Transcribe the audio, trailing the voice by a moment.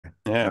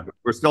Yeah.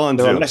 We're still on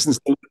There are Zoom. lessons.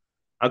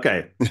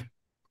 Okay.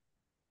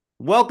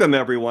 Welcome,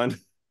 everyone.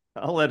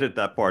 I'll edit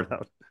that part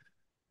out.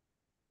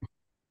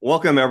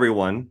 Welcome,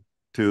 everyone,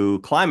 to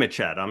Climate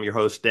Chat. I'm your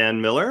host, Dan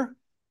Miller.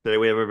 Today,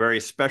 we have a very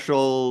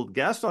special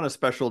guest on a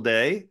special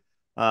day,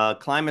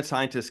 climate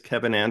scientist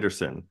Kevin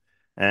Anderson.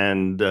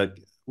 And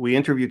we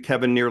interviewed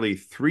Kevin nearly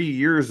 3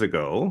 years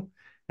ago.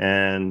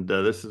 And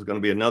this is going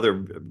to be another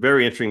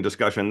very interesting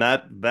discussion.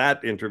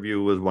 That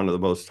interview was one of the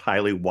most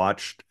highly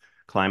watched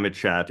Climate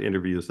Chat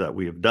interviews that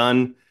we have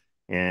done.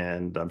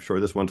 And I'm sure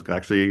this one's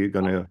actually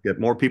going to get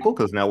more people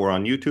because now we're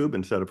on YouTube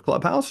instead of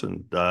Clubhouse.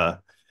 And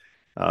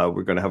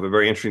we're going to have a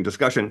very interesting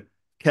discussion.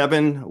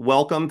 Kevin,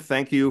 welcome.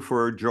 Thank you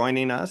for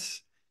joining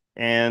us.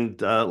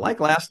 And like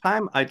last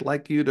time, I'd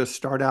like you to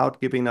start out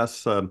giving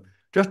us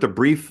just a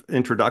brief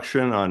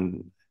introduction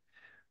on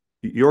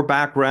your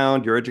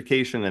background, your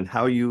education, and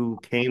how you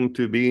came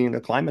to being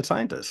a climate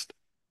scientist.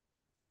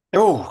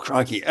 Oh,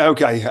 crikey.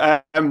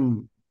 Okay.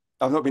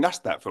 I've not been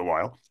asked that for a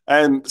while.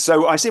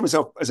 So I see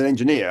myself as an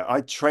engineer.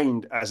 I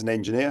trained as an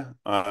engineer.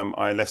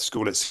 I left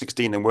school at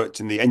 16 and worked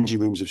in the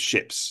engine rooms of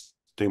ships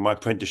doing my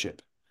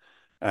apprenticeship,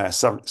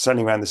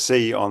 sailing around the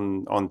sea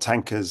on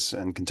tankers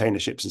and container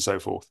ships and so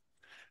forth.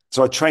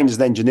 So I trained as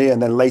an engineer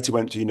and then later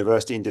went to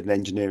university and did an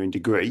engineering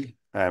degree.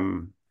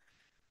 And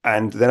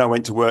then I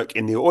went to work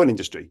in the oil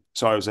industry.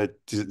 So I was a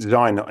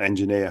design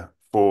engineer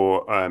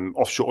for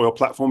offshore oil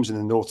platforms in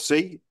the North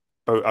Sea.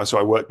 So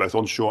I worked both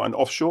onshore and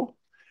offshore.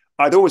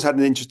 I'd always had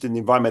an interest in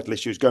environmental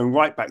issues going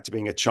right back to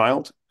being a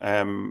child.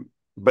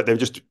 But they were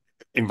just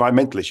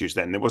environmental issues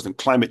then. It wasn't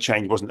climate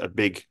change, wasn't a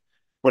big,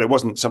 well, it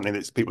wasn't something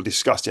that people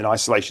discussed in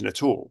isolation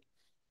at all.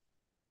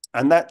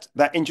 And that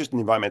interest in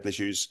environmental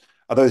issues,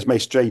 although this may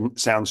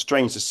sound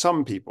strange to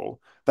some people,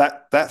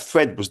 that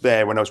thread was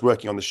there when I was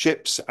working on the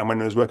ships and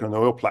when I was working on the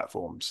oil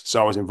platforms. So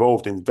I was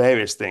involved in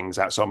various things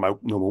outside my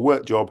normal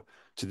work job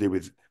to do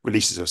with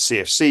releases of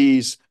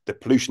CFCs, the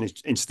pollution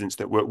incidents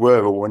that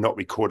were or were not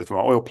recorded from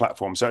our oil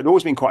platform. So it had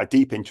always been quite a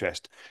deep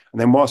interest.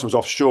 And then whilst I was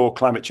offshore,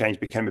 climate change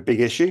became a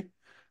big issue.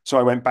 So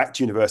I went back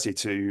to university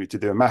to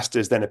do a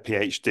master's, then a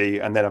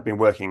PhD, and then I've been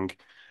working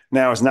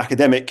now as an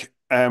academic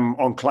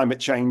on climate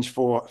change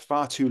for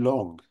far too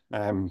long.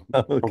 Probably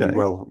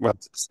Okay.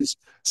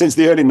 since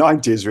the early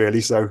 90s,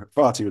 really. So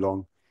far too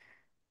long.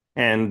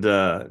 And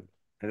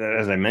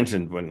as I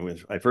mentioned when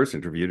I first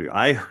interviewed you,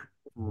 I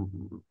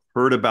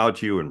heard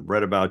about you and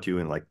read about you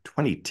in like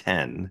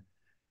 2010.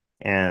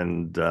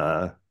 And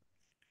there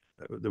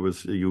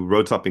was you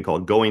wrote something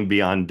called "Going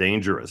Beyond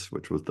Dangerous,"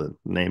 which was the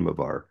name of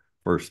our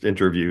first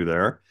interview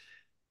there,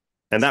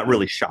 and that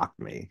really shocked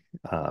me.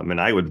 And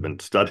I would have been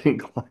studying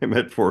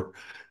climate for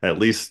at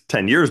least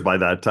 10 years by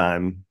that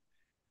time,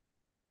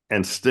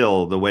 and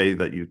still the way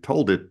that you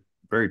told it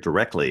very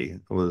directly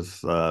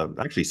was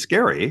actually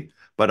scary.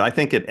 But I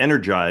think it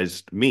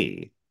energized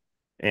me,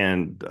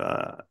 and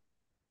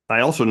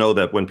I also know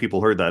that when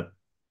people heard that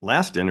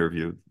last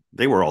interview,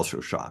 they were also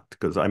shocked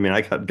because I mean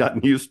I had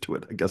gotten used to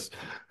it, I guess,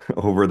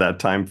 over that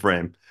time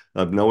frame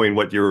of knowing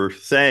what you're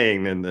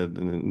saying and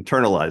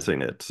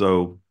internalizing it.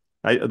 So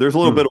there's a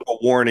little bit Mm. of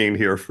a warning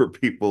here for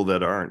people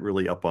that aren't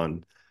really up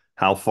on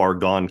how far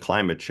gone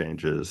climate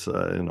change is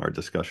in our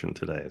discussion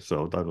today.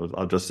 So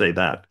I'll just say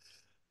that.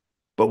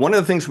 But one of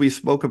the things we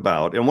spoke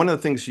about, and one of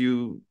the things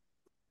you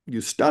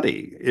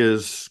study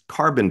is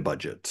carbon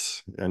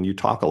budgets, and you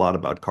talk a lot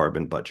about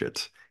carbon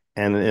budgets.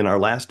 And in our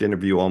last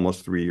interview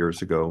almost 3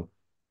 years ago,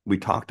 we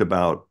talked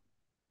about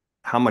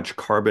how much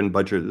carbon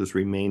budget is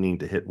remaining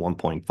to hit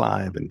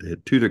 1.5 and to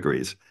hit 2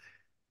 degrees.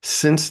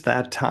 Since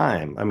that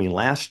time, I mean,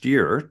 last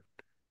year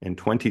in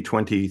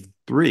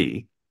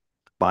 2023,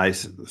 by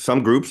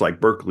some groups like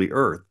Berkeley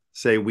Earth,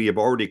 say we have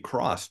already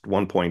crossed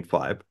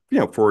 1.5,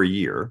 for a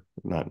year,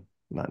 not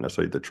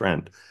necessarily the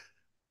trend.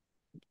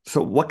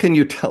 So what can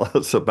you tell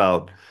us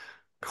about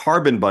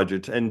carbon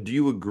budgets? And do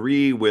you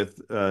agree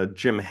with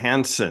Jim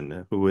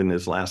Hansen, who in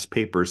his last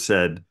paper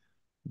said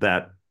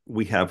that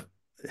we have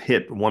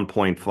hit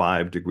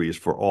 1.5 degrees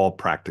for all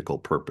practical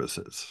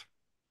purposes?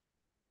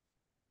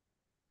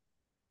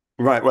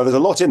 Right. Well, there's a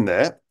lot in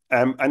there.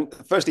 And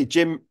firstly,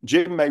 Jim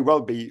may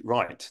well be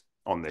right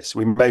on this.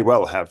 We may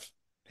well have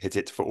hit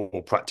it for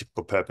all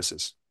practical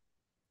purposes.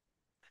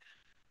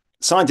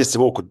 Scientists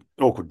are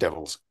awkward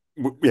devils.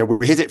 We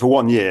hit it for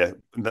 1 year,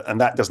 and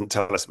that doesn't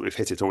tell us we've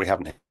hit it or we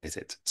haven't hit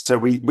it. So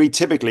we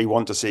typically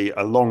want to see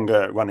a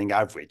longer running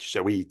average.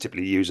 So we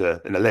typically use an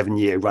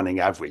 11-year running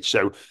average.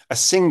 So a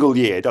single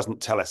year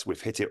doesn't tell us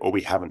we've hit it or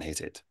we haven't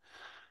hit it.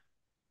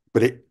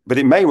 But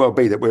it may well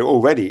be that we're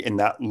already in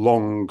that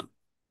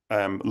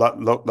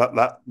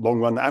that long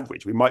run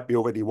average. We might be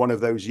already one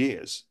of those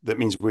years. That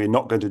means we're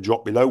not going to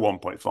drop below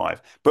 1.5.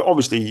 But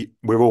obviously,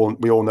 we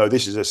all know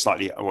this is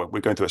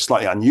we're going through a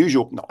slightly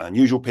unusual, not an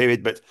unusual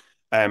period, but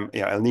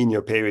El Nino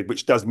period,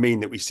 which does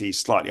mean that we see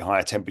slightly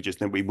higher temperatures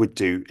than we would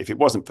do if it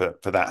wasn't for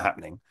that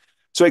happening.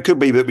 So it could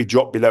be that we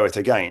drop below it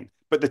again.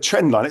 But the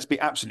trend line, let's be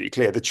absolutely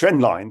clear, the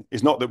trend line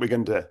is not that we're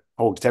going to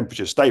hold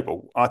temperatures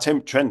stable. Our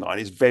trend line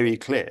is very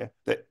clear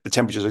that the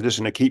temperatures are just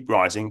going to keep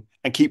rising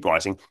and keep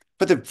rising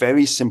for the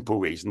very simple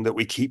reason that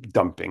we keep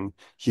dumping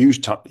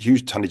huge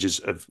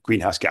tonnages of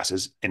greenhouse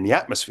gases in the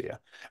atmosphere.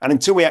 And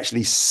until we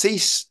actually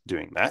cease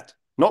doing that,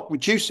 not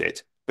reduce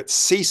it, but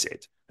cease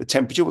it, the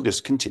temperature will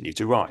just continue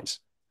to rise.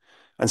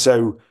 And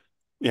so,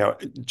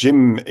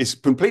 Jim is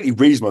completely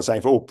reasonable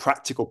saying for all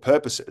practical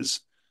purposes,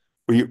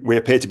 we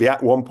appear to be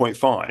at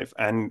 1.5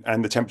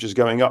 and the temperature is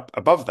going up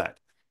above that.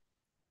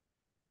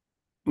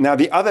 Now,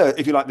 the other,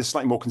 if you like, the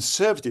slightly more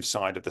conservative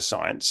side of the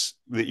science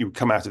that you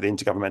come out of the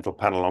Intergovernmental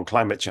Panel on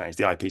Climate Change,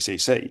 the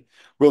IPCC,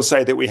 will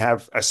say that we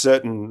have a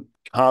certain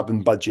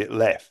carbon budget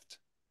left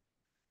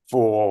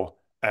for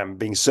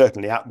being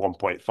certainly at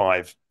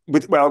 1.5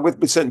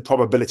 with certain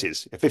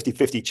probabilities, a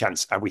 50-50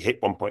 chance and we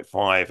hit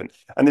 1.5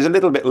 and there's a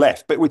little bit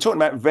left, but we're talking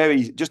about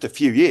just a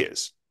few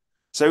years.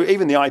 So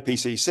even the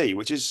IPCC,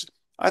 which is,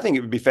 I think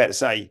it would be fair to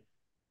say,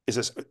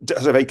 is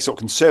a very sort of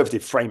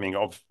conservative framing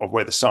of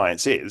where the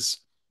science is.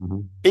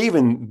 Mhm.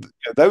 Even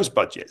those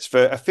budgets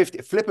for a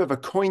flip of a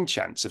coin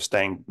chance of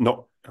staying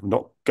not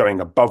going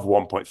above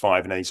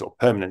 1.5 in any sort of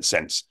permanent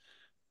sense,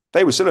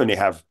 they will still only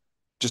have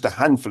just a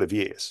handful of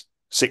years,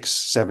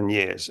 6-7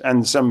 years.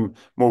 And some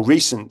more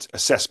recent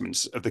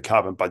assessments of the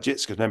carbon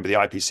budgets, because remember the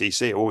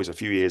IPCC are always a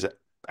few years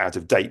out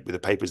of date with the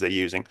papers they're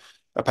using.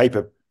 A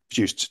paper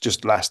produced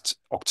just last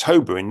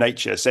October in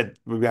Nature said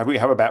we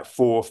have about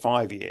 4 or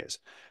 5 years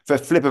for a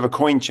flip of a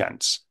coin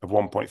chance of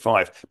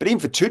 1.5. But even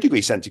for 2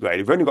 degrees centigrade,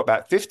 we've only got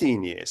about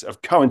 15 years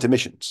of current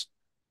emissions.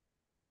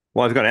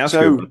 Well, I was going to ask you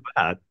So, about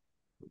that.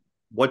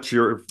 What's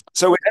your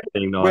so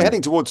thing we're on?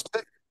 heading towards,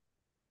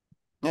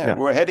 yeah, Yeah.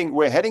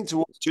 we're heading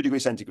towards 2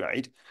 degrees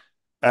centigrade.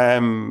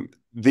 The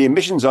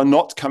emissions are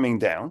not coming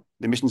down.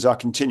 The emissions are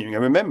continuing.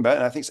 And remember,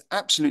 and I think it's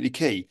absolutely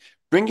key,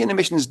 bringing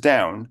emissions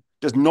down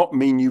does not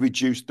mean you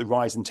reduce the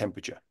rise in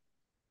temperature.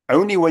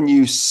 Only when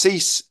you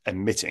cease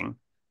emitting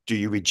do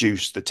you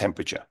reduce the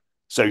temperature.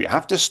 So you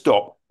have to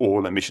stop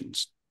all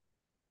emissions.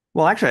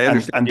 Well, actually, I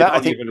understand And you that I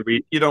don't think,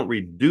 even you don't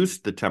reduce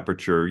the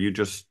temperature. You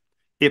just,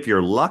 if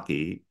you're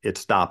lucky, it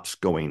stops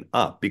going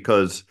up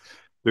because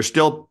there's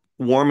still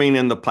warming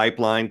in the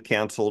pipeline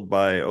canceled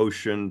by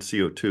ocean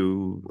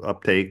CO2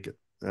 uptake,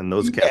 and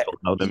those yeah, cancel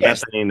out, and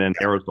yes, methane and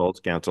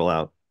aerosols cancel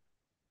out,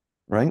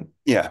 right?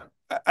 yeah.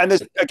 And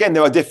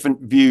there are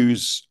different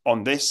views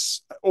on this,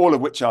 all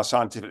of which are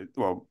scientific,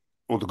 well,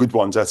 all the good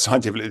ones are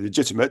scientifically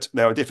legitimate.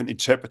 There are different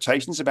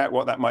interpretations about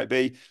what that might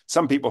be.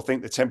 Some people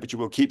think the temperature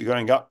will keep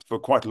going up for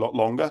quite a lot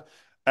longer.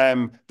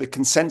 The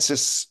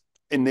consensus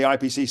in the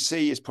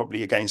IPCC is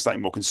probably, again,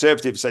 slightly more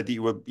conservative, said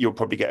that you'll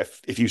probably get,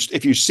 if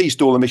you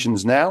ceased all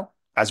emissions now,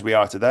 as we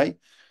are today,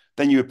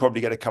 then you would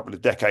probably get a couple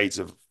of decades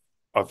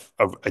of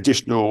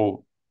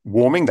additional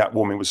warming. That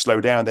warming would slow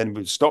down, then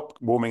we'd stop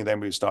warming, then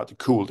we'd start to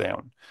cool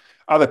down.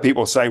 Other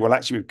people say, well,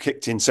 actually, we've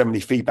kicked in so many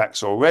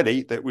feedbacks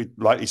already that we'd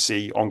likely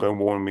see ongoing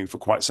warming for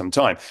quite some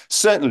time.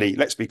 Certainly,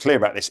 let's be clear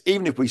about this.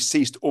 Even if we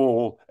ceased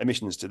all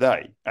emissions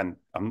today, and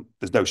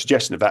there's no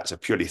suggestion of that's a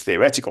purely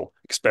theoretical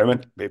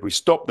experiment, but if we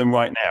stop them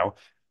right now,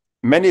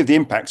 many of the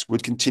impacts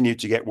would continue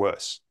to get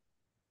worse.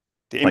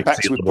 The Like sea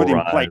impacts we've level put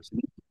in place,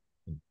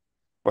 rise.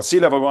 well, sea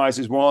level rise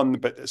is one,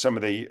 but some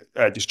of the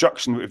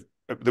destruction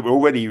that we're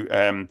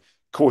already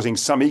causing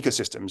some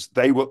ecosystems,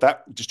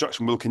 that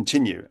destruction will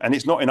continue, and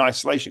it's not in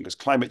isolation because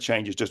climate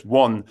change is just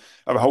one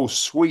of a whole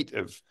suite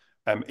of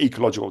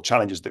ecological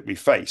challenges that we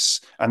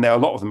face, and there are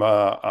a lot of them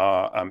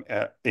are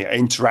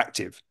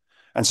interactive,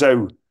 and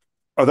so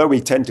although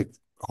we tend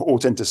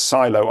to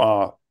silo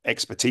our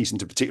expertise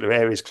into particular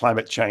areas,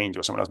 climate change,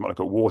 or someone else might look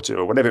at water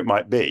or whatever it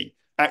might be,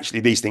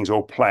 actually these things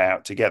all play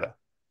out together.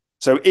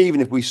 So even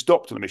if we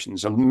stopped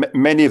emissions,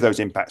 many of those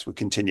impacts would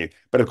continue.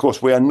 But of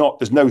course, we are not.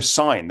 There's no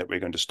sign that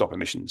we're going to stop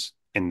emissions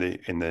in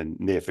the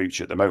near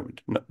future at the moment.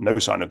 No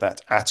sign of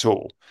that at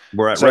all.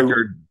 So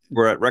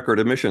We're at record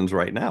emissions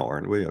right now,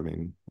 aren't we? I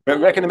mean,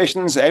 record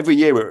emissions every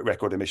year. We're at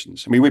record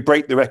emissions. I mean, we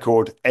break the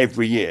record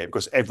every year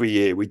because every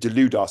year we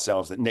delude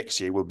ourselves that next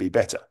year will be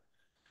better.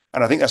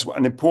 And I think that's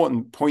an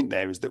important point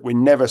there is that we're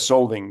never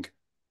solving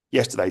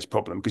yesterday's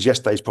problem because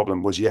yesterday's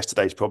problem was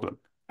yesterday's problem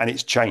and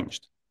it's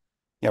changed.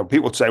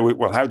 People say,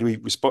 well, how do we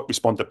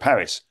respond to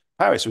Paris?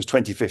 Paris was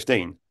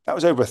 2015. That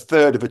was over a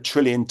third of a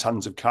trillion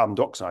tons of carbon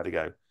dioxide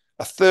ago.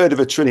 A third of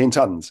a trillion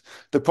tons.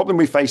 The problem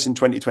we face in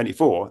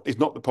 2024 is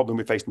not the problem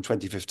we faced in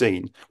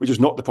 2015, which was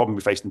not the problem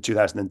we faced in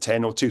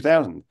 2010 or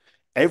 2000.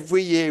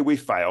 Every year we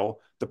fail,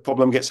 the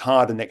problem gets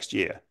harder next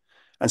year.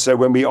 And so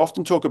when we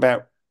often talk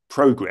about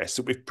progress,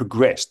 that we've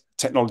progressed,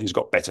 technology's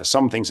got better,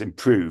 some things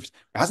improved.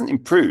 It hasn't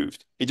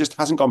improved. It just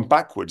hasn't gone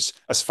backwards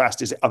as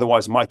fast as it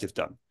otherwise might have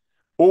done.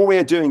 All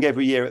we're doing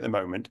every year at the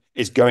moment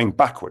is going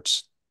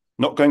backwards,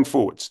 not going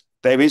forwards.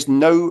 There is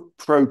no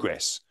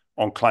progress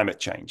on climate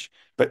change,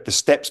 but the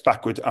steps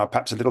backward are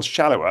perhaps a little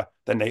shallower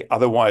than they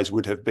otherwise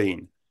would have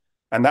been.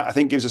 And that, I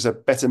think, gives us a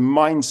better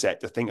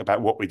mindset to think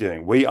about what we're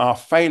doing. We are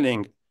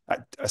failing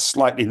at a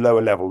slightly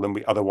lower level than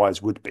we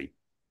otherwise would be.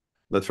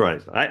 that's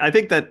right. I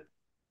think that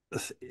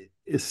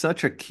is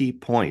such a key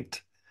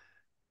point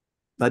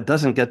that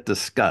doesn't get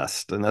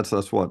discussed, and that's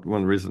what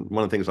one of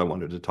the things I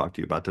wanted to talk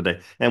to you about today.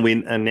 And we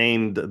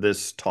named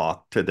this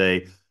talk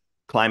today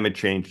climate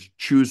change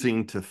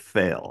choosing to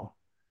fail.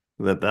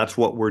 That's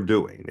what we're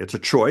doing. It's a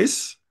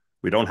choice.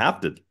 We don't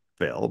have to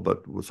fail,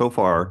 but so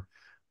far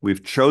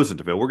we've chosen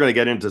to fail. We're going to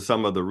get into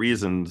some of the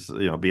reasons,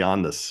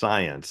 beyond the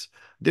science.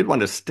 I did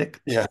want to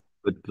stick Yeah.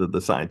 with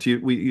the science.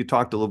 You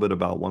talked a little bit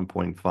about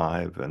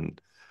 1.5 and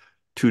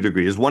 2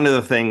 degrees. One of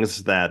the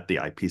things that the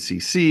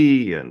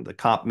IPCC and the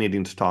COP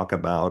meetings talk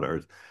about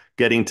are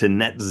getting to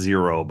net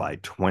zero by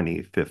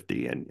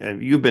 2050.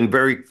 And you've been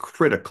very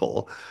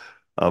critical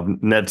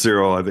of net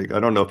zero. I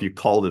don't know if you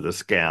called it a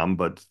scam,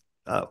 but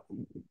uh,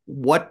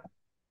 what,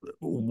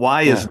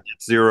 why is Yeah.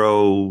 net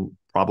zero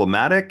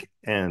problematic,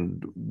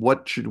 and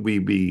what should we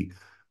be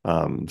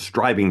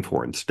striving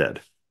for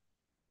instead?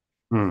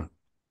 Hmm.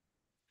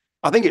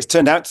 I think it's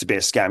turned out to be a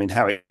scam in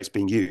how it's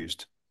being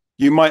used.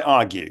 You might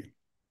argue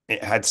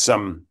it had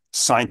some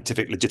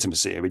scientific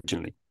legitimacy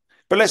originally.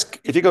 But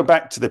if you go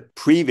back to the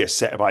previous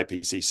set of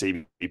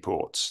IPCC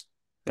reports,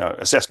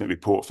 assessment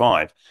report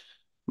 5,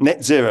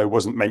 net zero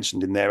wasn't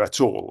mentioned in there at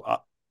all,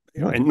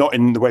 Hmm. and not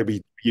in the way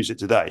we use it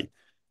today.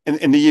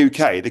 In the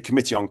UK, the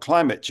Committee on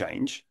Climate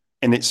Change,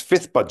 in its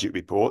fifth budget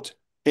report,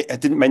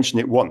 it didn't mention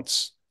it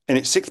once. In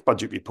its sixth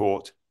budget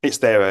report, it's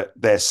there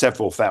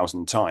several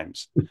thousand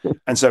times.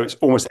 And so it's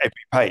almost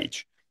every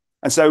page.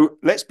 And so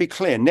let's be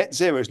clear, net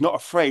zero is not a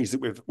phrase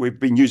that we've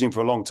been using for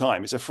a long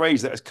time. It's a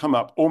phrase that has come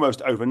up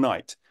almost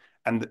overnight.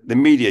 And the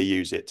media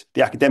use it,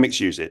 the academics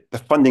use it, the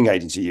funding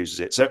agency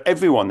uses it. So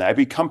everyone there,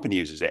 every company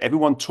uses it.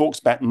 Everyone talks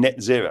about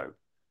net zero.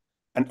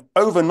 And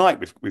overnight,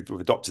 we've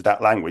adopted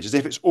that language as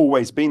if it's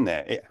always been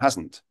there. It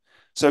hasn't.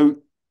 So,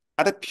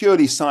 at a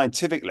purely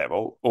scientific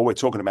level, all we're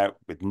talking about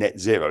with net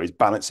zero is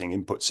balancing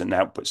inputs and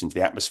outputs into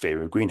the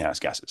atmosphere of greenhouse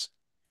gases.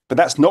 But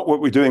that's not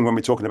what we're doing when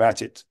we're talking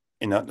about it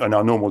in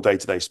our normal day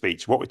to day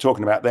speech. What we're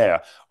talking about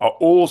there are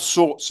all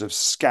sorts of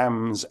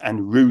scams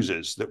and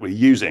ruses that we're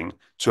using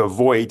to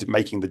avoid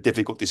making the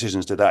difficult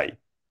decisions today.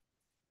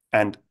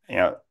 And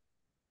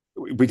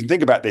we can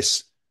think about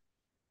this.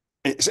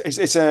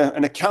 It's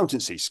an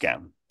accountancy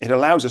scam. It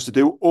allows us to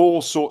do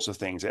all sorts of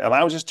things. It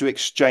allows us to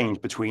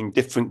exchange between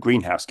different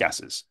greenhouse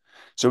gases.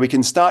 So we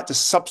can start to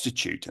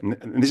substitute, and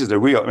this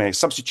is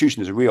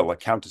substitution is a real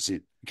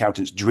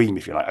accountant's dream,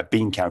 if you like, a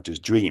bean counter's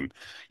dream.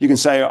 You can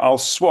say, I'll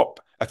swap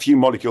a few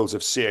molecules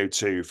of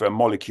CO2 for a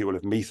molecule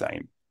of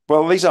methane.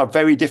 Well, these are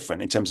very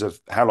different in terms of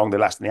how long they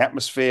last in the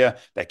atmosphere,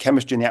 their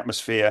chemistry in the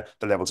atmosphere,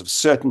 the levels of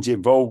certainty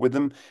involved with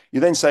them. You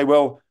then say,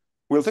 well,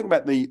 we'll think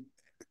about the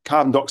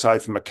carbon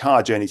dioxide from a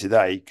car journey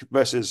today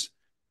versus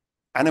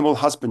animal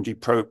husbandry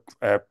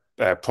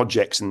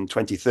projects in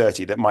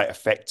 2030 that might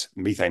affect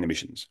methane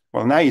emissions.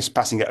 Well, now you're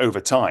passing it over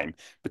time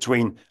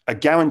between a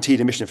guaranteed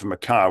emission from a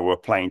car or a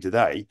plane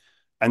today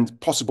and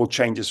possible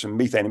changes from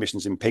methane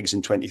emissions in pigs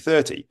in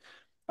 2030.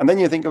 And then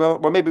you think, well,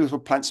 maybe we'll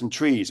plant some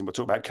trees and we'll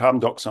talk about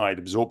carbon dioxide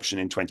absorption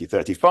in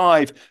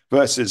 2035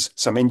 versus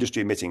some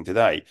industry emitting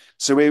today.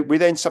 So we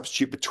then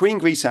substitute between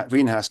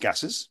greenhouse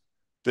gases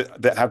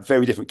that have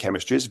very different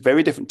chemistries,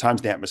 very different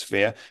times in the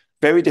atmosphere,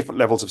 very different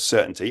levels of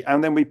certainty,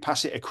 and then we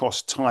pass it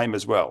across time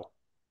as well.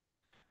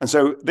 And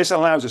so this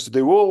allows us to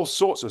do all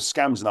sorts of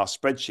scams in our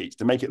spreadsheets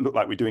to make it look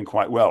like we're doing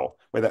quite well,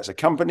 whether that's a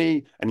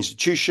company, an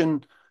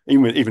institution,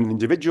 even an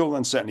individual,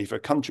 and certainly for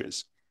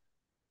countries.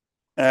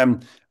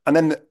 And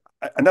then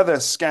another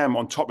scam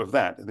on top of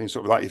that, I think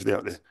sort of like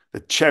the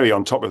cherry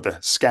on top of the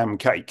scam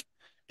cake,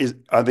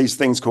 are these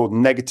things called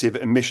negative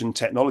emission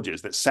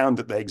technologies that sound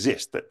that they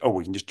exist. That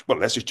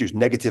let's just use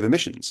negative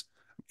emissions.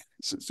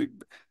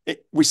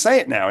 We say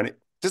it now, and it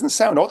doesn't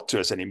sound odd to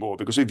us anymore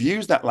because we've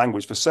used that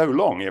language for so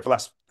long, for the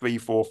last 3,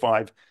 4,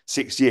 5,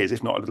 6 years,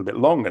 if not a little bit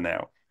longer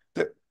now.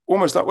 That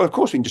almost like, well, of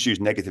course we can just use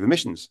negative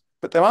emissions,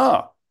 but there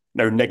are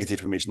no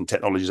negative emission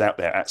technologies out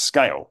there at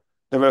scale.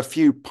 There are a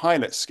few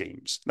pilot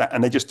schemes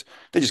and they just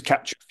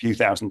capture a few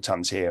thousand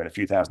tons here and a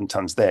few thousand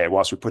tons there,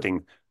 whilst we're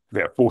putting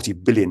 40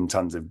 billion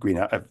tons of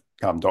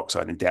carbon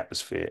dioxide into the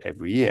atmosphere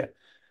every year.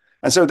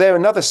 And so they're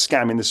another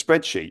scam in the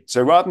spreadsheet.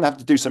 So rather than have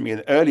to do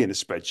something early in the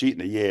spreadsheet in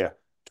the year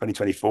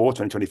 2024,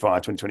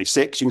 2025,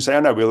 2026, you can say, oh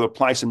no, we'll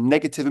apply some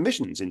negative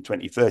emissions in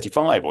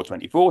 2035 or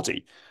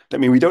 2040. That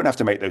means we don't have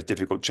to make those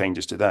difficult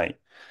changes today.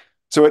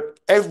 So at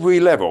every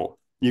level,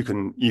 you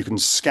can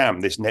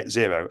scam this net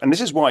zero. And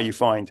this is why you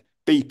find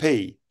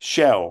BP,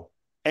 Shell,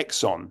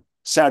 Exxon,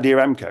 Saudi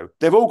Aramco,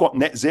 they've all got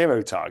net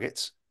zero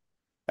targets.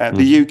 The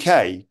Mhm.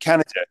 UK,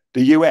 Canada,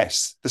 the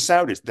US, the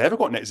Saudis, they've all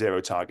got net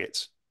zero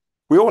targets.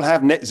 We all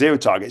have net zero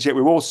targets, yet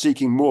we're all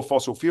seeking more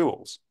fossil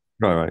fuels.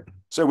 Right, right.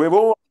 So we're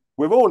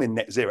all in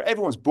net zero.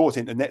 Everyone's bought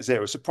into net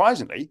zero.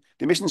 Surprisingly,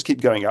 the emissions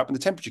keep going up and the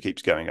temperature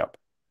keeps going up.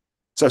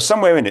 So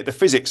somewhere in it, the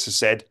physics has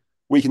said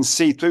we can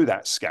see through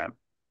that scam.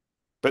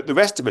 But the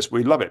rest of us,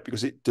 we love it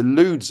because it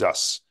deludes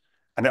us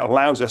and it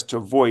allows us to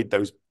avoid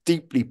those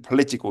deeply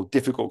political,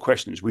 difficult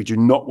questions we do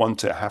not want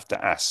to have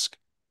to ask.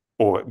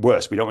 Or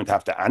worse, we don't want to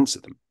have to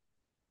answer them.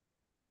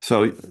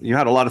 So you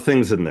had a lot of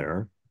things in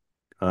there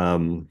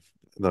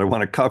that I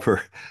want to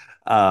cover.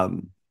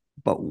 Um,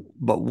 but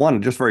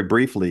one, just very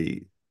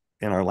briefly,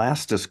 in our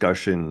last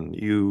discussion,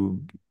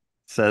 you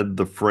said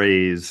the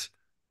phrase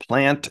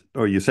plant,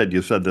 or you said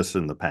this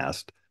in the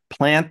past,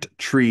 plant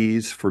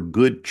trees for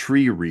good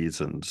tree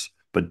reasons,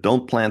 but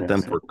don't plant them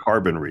Yes. for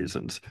carbon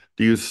reasons.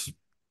 Do you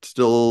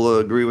still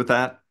agree with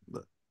that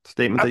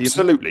statement that you made?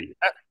 Absolutely.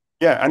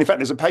 Yeah. And in fact,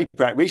 there's a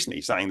paper out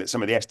recently saying that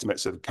some of the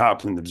estimates of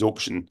carbon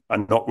absorption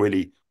are not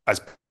really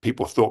as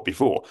people thought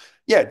before.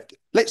 Yeah,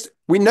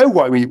 we know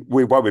why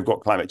we've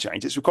got climate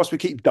change. It's because we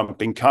keep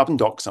dumping carbon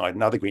dioxide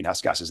and other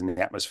greenhouse gases in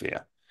the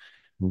atmosphere.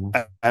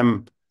 Mhm.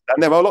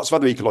 And there are lots of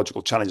other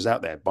ecological challenges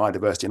out there,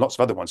 biodiversity and lots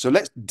of other ones. So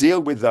let's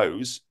deal with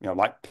those,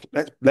 like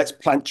let's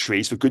plant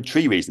trees for good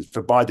tree reasons,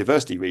 for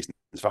biodiversity reasons,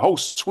 for a whole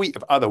suite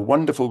of other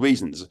wonderful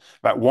reasons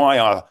about why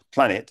our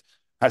planet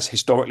has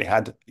historically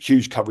had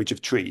huge coverage of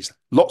trees.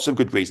 Lots of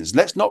good reasons.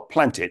 Let's not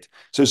plant it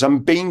so some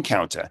bean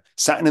counter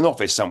sat in an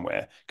office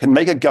somewhere can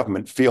make a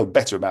government feel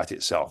better about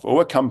itself,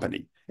 or a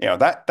company.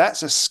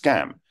 That's a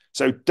scam.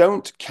 So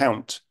don't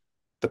count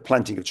the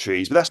planting of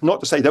trees. But that's not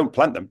to say don't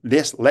plant them.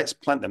 Let's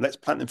plant them. Let's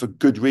plant them for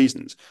good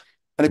reasons.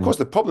 And of Mhm. course,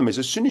 the problem is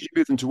as soon as you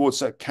move them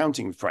towards a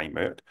counting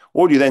framework,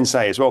 all you then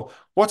say is, well,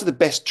 what are the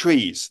best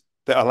trees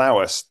that allow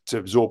us to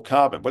absorb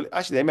carbon? Well,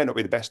 actually, they may not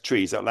be the best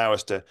trees that allow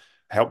us to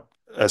help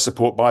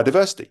support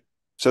biodiversity.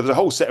 So there's a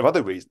whole set of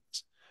other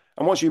reasons.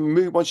 And once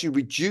you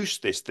reduce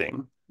this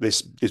thing,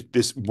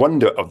 this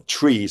wonder of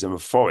trees and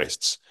of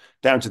forests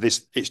down to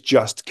this, it's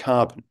just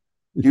carbon.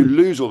 You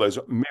lose all those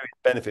myriad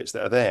benefits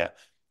that are there.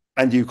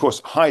 And you, of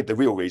course, hide the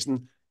real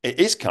reason. It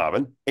is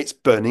carbon, it's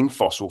burning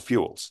fossil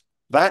fuels.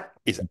 That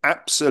is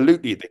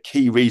absolutely the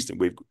key reason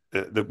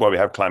why we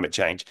have climate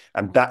change.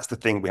 And that's the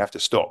thing we have to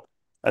stop.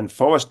 And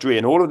forestry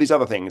and all of these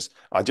other things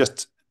are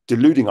just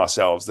deluding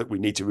ourselves that we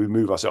need to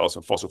remove ourselves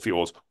from fossil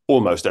fuels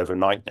almost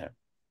overnight now.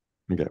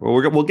 Okay. Well,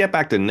 we'll get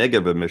back to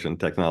negative emission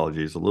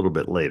technologies a little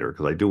bit later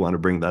because I do want to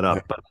bring that Yeah.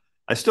 up. But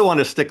I still want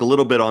to stick a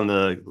little bit on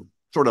the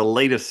sort of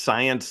latest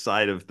science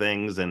side of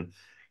things and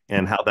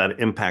how that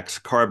impacts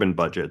carbon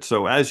budget.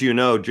 So as you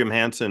know, Jim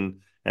Hansen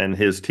and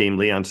his team,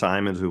 Leon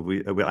Simons,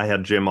 I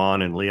had Jim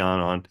on and Leon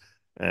on,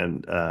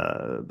 and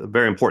a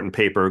very important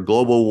paper,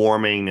 Global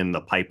Warming in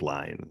the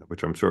Pipeline,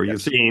 which I'm sure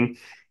you've Yes. seen.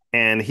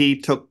 And he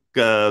took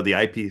the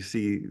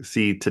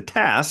IPCC to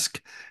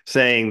task,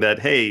 saying that,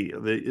 hey,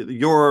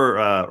 your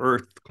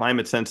Earth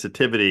climate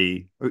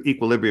sensitivity,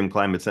 equilibrium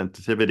climate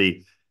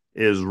sensitivity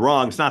is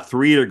wrong. It's not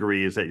 3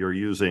 degrees that you're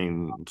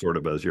using sort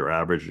of as your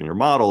average in your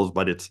models,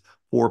 but it's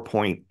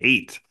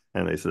 4.8.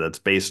 And they said that's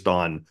based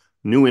on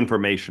new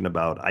information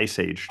about ice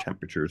age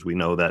temperatures. We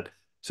know that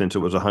since it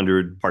was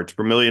 100 parts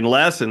per million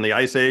less in the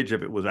ice age,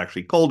 if it was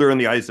actually colder in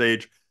the ice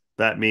age,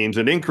 that means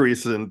an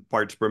increase in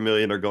parts per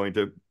million are going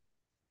to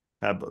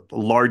have a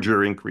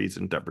larger increase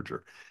in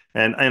temperature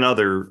and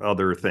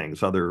other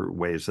things, other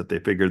ways that they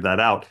figured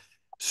that out.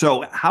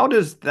 So how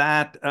does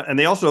that, and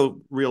they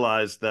also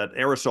realized that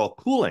aerosol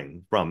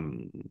cooling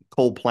from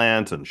coal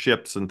plants and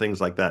ships and things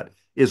like that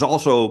is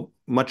also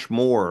much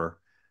more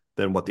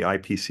than what the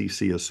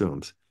IPCC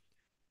assumes.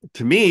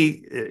 To me,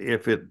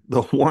 if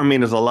the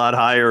warming is a lot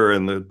higher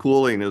and the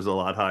cooling is a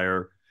lot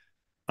higher,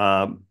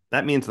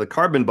 that means the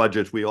carbon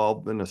budgets we all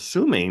been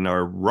assuming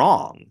are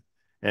wrong.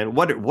 And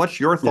what's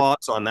your Yeah.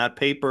 thoughts on that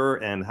paper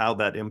and how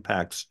that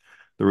impacts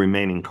the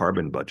remaining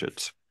carbon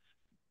budgets?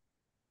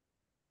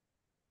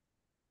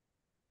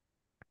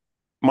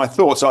 My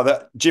thoughts are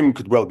that Jim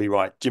could well be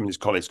right. Jim and his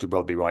colleagues could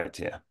well be right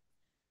here.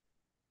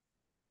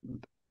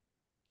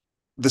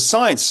 The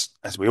science,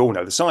 as we all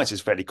know, the science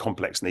is fairly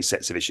complex in these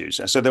sets of issues.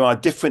 And so there are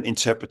different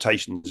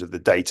interpretations of the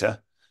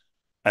data.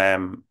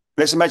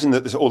 Let's imagine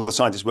that all the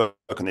scientists work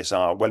on this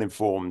are well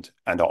informed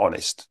and are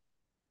honest.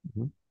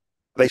 Mhm.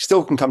 They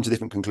still can come to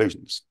different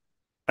conclusions.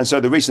 And so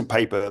the recent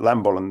paper,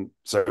 Lambol and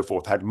so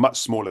forth, had much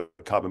smaller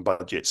carbon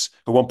budgets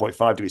for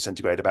 1.5 degrees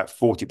centigrade, about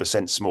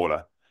 40%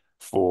 smaller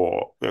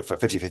for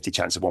 50-50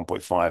 chance of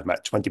 1.5,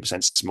 about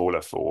 20%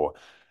 smaller for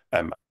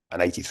an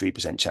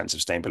 83% chance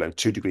of staying below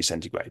 2 degrees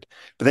centigrade.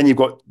 But then you've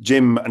got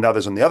Jim and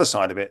others on the other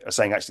side of it are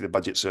saying actually the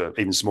budgets are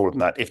even smaller than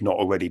that, if not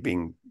already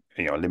being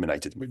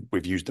eliminated.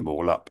 We've used them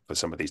all up for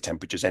some of these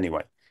temperatures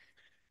anyway.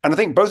 And I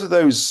think both of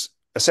those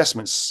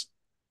assessments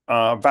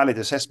are valid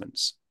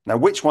assessments. Now,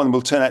 which one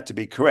will turn out to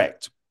be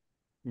correct,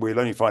 we'll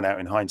only find out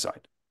in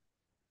hindsight. Mhm.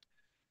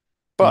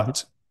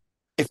 But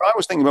if I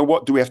was thinking about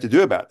what do we have to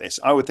do about this,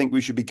 I would think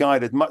we should be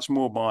guided much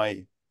more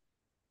by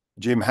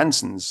Jim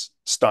Hansen's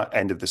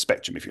end of the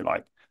spectrum, if you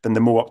like, than the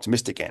more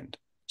optimistic end.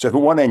 So if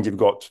at one end you've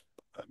got,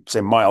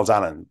 say, Miles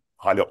Allen,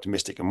 highly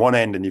optimistic, and one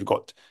end, and you've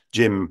got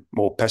Jim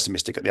more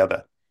pessimistic at the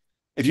other.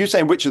 If you're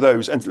saying which of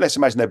those, and let's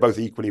imagine they're both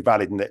equally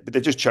valid, but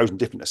they've just chosen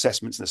different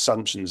assessments and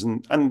assumptions,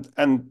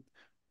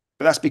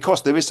 but that's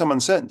because there is some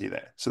uncertainty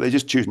there. So they're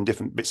just choosing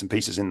different bits and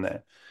pieces in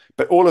there.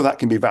 But all of that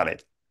can be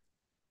valid.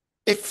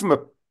 If from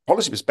a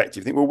policy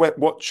perspective, you think, well,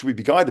 what should we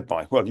be guided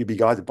by? Well, you'd be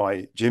guided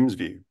by Jim's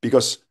view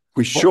because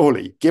we Well,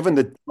 surely, given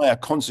the dire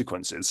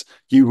consequences,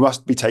 you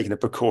must be taking a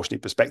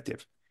precautionary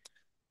perspective.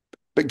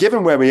 But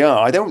given where we are,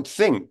 I don't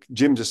think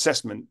Jim's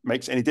assessment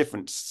makes any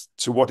difference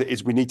to what it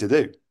is we need to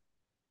do.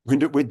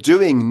 We're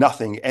doing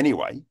nothing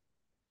anyway.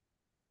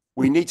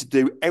 We need to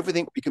do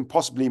everything we can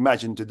possibly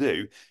imagine to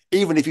do,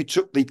 even if you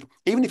took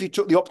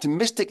the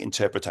optimistic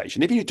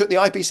interpretation, if you took the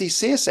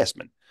IPCC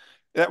assessment,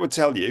 that would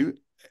tell you,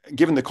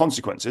 given the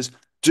consequences,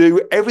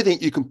 do everything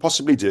you can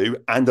possibly do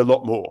and a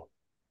lot more.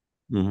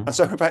 Mhm. And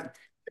so, in fact,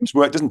 Tim's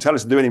work doesn't tell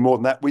us to do any more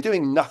than that. We're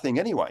doing nothing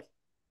anyway.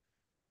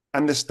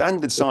 And the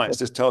standard science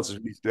just tells us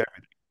we need to do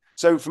everything.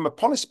 So, from a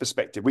policy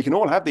perspective, we can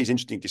all have these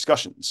interesting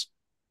discussions,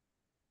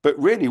 but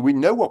really we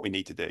know what we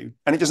need to do.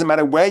 And it doesn't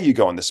matter where you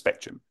go on the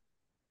spectrum.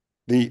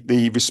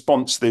 The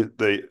response,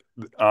 the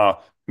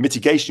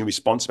mitigation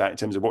response about in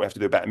terms of what we have to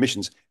do about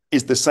emissions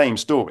is the same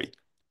story.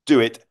 Do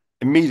it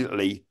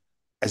immediately,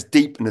 as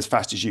deep and as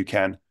fast as you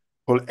can.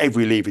 Pull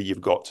every lever you've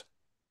got,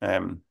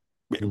 Mhm.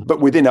 but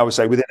within, I would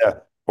say, within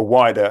a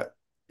wider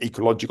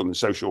ecological and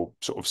social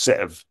sort of set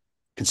of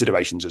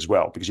considerations as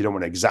well, because you don't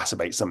want to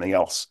exacerbate something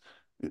else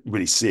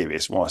really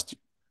serious whilst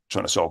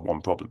trying to solve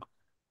one problem.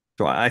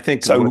 So I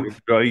think what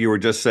So you were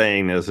just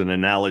saying as an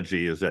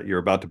analogy is that you're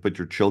about to put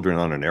your children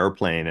on an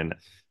airplane,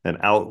 and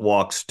out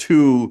walks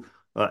two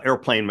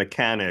airplane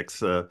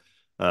mechanics.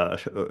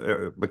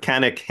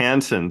 Mechanic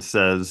Hansen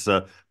says,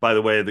 "By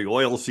the way, the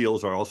oil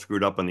seals are all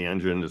screwed up on the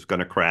engine. It's going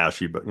to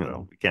crash. We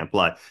can't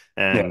fly."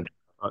 yeah, And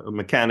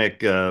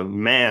mechanic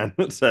man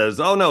says,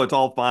 "Oh no, it's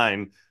all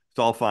fine. It's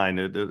all fine.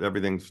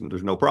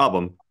 There's no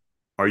problem."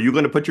 Are you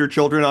going to put your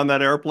children on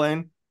that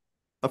airplane?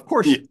 Of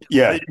course,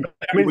 yeah. I you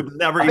mean, would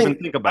never I even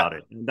think think about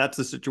it. That's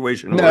the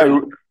situation we're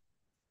in. no,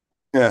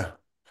 yeah,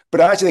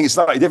 but I actually think it's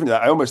slightly different. To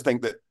that I almost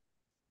think that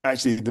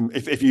actually,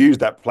 if you use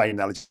that plane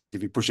analogy,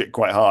 if you push it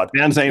quite hard,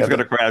 Danzane's going to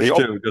the crash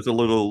too, just a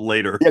little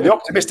later. yeah, the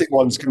optimistic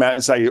ones come out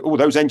and say, "Oh,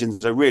 those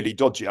engines are really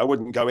dodgy. I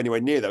wouldn't go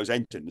anywhere near those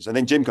engines." And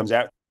then Jim comes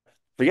out,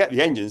 forget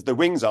the engines, the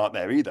wings aren't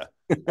there either.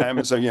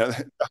 So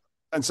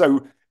and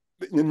so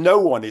no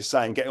one is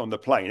saying get on the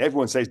plane.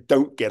 Everyone says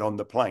don't get on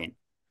the plane.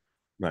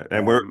 Right,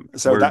 and we're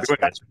So we're doing it.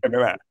 that's where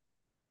we're at.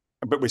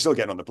 But we're still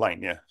getting on the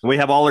plane. Yeah, We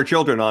have all our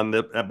children on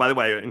the. By the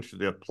way,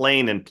 the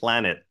plane and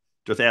planet.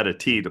 Just add a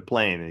T to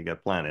plane, and you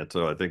get planet.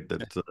 So I think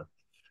that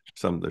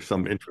there's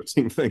some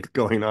interesting things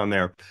going on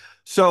there.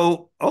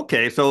 So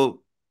okay,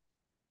 so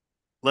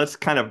let's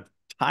kind of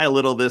tie a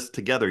little of this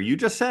together. You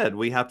just said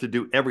we have to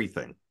do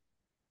everything,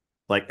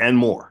 like and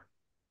more.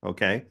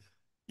 Okay.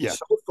 yeah.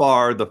 So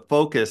far, the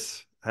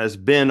focus has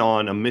been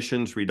on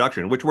emissions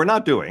reduction, which we're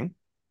not doing.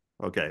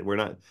 Okay, we're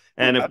not.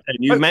 And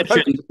you The focus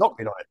mentioned has not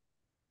been on it.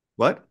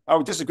 what? I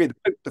would disagree.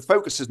 The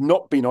focus has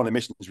not been on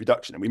emissions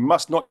reduction, and we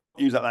must not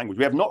use that language.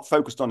 We have not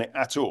focused on it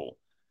at all.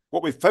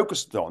 What we've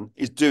focused on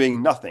is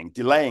doing nothing,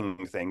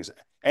 delaying things,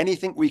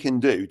 anything we can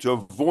do to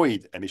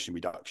avoid emission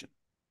reduction.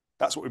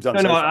 That's what we've done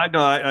No, no, so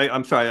far.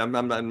 I'm sorry. I'm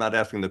not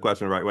asking the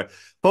question the right way.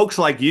 Folks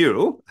like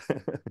you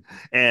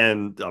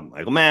and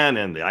Michael Mann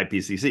and the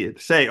IPCC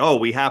say, oh,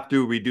 we have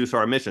to reduce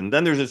our emission.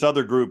 Then there's this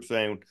other group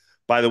saying,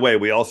 by the way,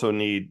 we also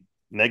need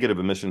negative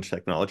emissions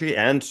technology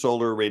and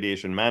solar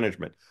radiation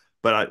management.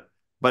 But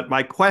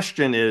my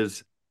question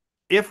is,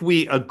 if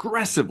we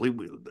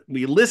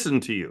listen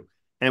to you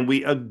and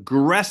we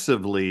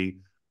aggressively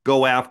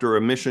go after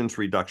emissions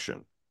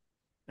reduction,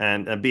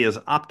 and be as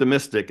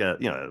optimistic,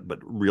 but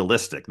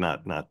realistic,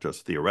 not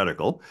just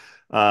theoretical.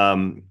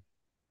 Um,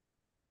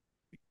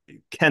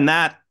 can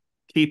that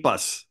keep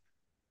us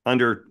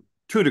under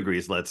 2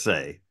 degrees, let's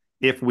say,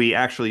 if we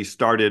actually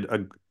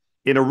started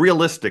in a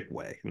realistic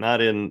way,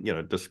 not in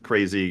just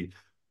crazy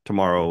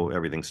tomorrow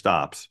everything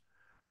stops?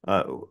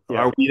 Uh, Yeah.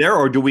 are we there,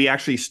 or do we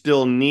actually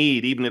still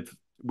need, even if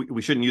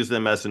we shouldn't use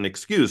them as an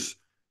excuse,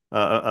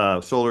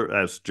 solar,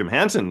 as Jim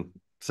Hansen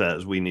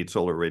says, we need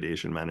solar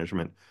radiation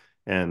management,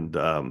 and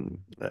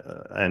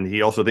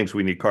he also thinks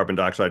we need carbon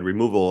dioxide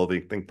removal. They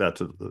think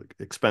that's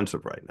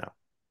expensive right now.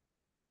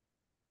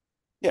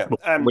 Yeah.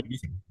 What do you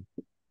think?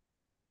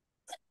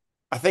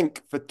 I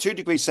think for 2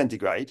 degrees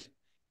centigrade,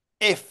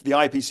 if the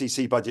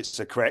IPCC budgets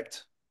are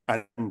correct,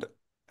 and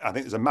I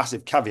think there's a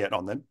massive caveat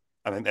on them,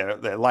 I think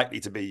they're likely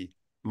to be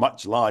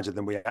much larger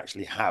than we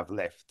actually have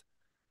left.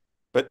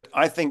 But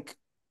I think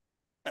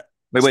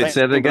Wait, staying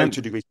say that below again.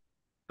 2 degrees,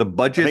 The I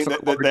budgets think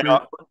are that they larger.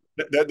 are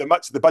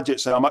the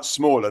budgets are much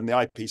smaller than the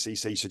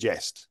IPCC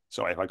suggest.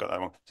 Sorry if I got that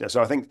wrong. Yeah,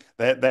 so I think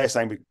they're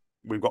saying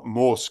we've got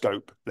more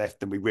scope left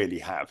than we really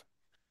have.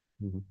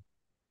 Mhm.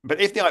 But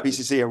if the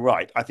IPCC are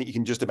right, I think you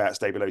can just about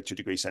stay below 2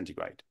 degrees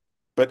centigrade.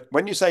 But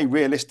when you say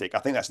realistic, I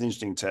think that's an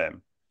interesting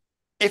term.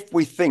 If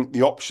we think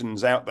the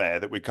options out there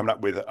that we're coming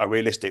up with are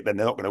realistic, then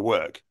they're not going to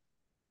work.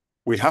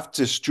 We have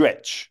to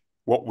stretch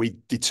what we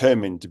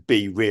determine to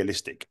be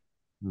realistic.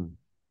 Hmm.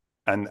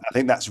 And I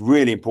think that's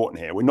really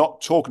important here. We're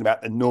not talking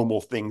about the normal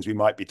things we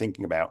might be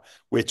thinking about.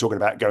 We're talking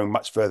about going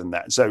much further than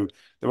that. So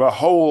there are a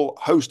whole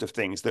host of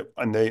things that,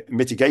 and the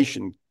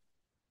mitigation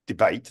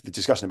debate, the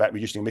discussion about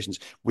reducing emissions,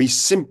 we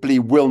simply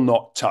will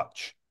not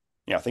touch.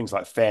 Things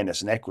like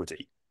fairness and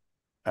equity.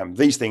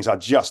 These things are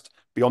just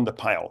beyond the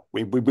pale.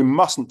 We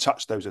mustn't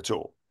touch those at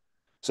all.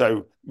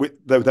 So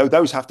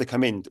those have to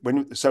come in.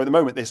 So at the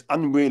moment, it's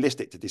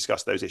unrealistic to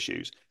discuss those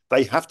issues.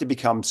 They have to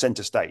become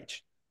center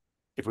stage.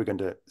 if we're going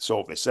to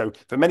solve this. So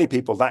for many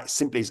people, that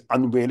simply is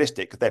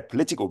unrealistic because their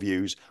political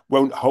views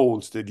won't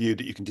hold to the view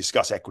that you can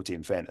discuss equity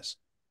and fairness.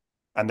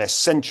 And they're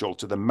central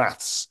to the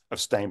maths of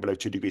staying below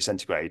 2 degrees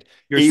centigrade,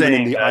 You're even in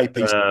saying the that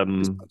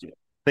IPCC budget.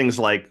 things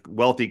like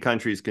wealthy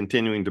countries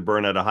continuing to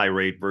burn at a high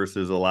rate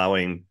versus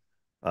allowing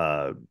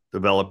uh,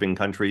 developing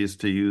countries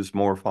to use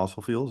more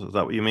fossil fuels? Is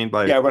that what you mean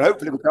by? Yeah, well,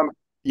 hopefully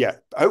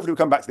we'll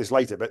come back to this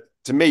later. But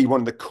to me,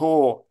 one of the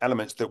core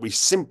elements that we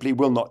simply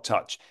will not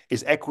touch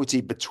is equity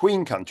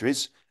between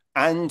countries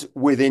and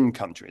within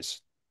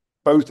countries,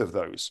 both of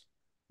those.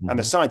 And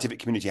the Mhm. scientific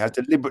community has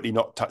deliberately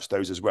not touched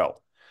those as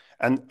well.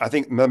 And I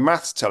think the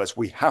maths tell us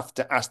we have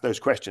to ask those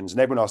questions, and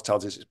everyone else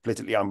tells us it's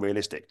politically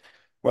unrealistic.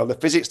 Well, the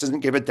physics doesn't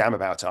give a damn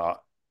about our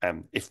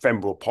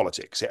ephemeral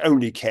politics. It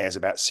only cares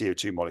about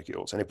CO2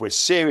 molecules. And if we're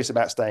serious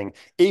about staying,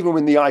 even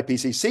with the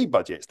IPCC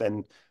budgets,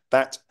 then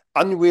that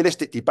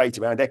unrealistic debate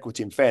around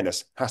equity and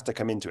fairness has to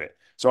come into it.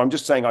 So I'm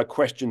just saying I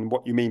question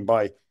what you mean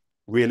by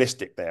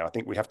realistic there. I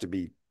think we have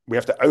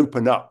to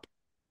open up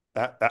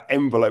that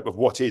envelope of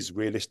what is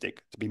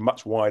realistic to be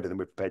much wider than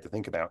we're prepared to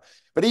think about.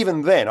 But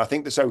even then, I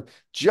think that so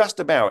just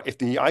about if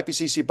the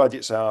IPCC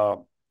budgets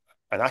are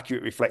an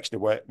accurate reflection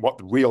of what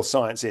the real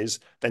science is,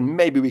 then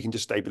maybe we can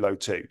just stay below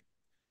 2.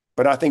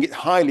 But I think it's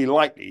highly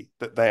likely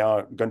that they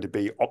are going to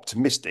be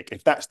optimistic.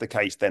 If that's the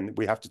case, then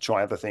we have to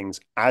try other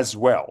things as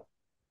well.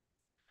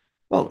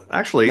 Well, Now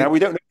actually, we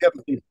don't know if the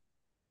other things,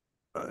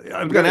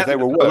 I'm we going don't know to if ask they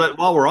you, will work.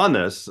 while we're on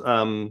this.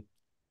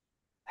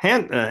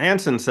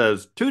 Hansen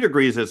says 2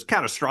 degrees is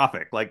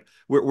catastrophic. Like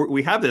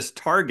we have this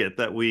target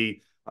that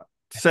we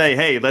say,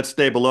 hey, let's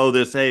stay below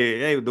this.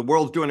 Hey, the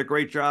world's doing a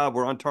great job.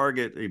 We're on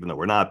target, even though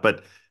we're not.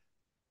 But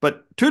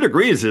 2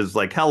 degrees is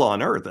like hell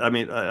on earth. I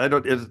mean, I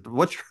don't.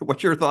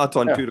 What's your thoughts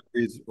on Yeah. 2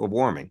 degrees of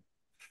warming?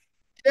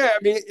 Yeah, I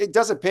mean, it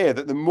does appear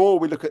that the more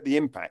we look at the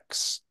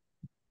impacts,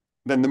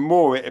 then the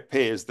more it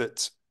appears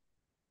that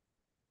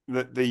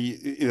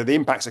the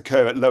impacts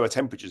occur at lower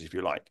temperatures, if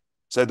you like.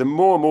 So the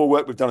more and more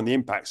work we've done on the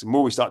impacts, the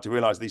more we start to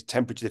realize these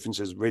temperature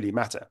differences really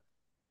matter.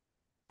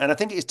 And I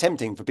think it's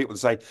tempting for people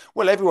to say,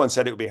 well, everyone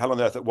said it would be hell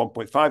on earth at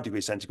 1.5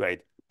 degrees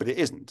centigrade, but it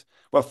isn't.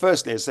 Well,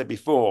 firstly, as I said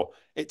before,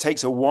 it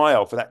takes a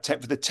while for for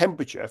the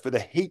temperature, for the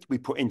heat we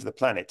put into the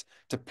planet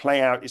to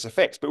play out its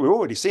effects. But we're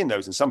already seeing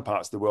those in some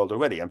parts of the world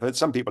already. And for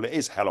some people, it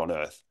is hell on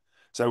earth.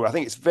 So I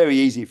think it's very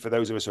easy for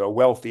those of us who are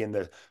wealthy in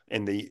the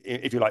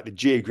if you like the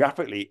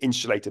geographically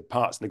insulated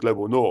parts in the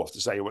global north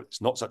to say, well, it's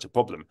not such a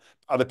problem.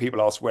 Other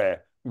people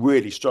elsewhere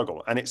really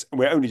struggle, and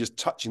we're only just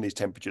touching these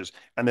temperatures,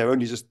 and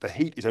the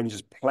heat is only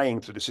just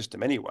playing through the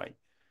system anyway.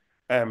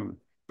 But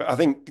I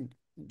think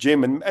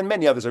Jim and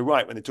many others are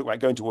right when they talk about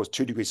going towards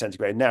 2 degrees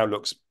centigrade now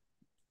looks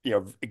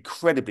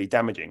incredibly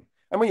damaging.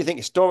 And when you think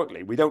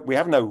historically, we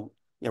have no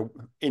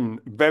in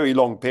very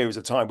long periods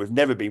of time we've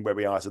never been where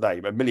we are today,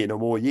 a million or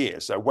more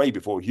years, so way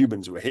before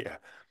humans were here.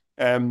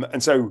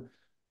 And so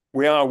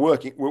we are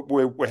working,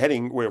 we're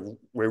heading,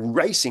 we're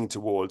racing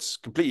towards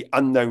completely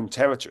unknown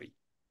territory.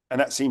 And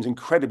that seems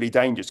incredibly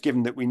dangerous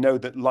given that we know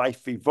that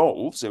life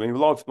evolves. I mean,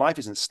 life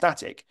isn't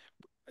static.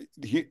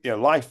 Human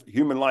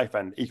life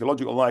and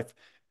ecological life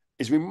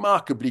is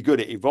remarkably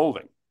good at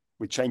evolving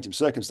with changing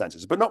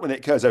circumstances, but not when it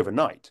occurs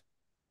overnight.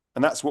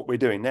 And that's what we're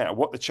doing now.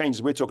 What the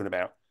changes we're talking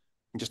about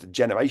in just a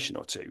generation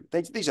or two,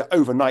 these are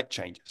overnight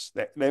changes.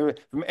 They're,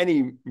 from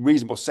any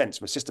reasonable sense,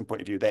 from a system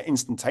point of view, they're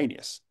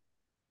instantaneous.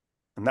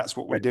 And that's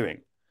what we're Right.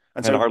 doing.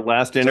 And And our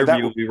last so that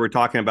interview, we were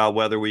talking about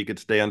whether we could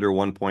stay under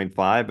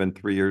 1.5, and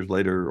 3 years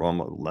later,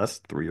 almost less,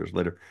 3 years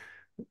later,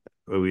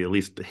 we at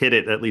least hit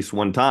it at least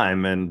one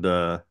time. And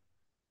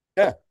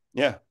yeah,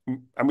 yeah.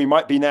 And we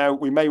might be now,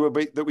 we may well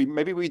be that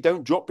maybe we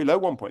don't drop below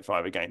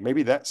 1.5 again.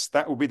 Maybe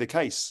that will be the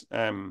case.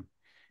 well, As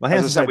I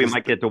Hansen said say, we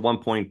might get to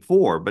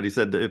 1.4, but he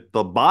said if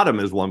the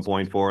bottom is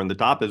 1.4 and the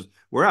top is,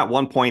 we're at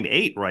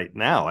 1.8 right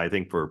now, I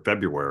think for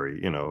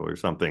February, or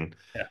something.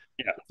 yeah,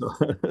 yeah,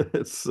 yeah.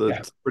 It's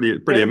pretty Yeah,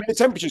 I amazing. mean,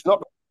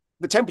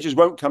 the temperatures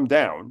won't come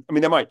down. I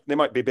mean, there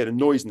might be a bit of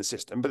noise in the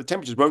system, but the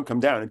temperatures won't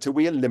come down until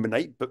we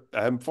eliminate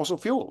fossil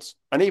fuels.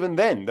 And even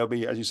then, there'll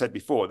be, as you said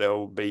before,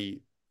 there'll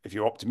be, if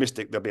you're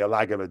optimistic, there'll be a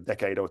lag of a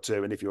decade or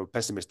two, and if you're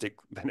pessimistic,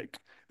 then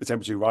the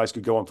temperature rise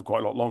could go on for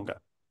quite a lot longer.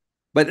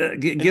 But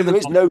And given there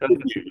is no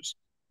good news.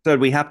 that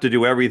we have to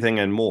do everything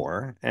and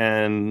more,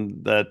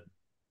 and that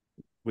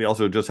we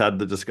also just had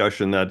the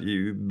discussion that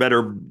you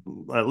better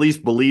at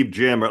least believe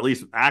Jim, or at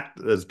least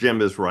act as Jim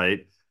is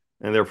right,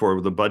 and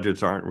therefore the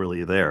budgets aren't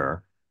really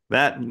there.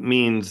 That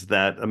means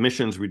that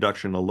emissions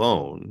reduction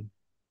alone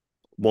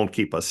won't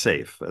keep us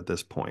safe at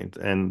this point.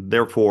 And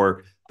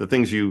therefore, the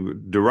things you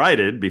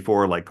derided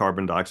before, like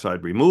carbon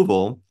dioxide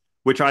removal,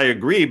 which I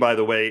agree, by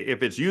the way,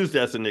 if it's used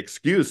as an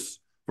excuse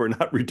for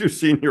not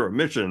reducing your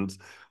emissions,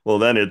 well,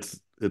 then it's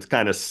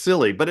kind of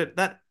silly. But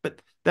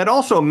that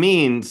also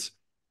means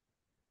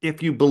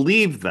if you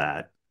believe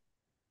that,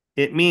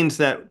 it means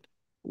that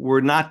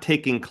we're not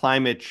taking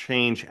climate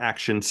change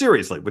action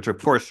seriously, which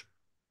of course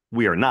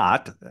we are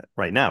not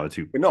right now, as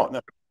you We're not.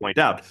 No. point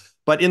out.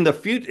 But in the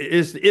future,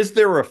 is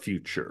there a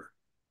future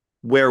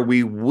where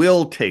we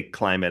will take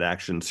climate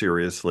action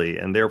seriously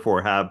and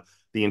therefore have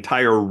the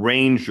entire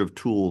range of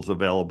tools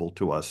available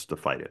to us to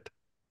fight it.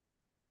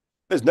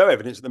 There's no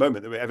evidence at the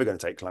moment that we're ever going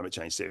to take climate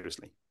change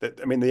seriously.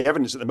 I mean, the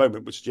evidence at the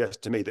moment would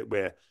suggest to me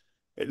that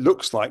it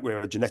looks like we're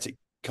a genetic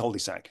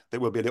cul-de-sac. There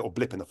will be a little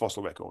blip in the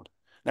fossil record.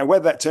 Now,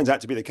 whether that turns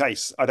out to be the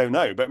case, I don't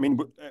know. But I mean,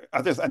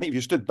 I think if you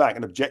stood back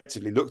and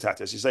objectively looked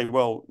at us, you say,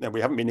 well, we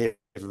haven't been here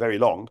for very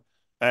long,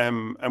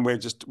 and we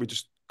just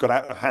got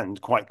out of hand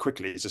quite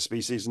quickly as a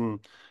species, and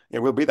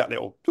we'll be that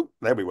little.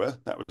 There we were.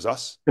 That was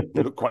us.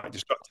 You look quite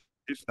destructive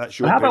for that How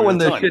short about period when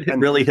of the time, shit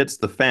and really hits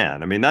the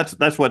fan? I mean,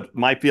 that's what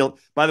my field.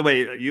 By the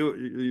way,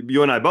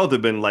 you and I both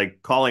have been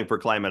like calling for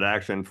climate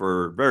action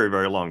for a very,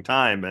 very long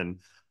time, and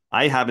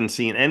I haven't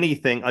seen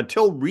anything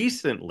until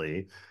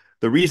recently.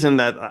 The reason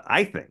that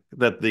I think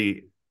that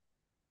the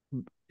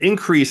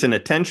increase in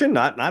attention,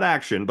 not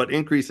action, but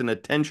increase in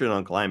attention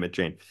on climate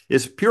change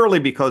is purely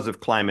because of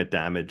climate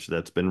damage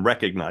that's been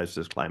recognized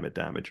as climate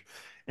damage.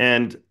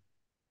 And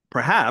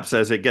perhaps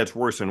as it gets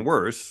worse and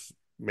worse,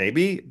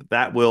 maybe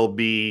that will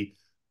be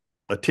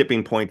a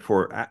tipping point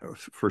for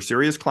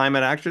serious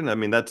climate action. I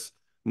mean, that's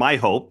my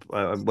hope.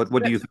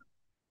 What do you think?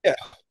 yeah.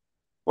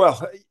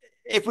 Well,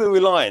 if we're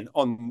relying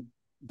on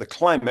the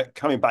climate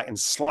coming back and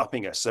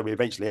slapping us so we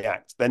eventually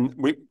act, then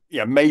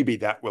maybe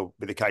that will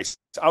be the case.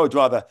 I would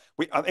rather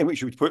I think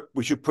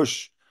we should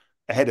push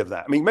ahead of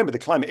that. I mean, remember the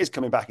climate is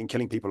coming back and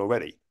killing people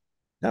already.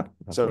 Yeah,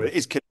 So absolutely. it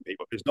is killing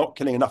people. It's not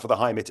killing enough of the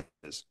high emitters.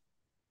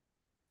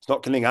 It's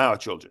not killing our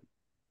children,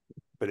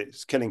 but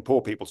it's killing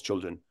poor people's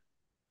children,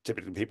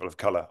 typically people of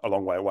color, a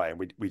long way away.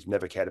 And we've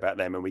never cared about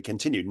them, and we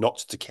continue not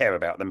to care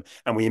about them.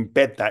 And we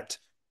embed that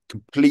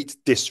complete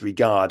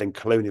disregard and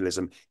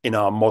colonialism in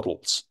our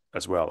models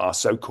as well, our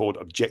so-called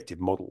objective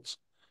models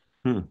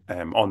Hmm.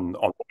 on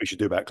what we should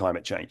do about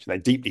climate change. They're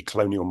deeply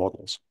colonial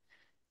models,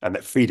 and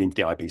that feed into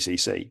the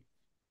IPCC.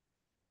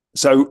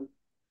 So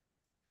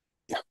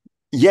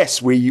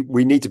yes, we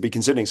need to be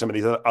considering some of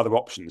these other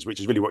options, which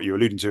is really what you're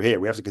alluding to here.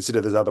 We have to consider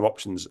those other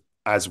options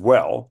as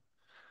well.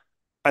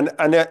 And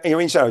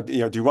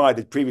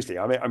derided previously.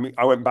 I mean,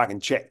 I went back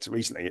and checked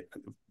recently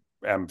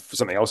for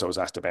something else I was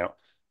asked about.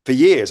 For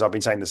years, I've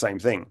been saying the same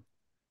thing.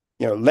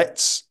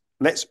 Let's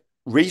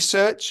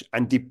research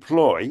and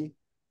deploy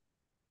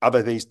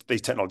other these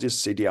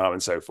technologies, CDR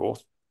and so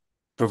forth,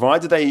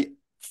 provided they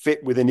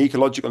fit within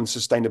ecological and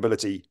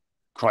sustainability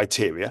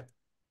criteria.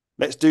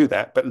 Let's do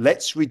that, but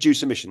let's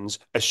reduce emissions,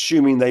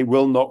 assuming they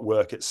will not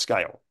work at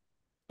scale.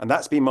 And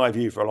that's been my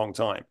view for a long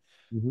time.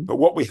 Mhm. But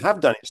what we have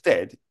done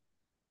instead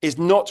is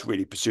not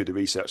really pursue the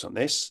research on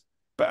this,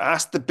 but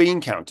asked the bean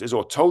counters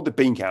or told the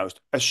bean counters,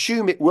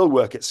 assume it will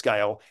work at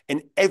scale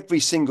in every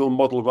single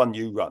model run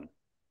you run,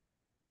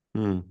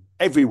 Hmm.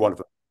 every one of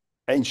them.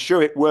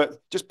 Ensure it works.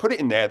 Just put it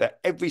in there that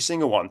every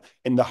single one,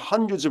 in the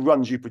hundreds of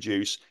runs you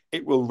produce,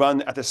 it will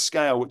run at a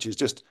scale which is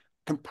just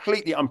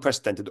completely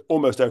unprecedented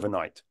almost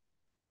overnight.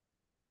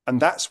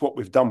 And that's what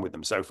we've done with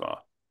them so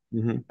far.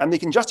 Mhm. And they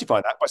can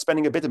justify that by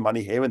spending a bit of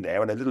money here and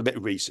there and a little bit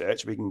of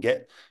research. We can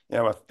get,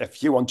 a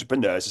few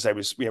entrepreneurs to say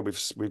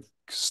we've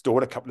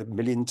stored a couple of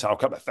million tons, a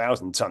couple of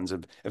thousand tons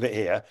of it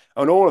here,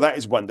 and all of that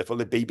is wonderful.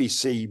 The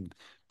BBC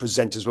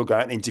presenters will go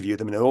out and interview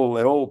them, and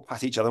they'll all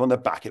pat each other on the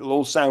back. It'll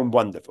all sound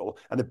wonderful,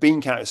 and the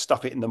bean counters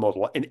stuff it in the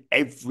model in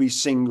every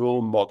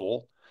single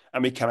model,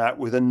 and we come out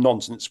with a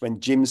nonsense when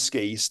Jim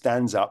Ski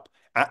stands up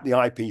at the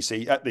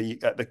IPC at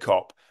the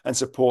COP and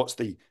supports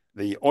the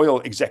oil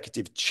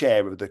executive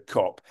chair of the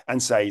COP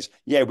and says,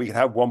 yeah, we can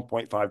have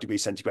 1.5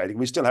 degrees centigrade and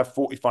we still have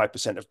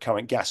 45% of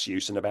current gas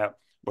use and about,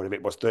 whatever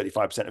it was,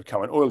 35% of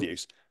current oil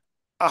use.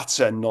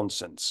 Utter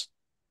nonsense.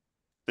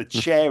 The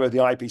chair of the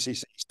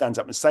IPCC stands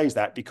up and says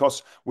that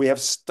because we have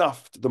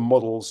stuffed the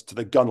models to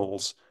the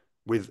gunnels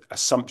with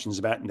assumptions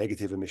about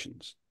negative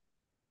emissions.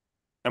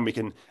 And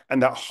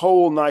that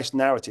whole nice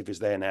narrative is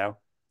there now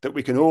that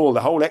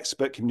the whole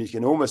expert community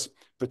can almost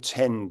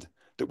pretend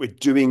that we're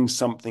doing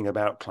something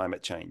about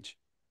climate change.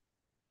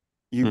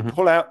 You Mhm.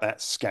 pull out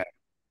that scan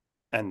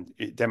and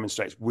it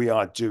demonstrates we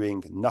are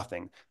doing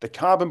nothing. The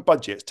carbon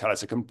budgets tell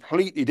us a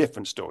completely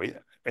different story.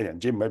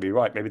 Jim may be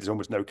right. Maybe there's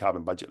almost no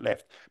carbon budget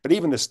left. But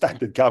even the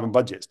standard carbon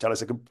budgets tell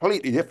us a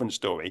completely different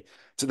story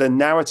to the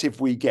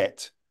narrative we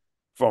get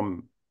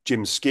from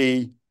Jim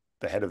Ski,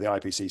 the head of the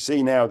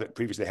IPCC now, that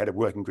previously head of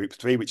Working Group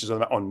 3, which is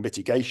on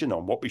mitigation,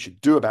 on what we should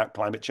do about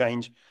climate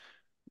change,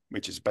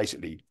 which is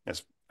basically,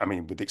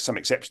 with some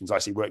exceptions, I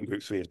see Working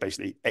Group 3 as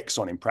basically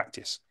Exxon in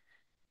practice.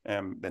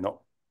 They're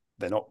not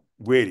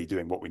really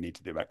doing what we need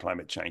to do about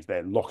climate change.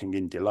 They're locking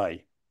in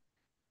delay.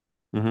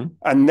 Mhm.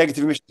 And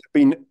negative emissions have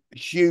been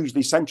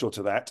hugely central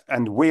to that.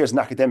 And we as an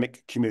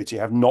academic community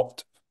have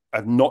not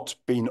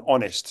been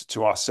honest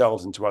to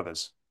ourselves and to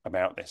others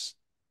about this.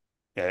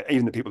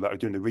 Even the people that are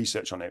doing the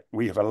research on it,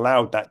 we have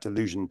allowed that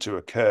delusion to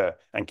occur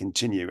and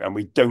continue, and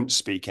we don't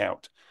speak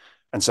out.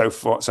 And so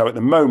at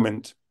the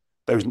moment,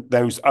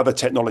 those other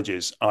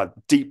technologies are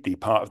deeply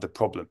part of the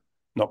problem,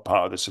 not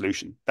part of the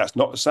solution. That's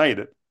not to say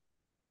that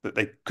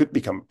they could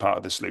become part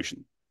of the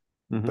solution.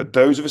 Mhm. But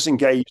those of us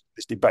engaged in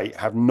this debate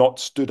have not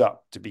stood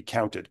up to be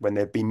countered when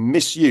they've been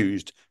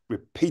misused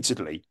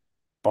repeatedly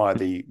by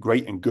the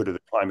great and good of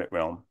the climate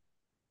realm.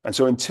 And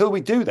so until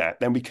we do that,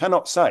 then we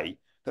cannot say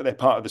that they're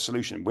part of the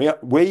solution.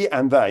 We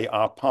and they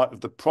are part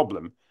of the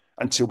problem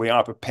until we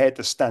are prepared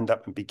to stand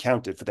up and be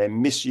counted for their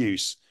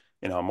misuse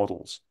in our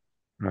models.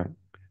 Right.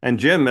 And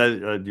Jim,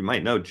 you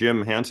might know,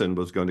 Jim Hansen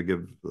was going to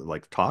give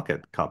like talk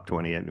at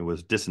COP28 and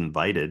was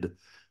disinvited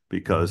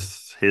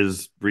because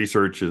his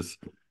research is,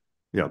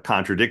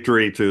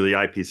 contradictory to the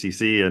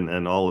IPCC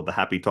and all of the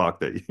happy talk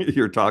that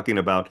you're talking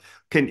about.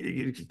 Can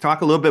you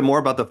talk a little bit more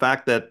about the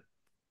fact that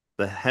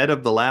the head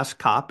of the last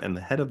COP and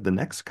the head of the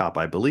next COP,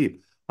 I believe,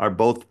 are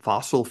both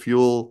fossil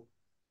fuel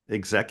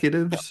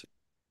executives?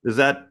 Is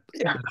that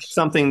Yeah.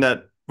 something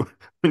that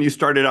when you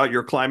started out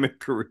your climate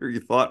career, you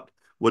thought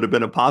would have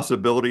been a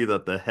possibility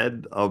that the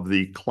head of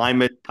the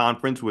climate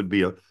conference would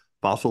be a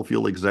fossil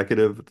fuel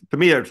executive? To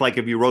me, it's like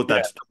if you wrote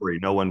that Yeah. story,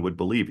 no one would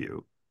believe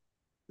you.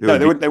 It No, would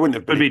be they wouldn't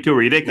have would believed. be too No.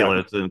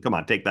 ridiculous. And come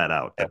on, take that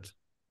out. Yeah.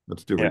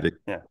 That's too Yeah. ridiculous.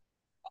 Yeah.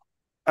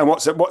 And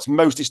what's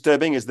most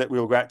disturbing is that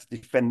we'll go out to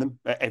defend them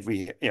at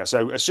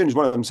so as soon as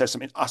one of them says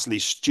something utterly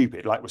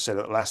stupid, like was said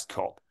at the last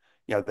COP,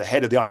 the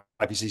head of the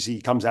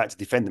IPCC comes out to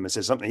defend them and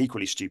says something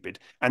equally stupid,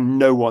 and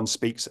no one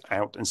speaks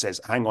out and says,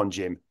 "Hang on,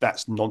 Jim,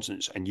 that's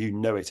nonsense," and you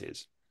know it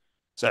is.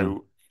 Hmm.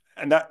 So,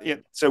 and that,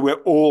 so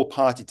we're all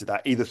party to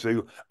that, either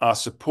through our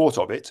support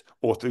of it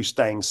or through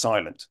staying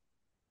silent.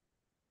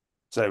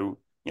 So,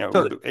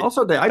 So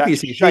also the that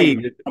IPCC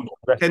shame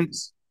can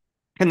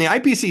can the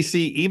IPCC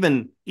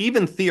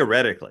even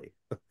theoretically,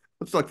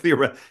 let's look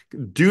theoretically,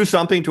 do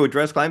something to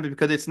address climate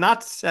because it's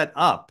not set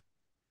up.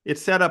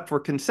 It's set up for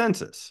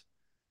consensus.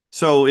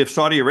 So if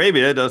Saudi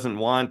Arabia doesn't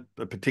want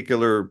a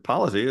particular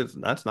policy,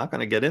 that's not going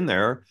to get in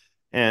there,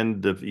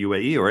 and the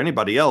UAE or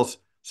anybody else.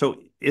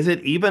 So is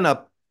it even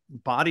a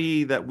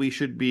body that we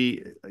should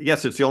be?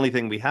 Yes, it's the only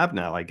thing we have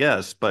now, I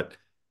guess, but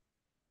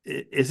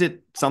is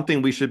it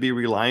something we should be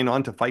relying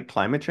on to fight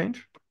climate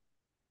change?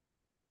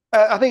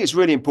 I think it's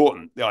really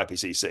important, the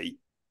IPCC.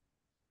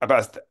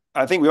 About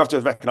I think we have to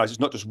recognize it's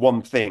not just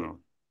one thing.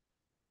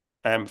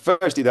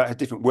 Firstly, that had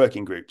different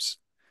working groups.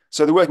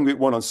 So the working group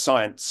one on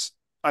science,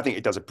 I think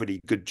it does a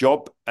pretty good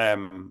job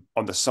on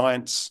the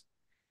science.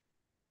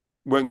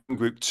 Working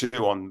group two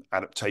on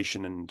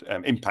adaptation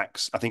and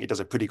impacts, I think it does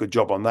a pretty good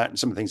job on that. And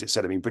some of the things it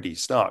said have been pretty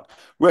stark.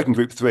 Working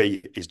group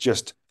three is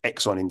just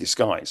Exxon in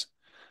disguise.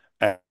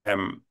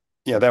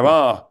 There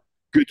are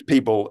good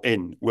people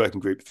in working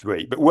group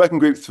three, but working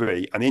group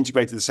three and the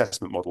integrated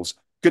assessment models,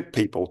 good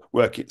people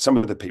working, some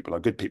of the people are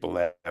good people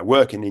there,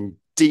 working in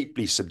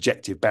deeply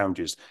subjective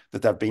boundaries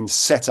that have been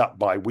set up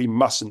by we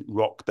mustn't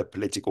rock the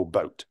political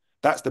boat.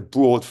 That's the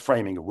broad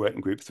framing of working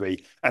group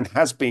three and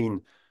has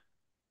been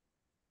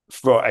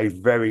for a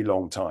very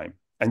long time.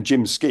 And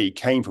Jim Ski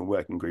came from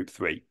working group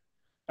three,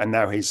 and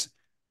now he's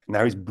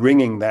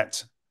bringing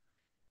that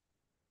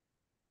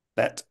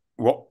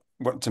what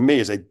to me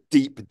is a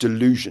deep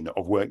delusion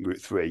of working group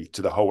three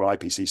to the whole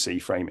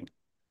IPCC framing.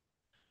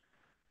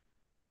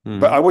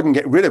 But I Hmm. wouldn't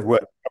get rid of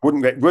work. I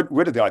wouldn't get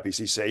rid of the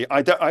IPCC.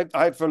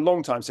 I for a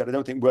long time said I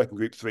don't think working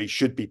group three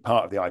should be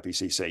part of the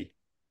IPCC.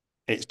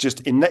 It's just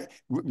innate.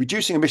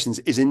 Reducing emissions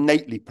is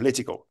innately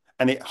political,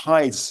 and it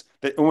hides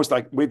that almost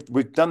like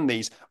we've done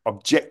these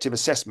objective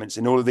assessments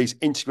in all of these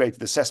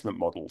integrated assessment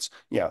models.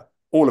 Yeah,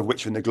 all of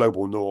which are in the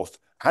global north.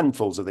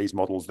 Handfuls of these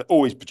models that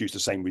always produce the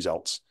same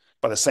results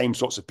by the same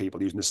sorts of people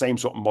using the same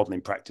sort of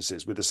modeling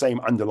practices with the same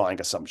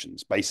underlying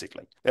assumptions.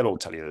 Basically, they'll all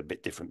tell you they're a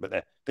bit different, but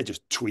they're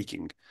just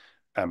tweaking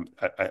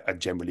a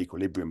general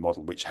equilibrium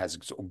model which has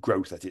sort of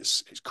growth at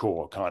its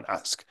core, can't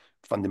ask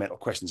fundamental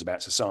questions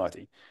about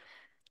society.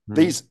 Hmm.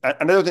 These, and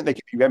I don't think they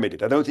can be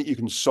remedied. I don't think you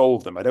can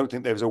solve them. I don't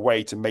think there's a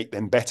way to make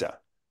them better.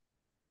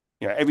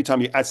 Every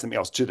time you add something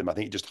else to them, I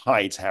think it just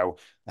hides how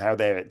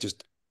they're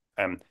just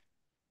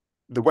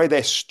the way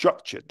they're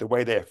structured, the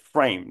way they're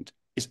framed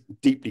is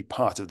deeply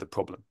part of the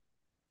problem.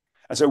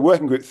 And so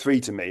working group three,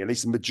 to me, at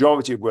least the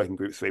majority of working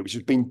group three, which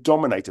has been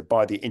dominated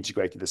by the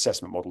integrated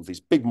assessment models, these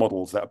big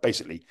models that are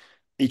basically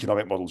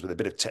economic models with a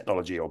bit of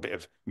technology or a bit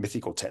of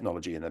mythical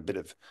technology and a bit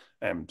of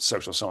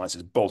social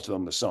sciences bolted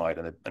on the side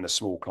and a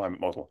small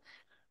climate model,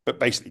 but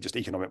basically just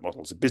economic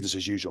models, business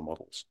as usual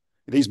models.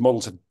 These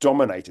models have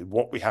dominated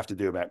what we have to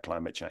do about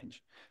climate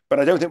change. But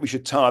I don't think we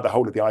should tar the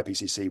whole of the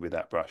IPCC with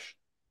that brush.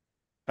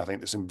 I think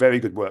there's some very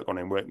good work on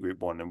in working group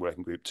one and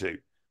working group two.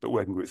 But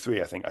working group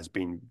three, I think, has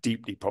been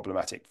deeply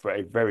problematic for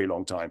a very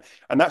long time.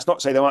 And that's not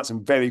to say there aren't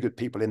some very good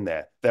people in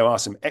there. There are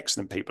some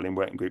excellent people in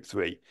working group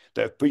three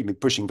that have been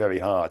pushing very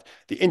hard.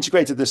 The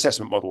integrated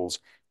assessment models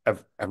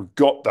have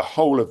got the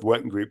whole of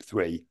working group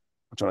three.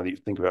 I'm trying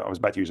to think about. I was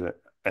about to use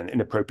an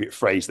inappropriate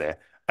phrase there,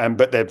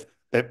 but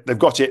they've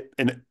got it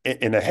in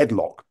a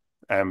headlock,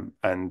 um,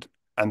 and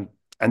and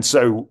and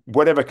so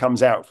whatever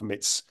comes out from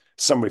its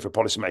summary for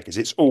policymakers,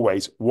 it's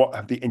always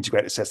what the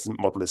integrated assessment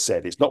model has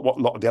said. It's not what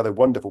a lot of the other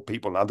wonderful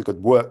people and other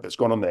good work that's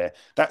gone on there.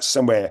 That's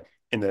somewhere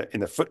in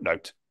the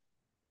footnote.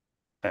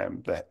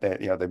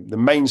 The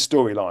main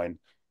storyline,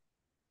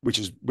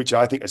 which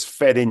I think has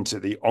fed into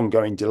the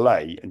ongoing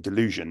delay and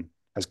delusion,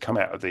 has come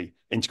out of the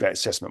integrated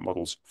assessment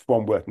models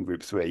from working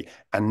group three,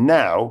 and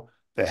now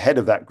the head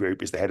of that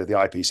group is the head of the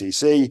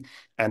IPCC,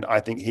 and I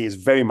think he is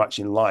very much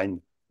in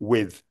line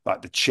with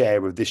like the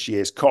chair of this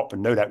year's COP,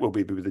 and no doubt will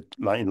be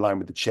in line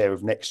with the chair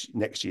of next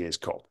year's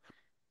COP.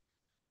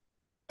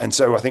 And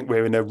so I think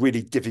we're in a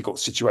really difficult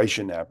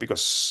situation now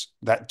because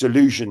that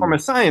From a delusion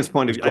science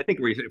point of has view, I got. think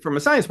from a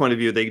science point of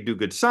view, they do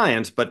good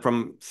science, but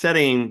from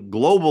setting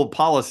global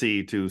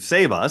policy to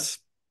save us,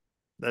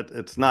 that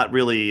it's not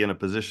really in a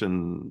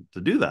position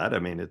to do that. I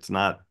mean, it's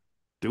not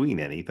doing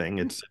anything.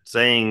 It's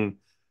saying,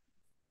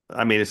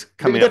 I mean, it's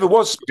But it coming up never with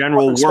was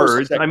general supposed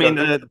to words. set I mean,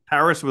 global.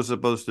 Paris was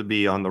supposed to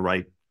be on the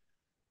right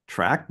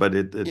track, but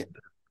it Yeah.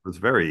 was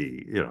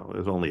very, it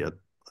was only a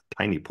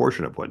tiny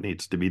portion of what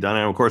needs to be done.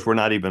 And of course, we're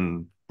not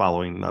even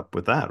following up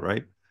with that,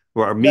 right?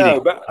 We're meeting No,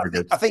 but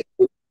targets.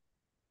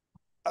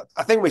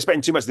 I think we're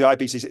spending too much of the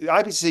IPCC. The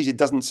IPCC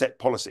doesn't set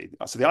policy.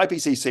 So the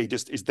IPCC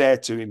just is there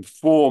to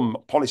inform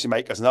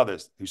policymakers and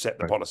others who set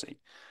the Right. policy.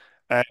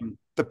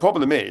 The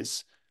problem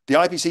is the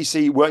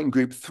IPCC Working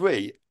Group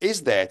 3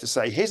 is there to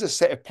say, here's a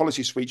set of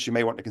policy suites you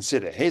may want to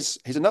consider. Here's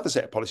another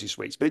set of policy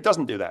suites, but it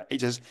doesn't do that.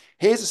 It says,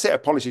 here's a set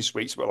of policy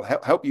suites that will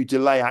help you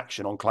delay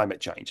action on climate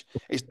change.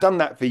 It's done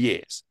that for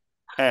years.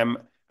 Um,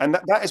 and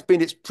that has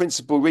been its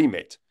principal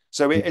remit.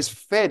 So it has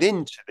fed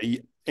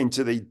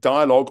into the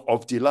dialogue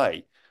of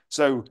delay.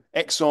 So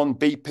Exxon,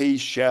 BP,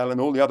 Shell, and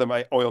all the other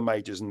oil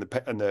majors and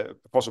the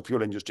fossil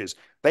fuel industries,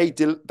 they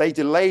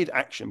delayed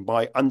action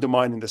by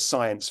undermining the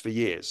science for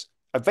years.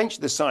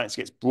 Eventually, the science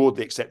gets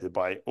broadly accepted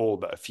by all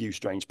but a few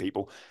strange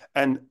people,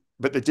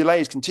 but the delay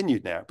has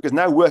continued now because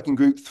now Working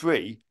Group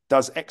 3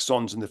 does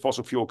Exxon's and the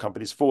fossil fuel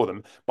companies for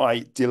them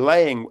by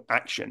delaying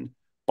action,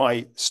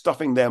 by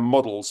stuffing their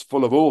models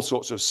full of all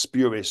sorts of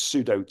spurious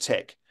pseudo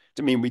tech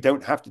to mean we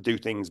don't have to do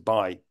things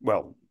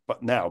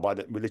but now we're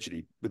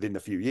literally within a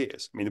few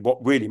years. I mean,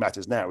 what really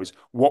matters now is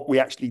what we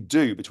actually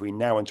do between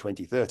now and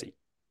 2030.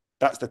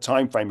 That's the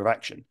time frame of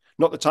action,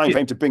 not the time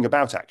frame to bring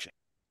about action,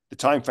 the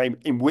time frame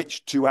in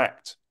which to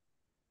act.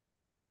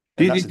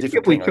 Do And you that's a think if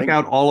different we thing, I took think.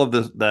 out all of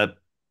that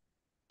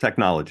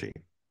technology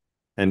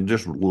and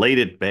just laid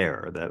it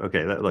bare that,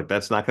 okay, look,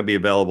 that's not going to be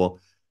available.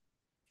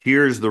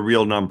 Here's the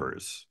real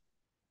numbers.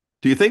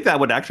 Do you think that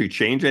would actually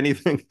change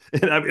anything?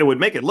 It would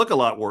make it look a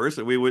lot worse,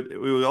 and we would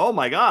oh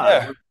my God,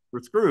 Yeah,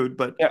 we're screwed.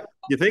 But yeah.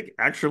 you think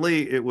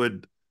actually it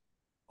would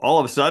all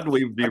of a sudden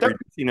we'd be I don't.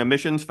 reducing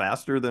emissions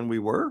faster than we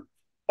were?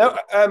 No,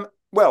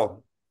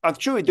 well, I'm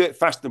sure we do it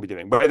faster than we're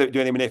doing. Whether we do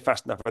it anywhere near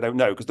fast enough, I don't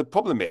know. Because the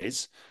problem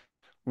is,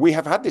 we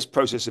have had this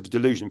process of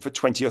delusion for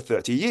 20 or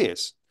 30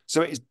 years.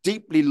 So it's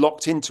deeply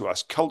locked into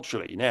us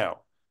culturally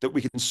now that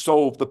we can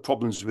solve the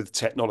problems with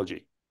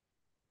technology.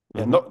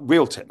 Yeah, Mm-hmm. not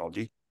real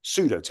technology,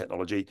 pseudo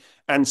technology,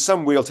 and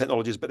some real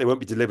technologies, but they won't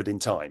be delivered in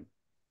time.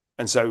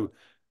 And so,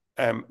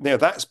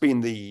 that's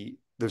been the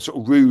sort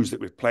of ruse that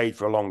we've played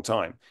for a long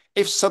time.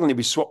 If suddenly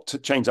we swap to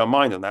change our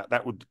mind on that,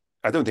 that would,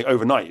 I don't think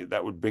overnight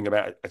that would bring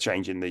about a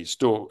change in a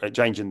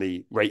change in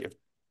the rate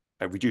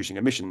of reducing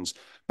emissions.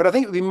 But I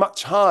think it would be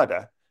much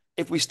harder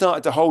if we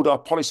started to hold our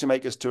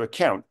policymakers to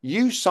account.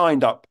 You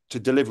signed up to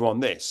deliver on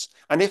this,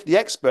 and if the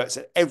experts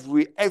at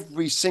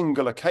every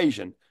single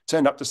occasion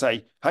turned up to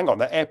say, hang on,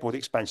 that airport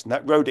expansion,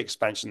 that road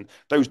expansion,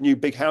 those new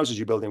big houses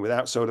you're building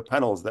without solar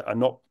panels that are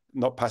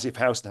not passive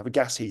house and have a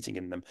gas heating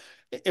in them.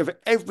 If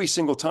every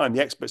single time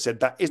the expert said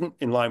that isn't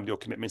in line with your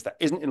commitments, that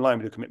isn't in line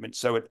with your commitments,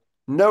 so at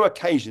no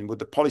occasion would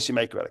the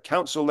policymaker at a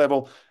council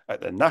level, at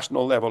the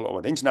national level, or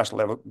an international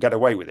level get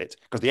away with it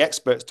because the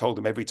experts told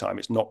them every time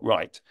it's not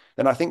right.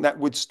 Then I think that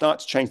would start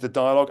to change the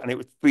dialogue and it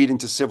would feed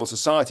into civil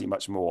society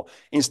much more.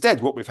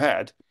 Instead, what we've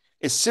had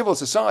is civil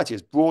society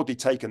has broadly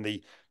taken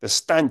the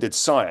standard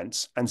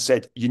science and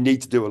said, you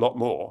need to do a lot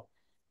more.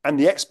 And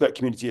the expert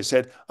community has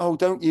said, oh,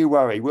 don't you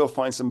worry, we'll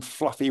find some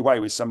fluffy way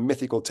with some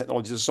mythical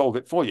technology to solve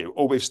it for you,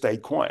 or we've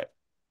stayed quiet.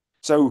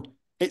 So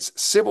it's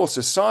civil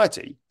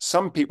society,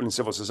 some people in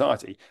civil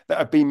society, that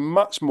have been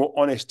much more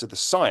honest to the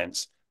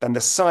science than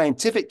the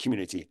scientific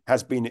community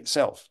has been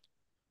itself.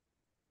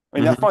 I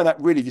mean, I Mm-hmm. find that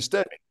really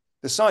disturbing.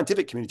 The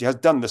scientific community has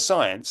done the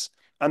science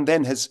and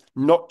then has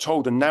not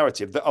told a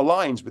narrative that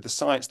aligns with the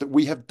science that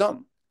we have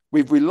done.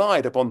 We've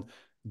relied upon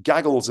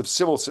gaggles of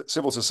civil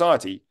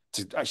society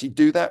to actually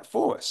do that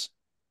for us.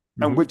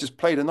 And Mm-hmm. we've just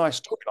played a nice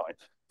storyline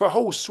for a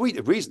whole suite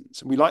of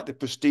reasons. And we like the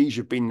prestige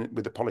of being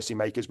with the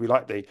policymakers. We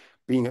like the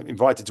being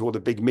invited to all the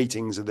big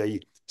meetings of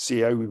the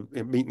CEO,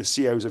 meeting the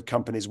CEOs of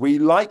companies. We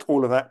like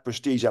all of that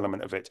prestige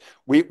element of it.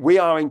 We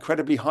are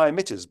incredibly high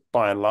emitters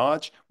by and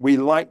large. We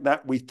like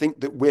that. We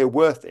think that we're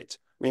worth it.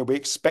 I mean, we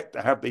expect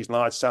to have these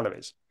large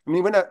salaries. I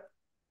mean,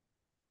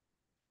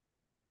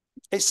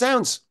 it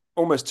sounds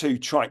almost too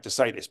trite to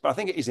say this, but I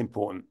think it is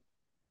important.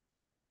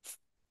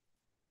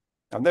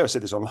 I've never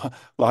said this on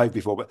live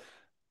before, but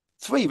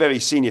three very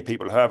senior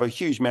people who I have a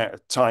huge amount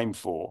of time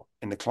for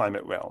in the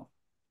climate realm.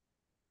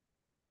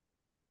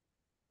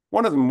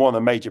 One of them won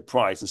a major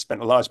prize and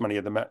spent a large money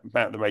of the amount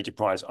of the major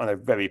prize on a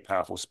very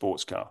powerful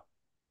sports car,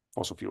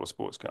 fossil fuel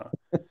sports car.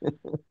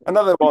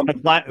 Another one, A,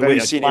 very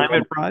a senior one.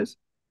 climate prize?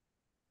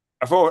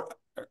 I thought,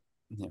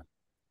 yeah.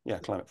 Yeah,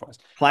 climate prize.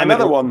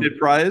 Another one. Climate-oriented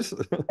prize?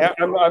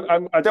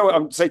 I don't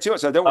want to say too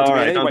much. So I don't want to All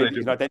be in right, any don't way say that you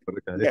too can much, identify.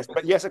 but okay. Yes,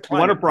 but yes, a You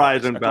won a climate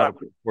prize prize. in about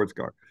a sports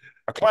car.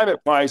 A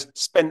climate prize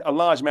spent a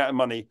large amount of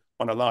money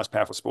on a large,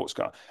 powerful sports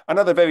car.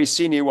 Another very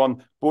senior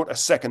one bought a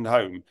second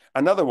home.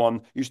 Another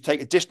one used to take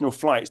additional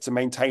flights to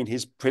maintain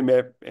his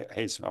premier,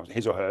 his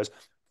or hers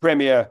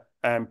premier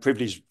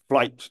privileged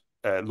flight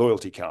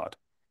loyalty card.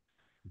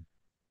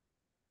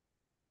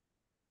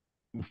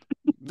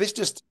 This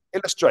just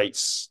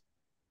illustrates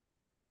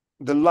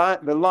the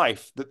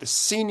life that the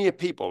senior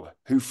people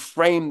who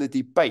frame the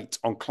debate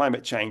on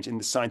climate change in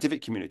the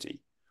scientific community,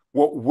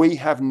 what we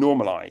have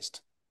normalized.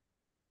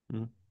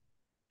 Mm.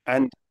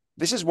 And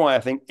this is why I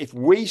think if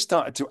we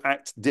started to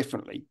act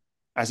differently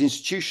as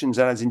institutions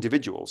and as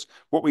individuals,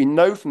 what we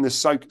know from the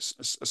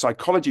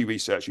psychology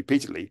research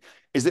repeatedly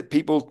is that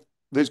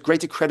there's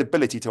greater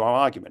credibility to our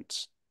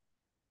arguments.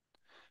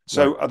 Right.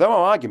 So although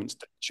our arguments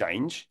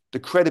change, the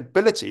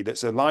credibility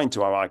that's aligned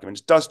to our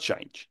arguments does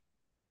change.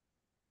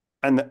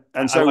 And I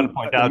want to so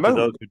point at the out to those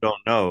moment, who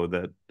don't know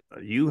that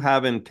you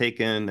haven't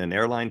taken an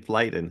airline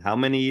flight in how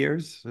many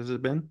years has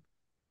it been?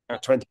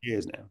 20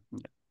 years now. Yeah,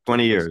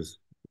 20 20 years. years.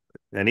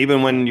 And even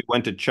Yeah. when you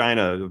went to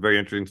China, a very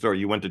interesting story,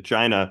 you went to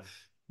China,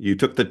 you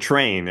took the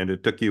train and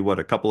it took you, what,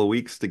 a couple of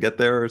weeks to get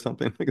there or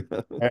something like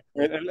that?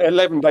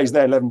 11 days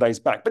there, 11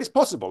 days back. But it's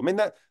possible. I mean,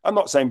 I'm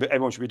not saying that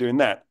everyone should be doing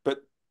that, but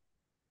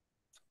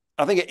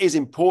I think it is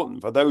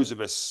important for those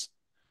of us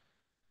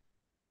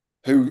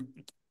who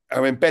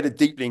are embedded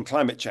deeply in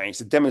climate change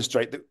to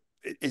demonstrate that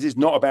it is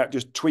not about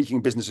just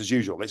tweaking business as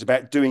usual. It's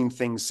about doing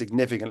things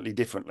significantly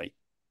differently.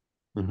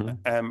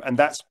 Mm-hmm. And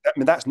that's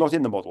not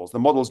in the models. The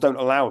models don't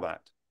allow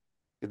that.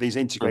 These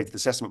integrated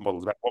assessment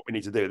models about what we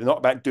need to do. They're not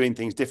about doing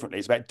things differently.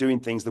 It's about doing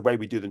things the way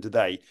we do them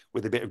today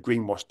with a bit of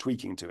greenwash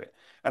tweaking to it.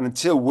 And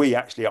until we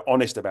actually are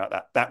honest about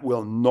that, that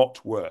will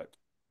not work.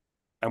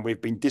 And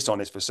we've been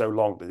dishonest for so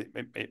long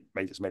that it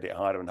made it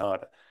harder and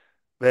harder.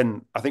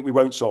 Then I think we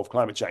won't solve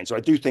climate change. So I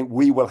do think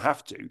we will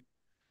have to,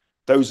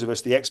 those of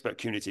us, the expert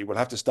community, will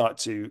have to start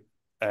to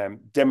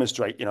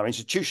demonstrate in our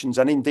institutions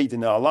and indeed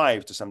in our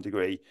lives to some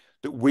degree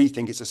that we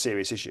think it's a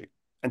serious issue.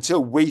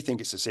 Until we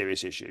think it's a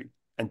serious issue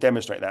and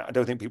demonstrate that, I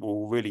don't think people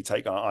will really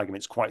take our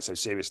arguments quite so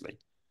seriously.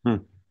 Hmm.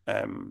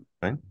 Um,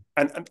 Okay.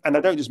 and I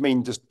don't just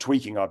mean just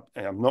tweaking.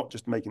 I'm not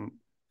just making,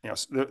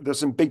 there's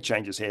some big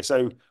changes here.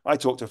 So I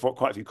talked to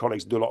quite a few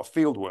colleagues who do a lot of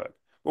field work.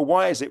 Well,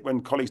 why is it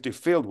when colleagues do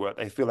field work,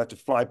 they feel they have to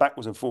fly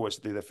backwards and forwards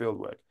to do their field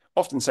work?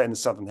 Often say in the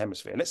Southern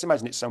Hemisphere. Let's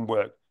imagine it's some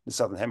work in the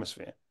Southern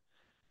Hemisphere.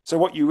 So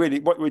what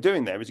we're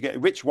doing there is to get a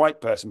rich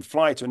white person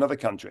fly to another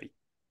country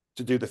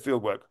to do the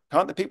field work.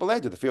 Can't the people there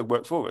do the field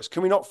work for us?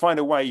 Can we not find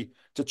a way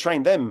to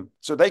train them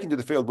so they can do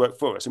the field work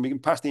for us and we can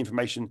pass the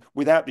information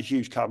without the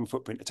huge carbon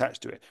footprint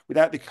attached to it,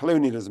 without the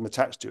colonialism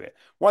attached to it?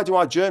 Why do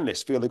our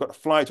journalists feel they've got to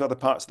fly to other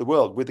parts of the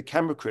world with the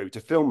camera crew to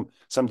film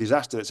some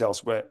disaster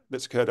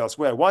that's occurred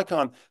elsewhere? Why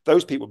can't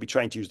those people be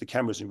trained to use the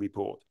cameras and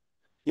report?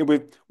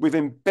 We've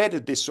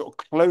embedded this sort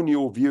of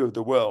colonial view of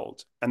the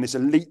world and this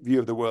elite view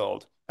of the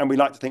world, and we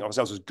like to think of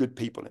ourselves as good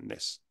people in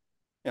this.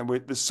 And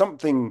there's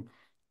something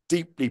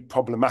deeply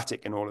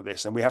problematic in all of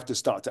this, and we have to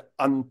start to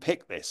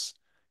unpick this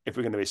if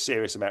we're going to be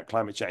serious about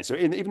climate change. So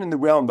even in the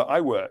realm that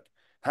I work,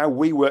 how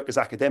we work as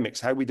academics,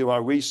 how we do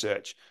our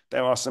research,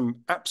 there are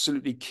some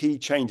absolutely key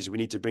changes we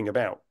need to bring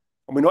about.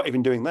 And we're not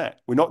even doing that.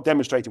 We're not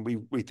demonstrating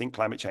we think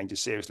climate change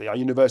is seriously. Our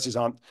universities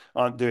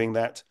aren't doing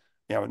that.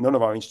 None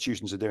of our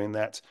institutions are doing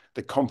that.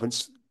 The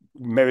conference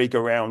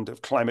merry-go-round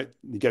of climate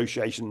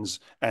negotiations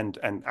and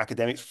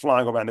academics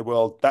flying around the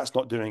world, that's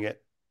not doing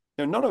it.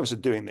 None of us are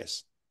doing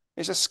this.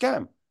 It's a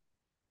scam.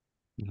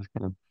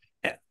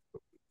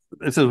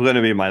 This is going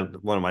to be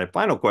one of my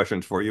final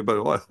questions for you,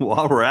 but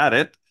while we're at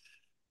it,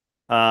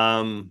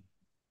 um,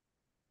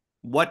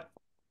 what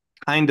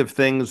kind of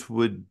things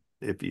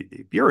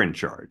if you're in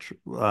charge,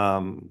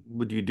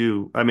 would you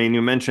do? I mean,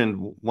 you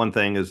mentioned one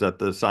thing is that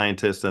the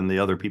scientists and the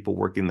other people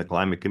working in the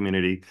climate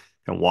community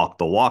can walk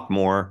the walk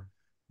more.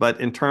 But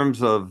in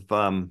terms of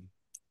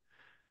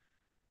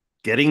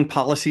getting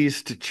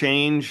policies to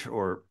change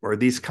or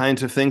these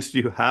kinds of things, do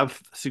you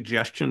have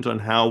suggestions on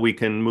how we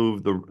can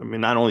move I mean,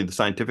 not only the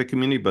scientific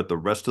community, but the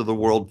rest of the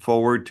world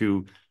forward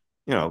to,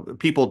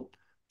 people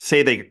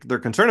say they're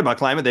concerned about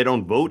climate, they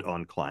don't vote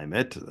on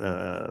climate,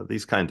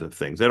 these kinds of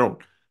things. They don't,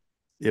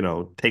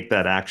 take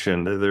that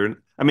action.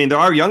 I mean, there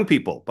are young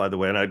people, by the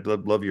way, and I'd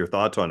love your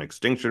thoughts on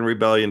Extinction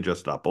Rebellion,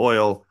 Just Stop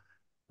Oil,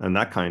 and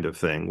that kind of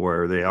thing,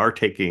 where they are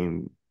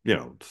taking,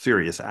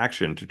 serious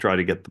action to try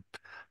to get the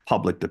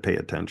public to pay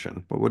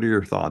attention. But what are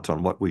your thoughts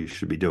on what we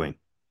should be doing?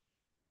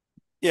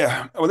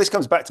 Yeah, well, this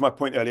comes back to my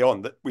point early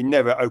on that we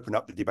never open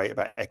up the debate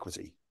about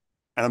equity.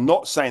 And I'm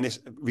not saying this,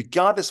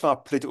 regardless of our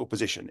political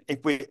position,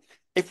 if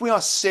we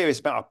are serious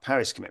about our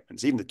Paris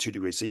commitments, even the 2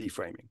 degree C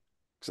framing,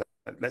 because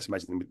let's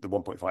imagine the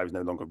 1.5 is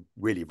no longer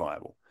really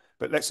viable,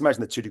 but let's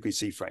imagine the 2 degree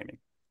C framing.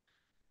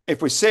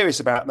 If we're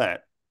serious about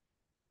that,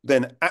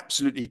 then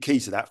absolutely key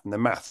to that from the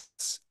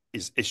maths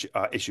is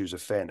issues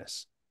of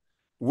fairness.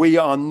 We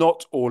are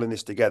not all in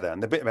this together.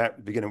 And the bit about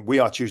the beginning, we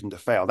are choosing to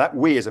fail. That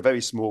we is a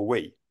very small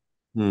we.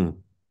 Mm.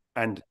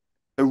 And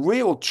the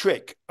real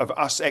trick of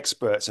us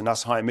experts and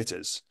us high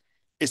emitters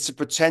is to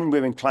pretend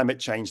we're in climate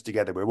change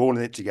together. We're all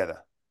in it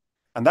together.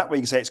 And that way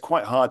you can say it's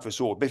quite hard for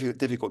sort of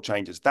difficult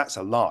changes. That's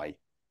a lie.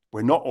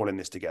 We're not all in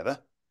this together.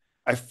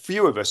 A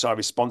few of us are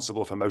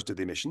responsible for most of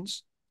the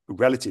emissions, a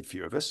relative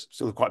few of us,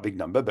 still quite a big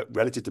number, but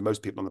relative to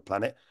most people on the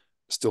planet,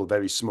 still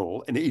very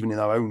small, and even in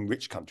our own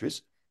rich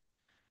countries.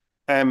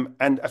 And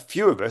a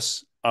few of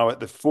us are at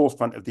the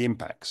forefront of the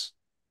impacts.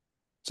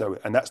 So,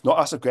 and that's not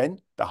us again.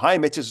 The high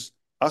emitters,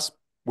 us,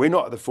 we're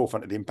not at the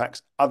forefront of the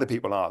impacts. Other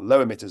people are,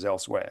 low emitters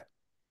elsewhere.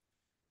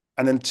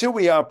 And until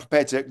we are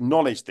prepared to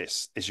acknowledge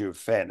this issue of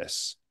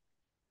fairness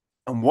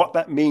and what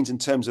that means in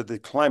terms of the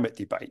climate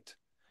debate,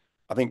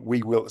 I think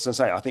we will, as I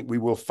say, I think we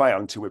will fail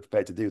until we're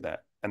prepared to do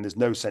that. And there's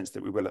no sense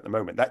that we will at the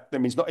moment. That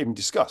means not even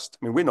discussed.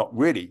 I mean,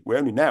 we're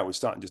only now we're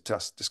starting to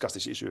discuss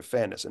this issue of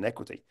fairness and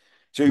equity.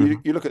 So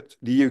Mhm. you look at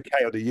the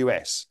UK or the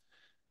US.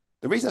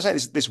 The reason I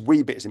say this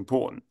wee bit is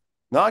important.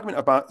 An argument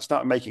about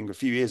started making a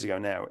few years ago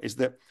now is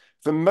that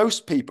for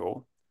most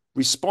people,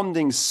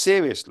 responding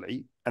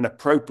seriously and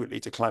appropriately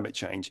to climate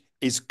change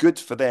is good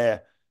for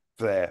their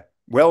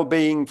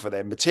well-being, for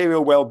their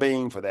material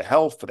well-being, for the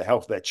health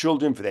of their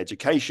children, for their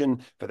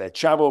education, for their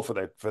travel, for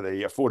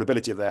the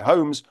affordability of their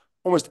homes.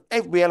 Almost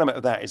every element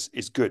of that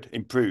is good,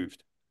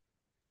 improved.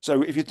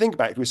 So if you think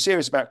about it, if we're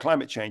serious about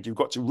climate change, you've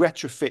got to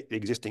retrofit the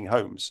existing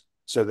homes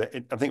so that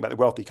I think about the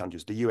wealthy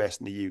countries, the US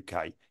and the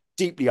UK,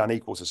 deeply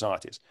unequal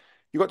societies.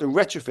 You've got to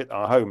retrofit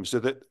our homes so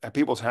that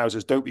people's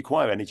houses don't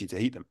require energy to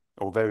heat them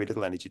or very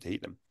little energy to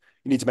heat them.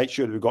 You need to make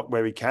sure that we've got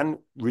where we can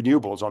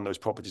renewables on those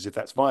properties if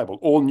that's viable.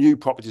 All new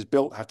properties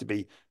built have to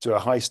be to a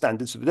high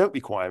standard so they don't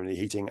require any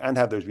heating and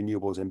have those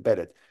renewables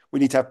embedded. We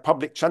need to have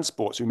public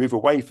transport so we move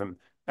away from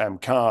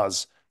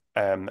cars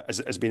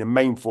as being a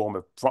main form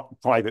of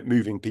private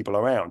moving people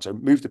around. So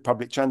move to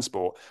public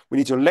transport. We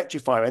need to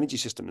electrify our energy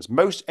systems.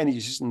 Most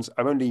energy systems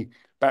are only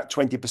about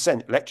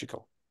 20%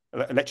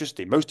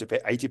 electricity. Most of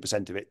it,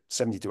 80% of it,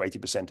 70 to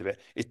 80% of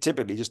it, is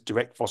typically just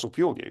direct fossil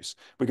fuel use.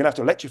 We're going to have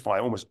to electrify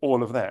almost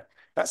all of that.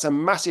 That's a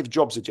massive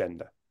jobs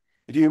agenda.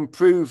 If you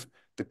improve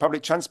the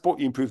public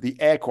transport, you improve the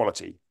air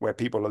quality where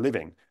people are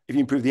living. If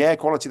you improve the air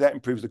quality, that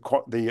improves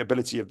the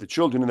ability of the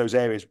children in those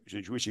areas,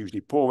 which are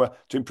usually poorer,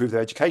 to improve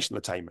their educational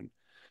attainment.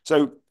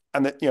 So,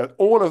 and that,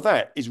 all of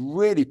that is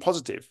really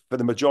positive for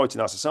the majority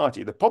in our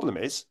society. The problem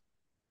is,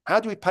 how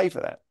do we pay for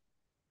that?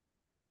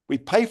 We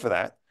pay for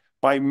that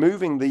by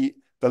moving the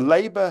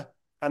labor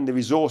and the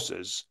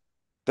resources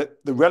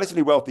that the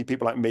relatively wealthy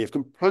people like me have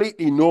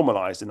completely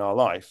normalized in our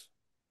life.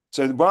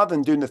 So rather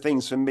than doing the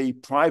things for me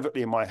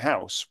privately in my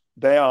house,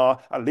 they are,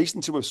 at least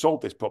until we've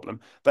solved this problem,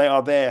 they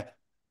are there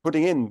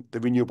putting in the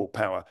renewable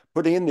power,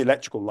 putting in the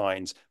electrical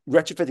lines,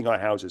 retrofitting our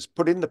houses,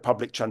 putting in the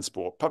public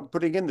transport,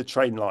 putting in the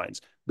train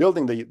lines,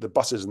 building the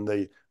buses and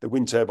the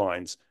wind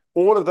turbines,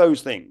 all of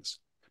those things.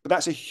 But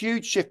that's a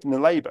huge shift in the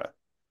labor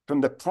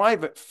from the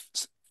private,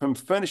 from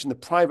furnishing the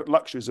private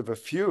luxuries of a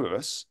few of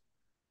us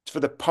for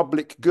the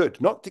public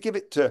good, not to give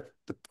it to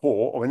the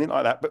poor or anything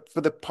like that, but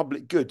for the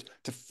public good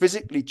to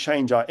physically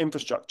change our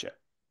infrastructure.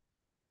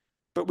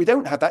 But we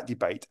don't have that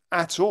debate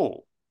at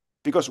all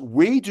because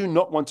we do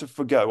not want to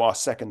forgo our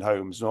second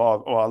homes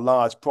or our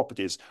large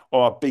properties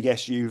or our big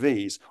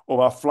SUVs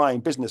or our flying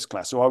business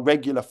class or our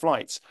regular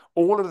flights.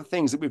 All of the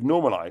things that we've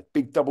normalized,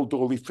 big double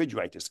door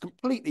refrigerators,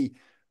 completely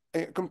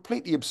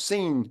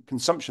obscene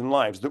consumption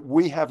lives that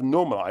we have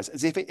normalized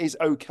as if it is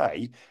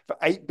okay for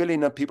 8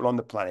 billion people on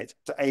the planet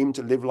to aim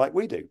to live like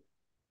we do.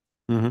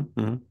 Mhm.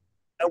 Mhm.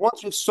 And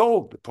once we've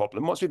solved the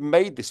problem, once we've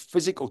made this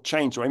physical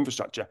change to our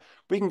infrastructure,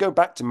 we can go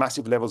back to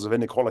massive levels of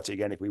inequality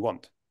again if we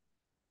want.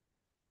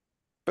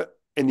 But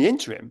in the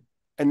interim,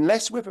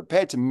 unless we're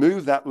prepared to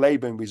move that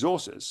labor and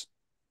resources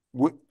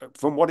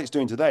from what it's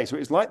doing today, so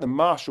it's like the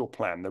Marshall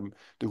Plan,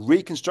 the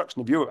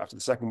reconstruction of Europe after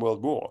the Second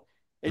World War.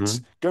 It's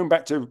Mhm. going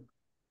back to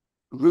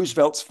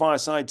Roosevelt's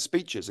fireside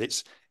speeches.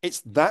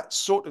 It's that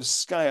sort of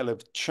scale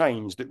of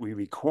change that we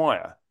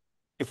require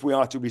if we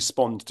are to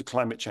respond to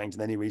climate change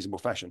in any reasonable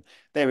fashion.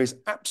 There is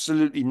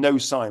absolutely no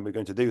sign we're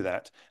going to do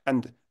that.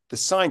 And the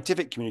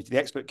scientific community, the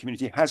expert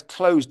community, has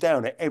closed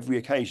down at every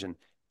occasion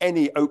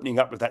any opening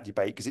up of that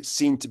debate because it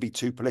seemed to be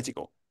too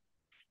political.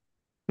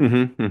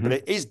 Mhm. But Mhm.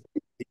 it is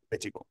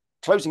political.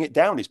 Closing it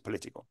down is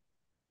political.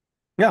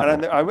 Yeah.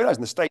 And I realize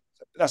in the States,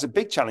 that's a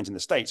big challenge in the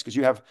States because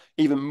you have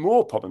even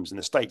more problems in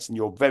the States in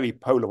your very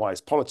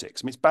polarized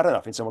politics. I mean, it's bad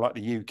enough in somewhere like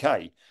the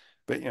UK,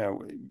 but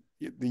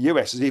the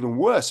US is even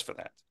worse for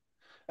that.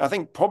 I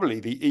think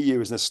probably the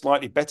EU is in a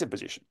slightly better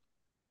position.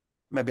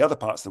 Maybe other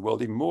parts of the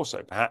world even more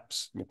so.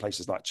 Perhaps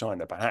places like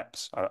China.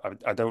 Perhaps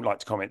I don't like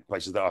to comment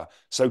places that are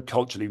so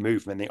culturally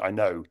moved from anything I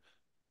know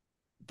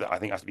that I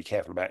think I have to be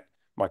careful about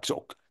my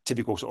sort of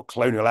typical sort of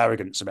colonial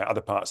arrogance about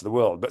other parts of the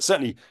world. But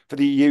certainly for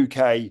the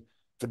UK,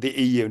 for the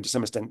EU, and to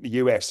some extent the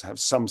US have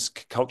some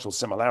cultural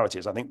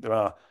similarities. I think there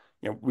are,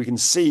 we can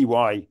see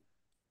why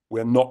we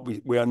are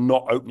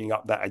not opening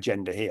up that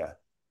agenda here.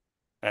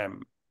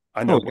 Um,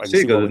 I Well, know we can I can see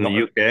see why because we're in the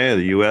not. UK,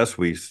 the US,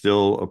 we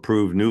still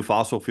approve new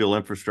fossil fuel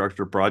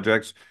infrastructure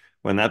projects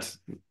when that's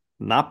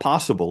not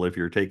possible if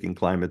you're taking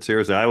climate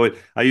seriously.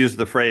 I use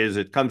the phrase,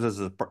 it comes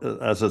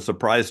as a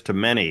surprise to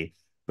many,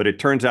 but it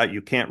turns out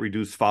you can't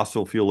reduce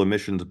fossil fuel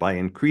emissions by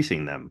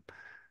increasing them.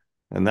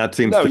 And that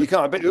seems No, to you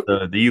can't. But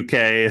the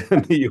UK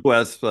and the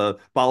US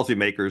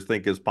policymakers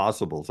think is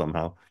possible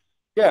somehow.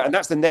 yeah, and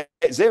that's the net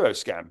zero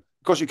scam.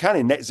 Of course, you can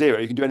in net zero,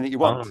 you can do anything you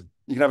want. Um,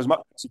 You can have as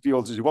much fossil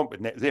fuels as you want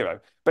with net zero.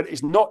 But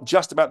it's not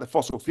just about the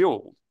fossil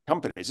fuel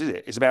companies, is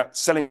it? It's about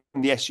selling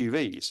the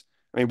SUVs.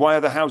 I mean, why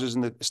are the houses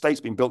in the estates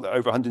being built at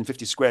over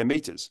 150 square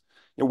meters?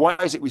 You know, why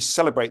is it we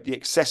celebrate the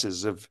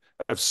excesses of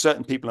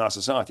certain people in our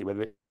society,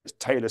 whether it's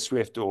Taylor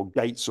Swift or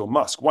Gates or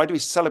Musk? Why do we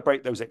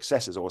celebrate those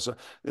excesses or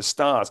the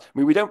stars? I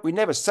mean, we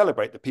never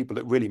celebrate the people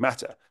that really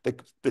matter,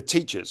 the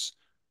teachers,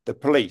 the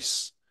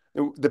police,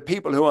 the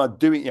people who are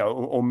doing,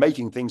 or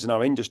making things in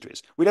our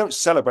industries. We don't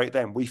celebrate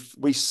them.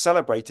 We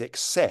celebrate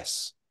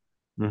excess,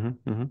 mhm,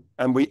 mhm.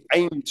 and we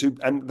aim to,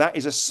 and that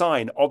is a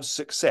sign of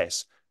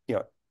success. You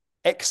know,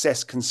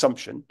 excess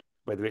consumption,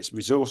 whether it's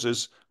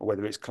resources or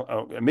whether it's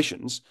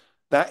emissions,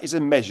 that is a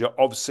measure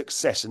of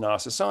success in our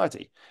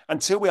society.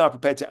 Until we are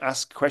prepared to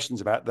ask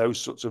questions about those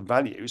sorts of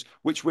values,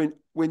 which we're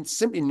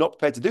simply not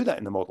prepared to do that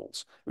in the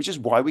models, which is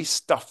why we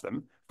stuff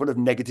them full of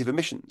negative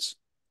emissions,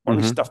 why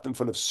we Mhm. stuff them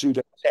full of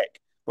pseudo tech,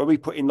 where we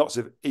put in lots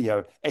of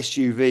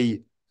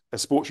SUV,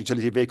 sports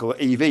utility vehicle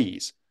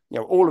EVs,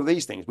 all of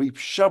these things. We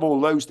shove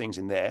all those things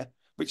in there,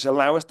 which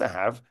allow us to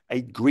have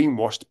a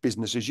greenwashed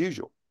business as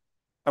usual.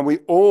 And we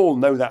all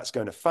know that's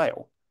going to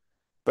fail.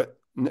 But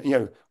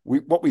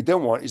what we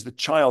don't want is the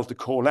child to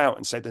call out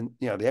and say,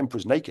 the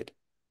emperor's naked.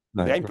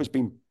 The Right, right. emperor's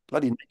been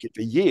bloody naked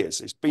for years.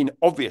 It's been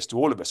obvious to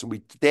all of us, and we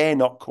dare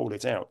not call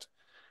it out.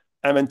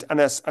 And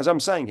as I'm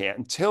saying here,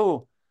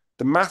 until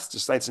the maths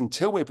states,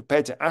 until we're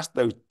prepared to ask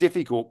those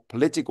difficult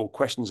political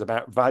questions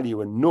about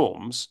value and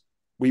norms,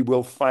 we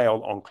will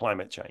fail on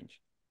climate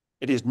change.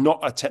 It is not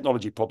a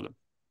technology problem.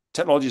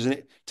 Technology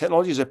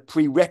is a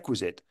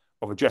prerequisite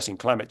of addressing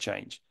climate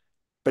change,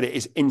 but it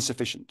is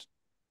insufficient.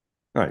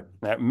 Right.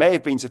 Now, it may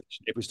have been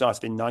sufficient if we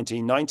started in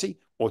 1990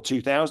 or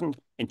 2000.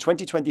 In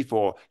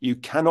 2024, you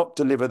cannot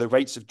deliver the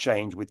rates of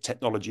change with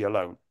technology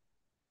alone.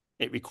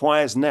 It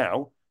requires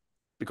now,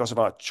 because of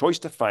our choice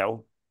to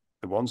fail,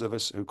 the ones of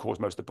us who cause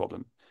most of the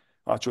problem,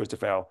 our choice to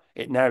fail,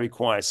 it now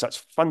requires such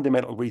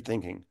fundamental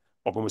rethinking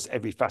of almost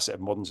every facet of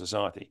modern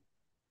society.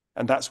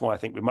 And that's why I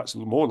think we're much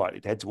more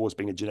likely to head towards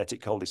being a genetic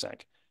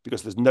cul-de-sac,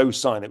 because there's no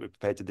sign that we're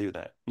prepared to do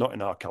that, not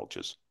in our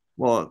cultures.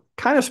 Well,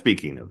 kind of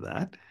speaking of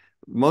that,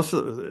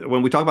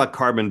 when we talk about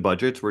carbon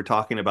budgets, we're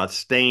talking about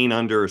staying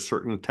under a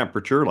certain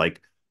temperature,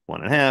 like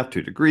 1.5,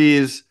 2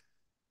 degrees,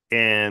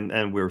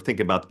 and we're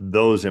thinking about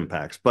those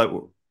impacts. But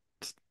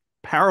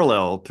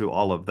parallel to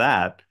all of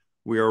that,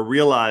 we are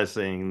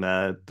realizing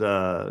that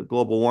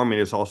global warming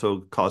is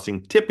also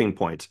causing tipping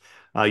points.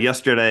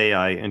 Yesterday,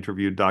 I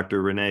interviewed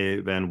Dr. Renee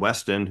Van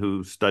Westen,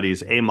 who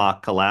studies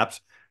AMOC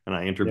collapse, and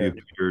I Yeah.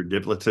 interviewed Peter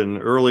Dibleton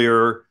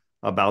earlier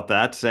about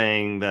that,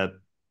 saying that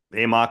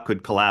AMOC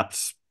could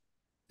collapse,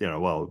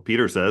 well,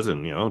 Peter says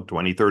in,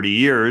 20, 30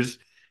 years.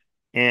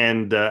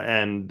 And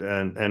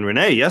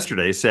Renee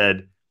yesterday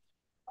said,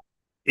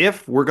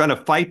 if we're going to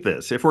fight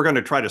this, if we're going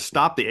to try to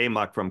stop the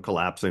AMOC from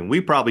collapsing,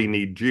 we probably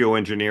need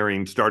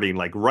geoengineering starting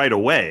like right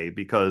away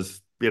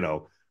because,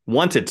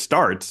 once it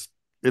starts,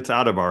 it's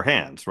out of our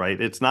hands, right?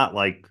 It's not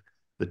like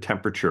the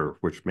temperature,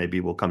 which maybe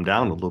will come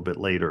down a little bit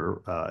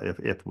later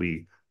if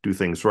we do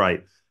things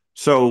right.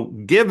 So,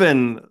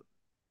 given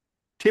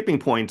tipping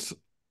points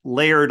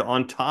layered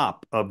on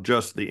top of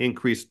just the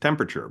increased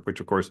temperature, which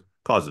of course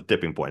causes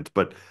tipping points,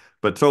 but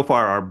so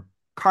far our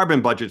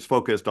carbon budget's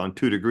focused on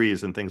 2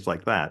 degrees and things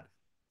like that.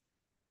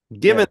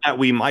 Given Yeah. that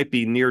we might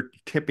be near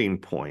tipping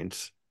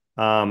points,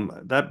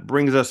 that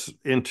brings us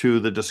into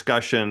the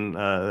discussion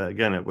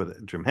again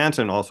with Jim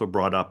Hansen also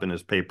brought up in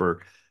his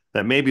paper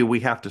that maybe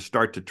we have to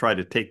start to try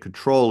to take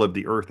control of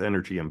the Earth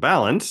energy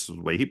imbalance,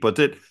 the way he puts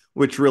it,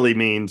 which really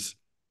means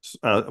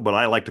what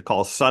I like to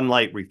call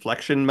sunlight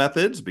reflection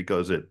methods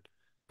because it's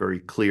very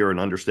clear and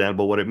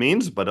understandable what it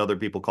means, but other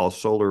people call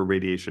solar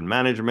radiation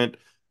management,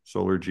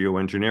 solar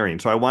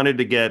geoengineering. So I wanted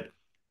to get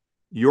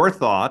your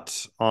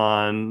thoughts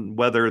on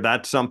whether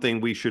that's something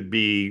we should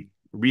be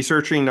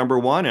researching, number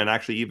one, and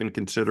actually even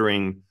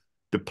considering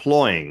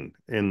deploying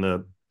in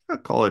the, I'll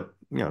call it,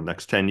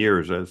 next 10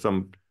 years as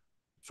some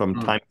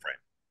Mm. time frame.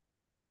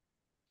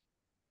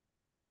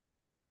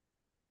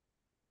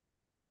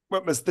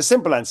 Well, the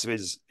simple answer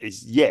is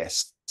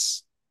yes,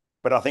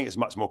 but I think it's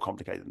much more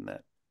complicated than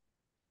that.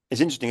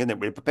 It's interesting, isn't it?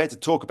 We're prepared to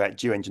talk about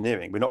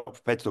geoengineering. We're not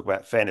prepared to talk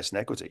about fairness and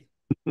equity.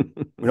 We're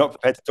not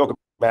prepared to talk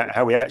about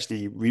how we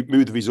actually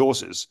remove the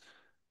resources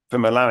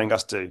from allowing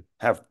us to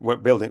have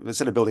building,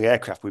 instead of building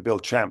aircraft, we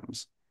build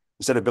trams.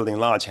 Instead of building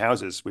large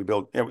houses, we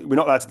build. We're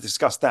not allowed to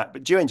discuss that,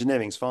 but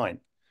geoengineering is fine.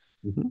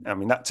 Mhm. I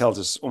mean, that tells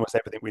us almost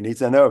everything we need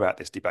to know about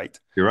this debate.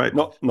 You're right.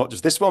 Not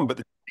just this one,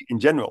 but in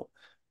general.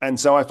 And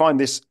so I find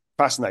this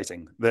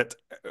fascinating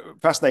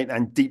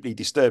and deeply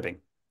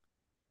disturbing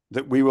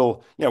that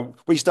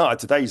we started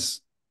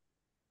today's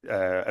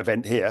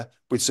event here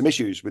with some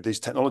issues with this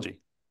technology.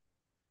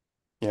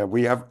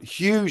 We have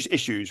huge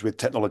issues with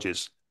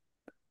technologies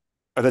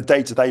on a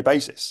day-to-day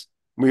basis.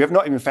 We have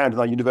not even found in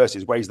our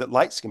universities ways that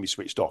lights can be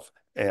switched off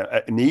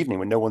in the evening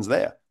when no one's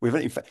there. But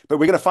we're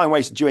going to find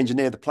ways to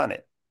geoengineer the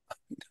planet.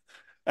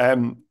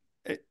 Um,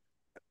 it,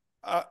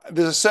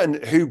 there's a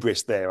certain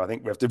hubris there. I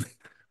think we have to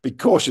be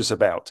cautious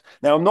about.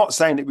 Now, I'm not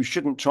saying that we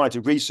shouldn't try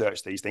to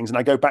research these things, and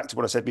I go back to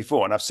what I said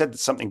before, and I've said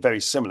something very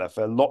similar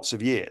for lots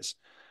of years.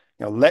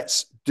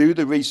 Let's do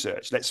the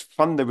research, let's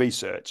fund the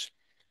research,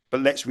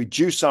 but let's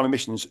reduce our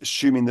emissions,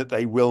 assuming that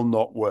they will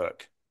not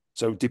work.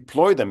 So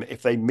deploy them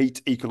if they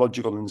meet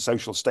ecological and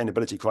social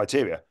sustainability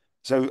criteria.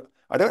 So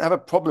I don't have a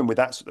problem with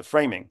that sort of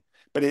framing,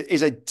 but it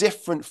is a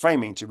different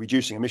framing to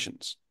reducing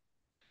emissions.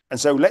 And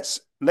so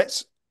let's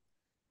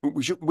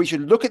we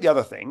should look at the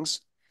other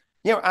things,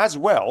 as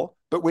well,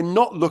 but we're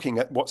not looking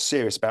at what's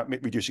serious about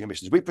reducing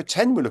emissions. We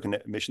pretend we're looking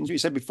at emissions. You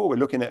said before we're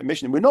looking at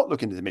emissions. We're not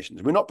looking at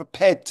emissions. We're not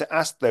prepared to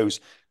ask those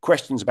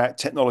questions about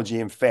technology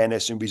and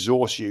fairness and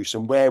resource use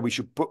and where we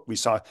should put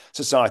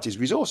society's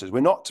resources. We're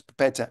not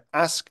prepared to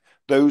ask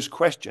those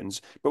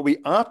questions, but we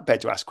are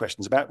prepared to ask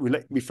questions about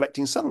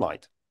reflecting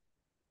sunlight.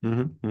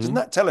 Mm-hmm, Doesn't mm-hmm.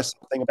 that tell us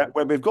something about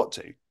where we've got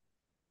to?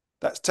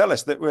 That's tell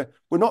us that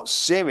we're not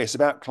serious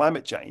about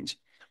climate change.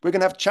 We're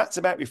going to have chats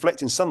about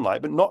reflecting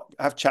sunlight, but not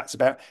have chats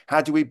about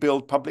how do we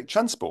build public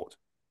transport.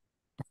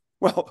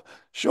 Well,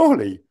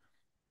 surely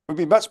we'd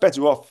be much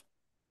better off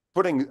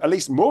putting at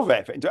least more of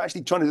effort into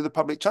actually trying to do the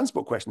public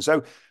transport question.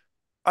 So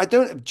I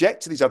don't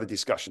object to these other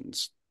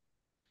discussions,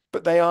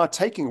 but they are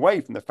taking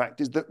away from the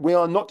fact is that we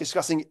are not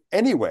discussing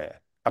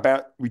anywhere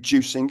about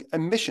reducing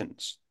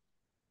emissions.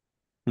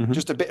 Mm-hmm.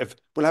 Just a bit of,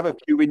 we'll have a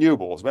few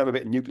renewables, we'll have a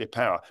bit of nuclear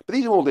power, but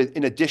these are all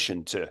in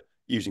addition to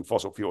using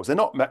fossil fuels. They're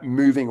not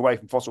moving away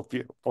from fossil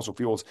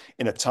fuels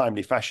in a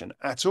timely fashion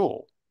at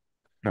all.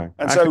 Right.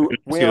 And Actually, so I ask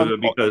we are you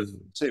not because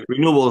serious.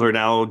 renewables are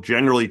now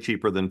generally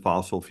cheaper than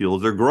fossil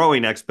fuels. They're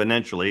growing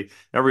exponentially.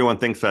 Everyone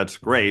thinks that's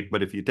great,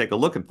 but if you take a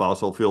look at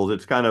fossil fuels,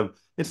 it's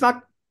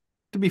not,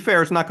 to be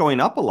fair, it's not going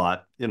up a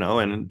lot,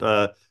 and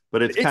but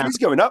it's It kind is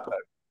going up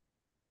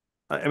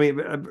though. I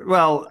mean,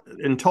 well,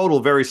 in total,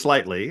 very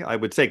slightly, I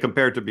would say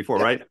compared to before,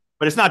 Yeah. right?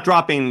 But it's not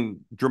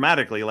dropping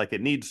dramatically like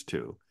it needs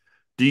to.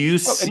 Do you Well,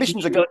 see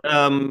emissions are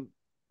going.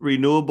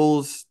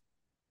 renewables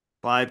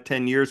 5,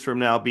 10 years from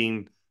now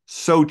being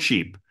so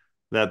cheap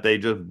that they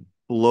just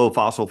blow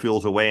fossil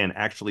fuels away and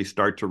actually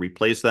start to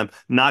replace them,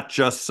 not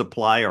just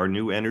supply our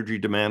new energy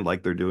demand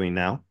like they're doing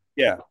now?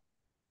 Yeah.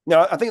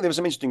 No, I think there was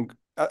some interesting.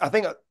 I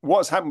think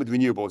what's happened with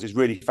renewables is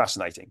really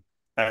fascinating,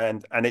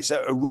 and it's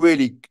a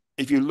really,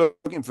 if you're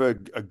looking for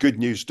a good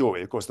news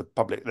story, of course the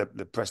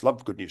press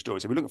love good news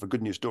stories. If we're looking for a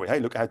good news story, hey,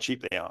 look how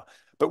cheap they are.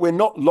 But we're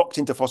not locked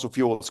into fossil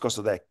fuels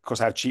because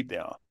how cheap they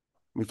are.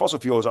 I mean, fossil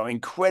fuels are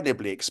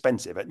incredibly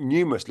expensive at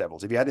numerous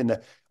levels. If you add in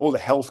all the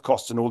health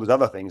costs and all the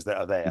other things that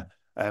are there,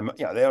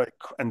 they are,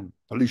 and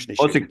pollution Most issues.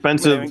 I mean, they're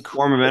expensive form of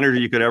incredible.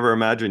 energy you could ever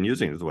imagine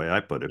using is the way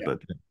I put it. Yeah.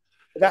 But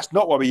That's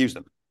not why we use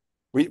them.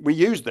 We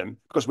use them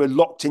because we're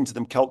locked into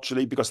them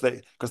culturally because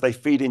they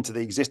feed into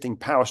the existing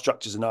power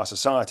structures in our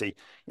society.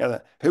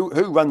 Who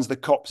runs the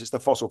COPs? It's the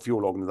fossil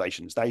fuel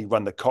organizations. They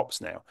run the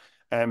COPs now.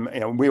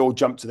 We all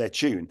jump to their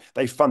tune.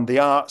 They fund the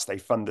arts, they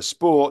fund the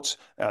sports,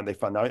 they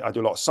fund. I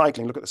do a lot of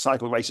cycling. Look at the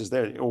cycle races.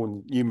 There are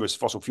all numerous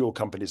fossil fuel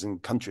companies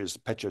and countries,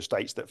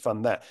 petrostates that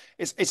fund that.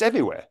 It's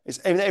everywhere. It's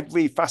in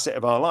every facet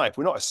of our life.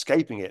 We're not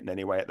escaping it in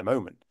any way at the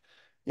moment.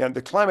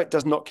 The climate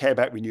does not care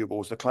about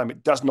renewables. The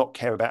climate does not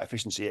care about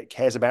efficiency. It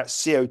cares about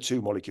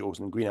CO2 molecules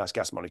and greenhouse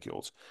gas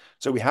molecules.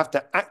 So we have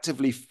to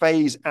actively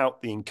phase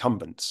out the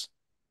incumbents,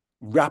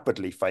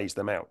 rapidly phase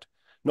them out.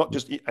 Not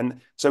just,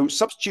 and so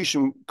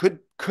substitution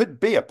could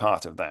be a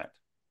part of that,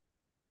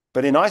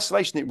 but in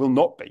isolation it will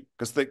not be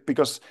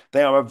because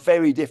they are a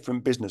very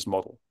different business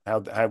model. How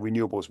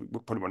renewables, we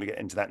probably want to get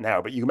into that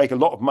now, but you can make a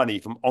lot of money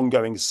from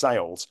ongoing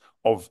sales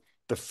of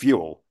the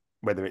fuel,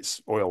 whether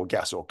it's oil,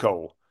 gas, or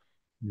coal.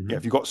 Mhm.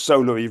 If you've got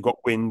solar, you've got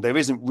wind, there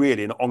isn't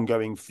really an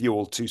ongoing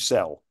fuel to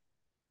sell.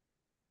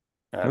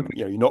 Okay.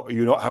 You're not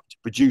having to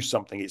produce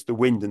something. It's the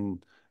wind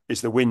and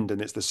it's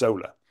the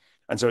solar.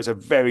 And so it's a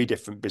very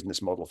different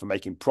business model for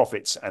making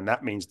profits. And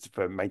that means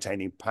for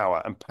maintaining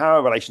power. And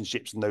power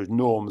relationships and those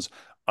norms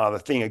are the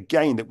thing,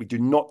 again, that we do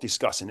not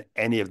discuss in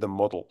any of the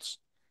models.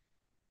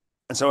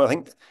 And so I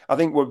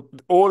think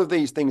all of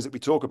these things that we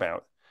talk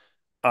about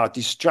are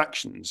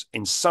distractions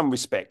in some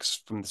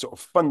respects from the sort of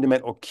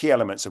fundamental key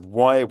elements of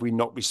why have we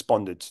not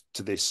responded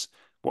to this,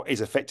 what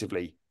is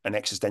effectively an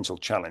existential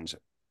challenge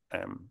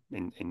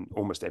in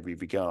almost every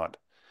regard.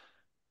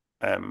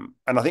 And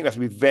I think we have to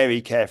be very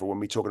careful when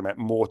we're talking about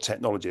more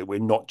technology, that we're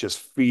not just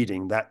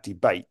feeding that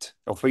debate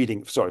or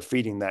feeding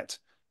that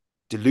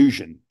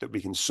delusion that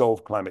we can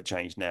solve climate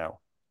change now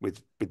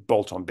with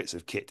bolt-on bits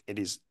of kit.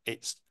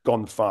 It's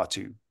gone far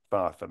too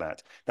far for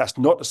that. That's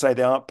not to say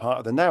they aren't part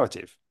of the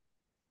narrative.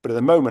 But at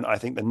the moment, I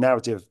think the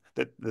narrative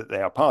that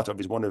they are part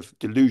of is one of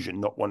delusion,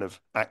 not one of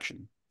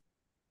action.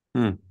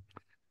 Hmm.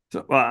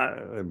 So, well,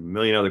 a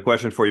million other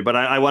questions for you, but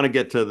I want to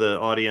get to the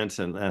audience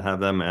and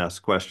have them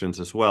ask questions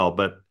as well.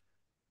 But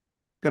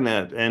I'm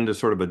going to end as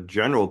sort of a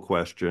general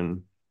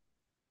question.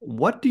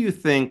 What do you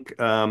think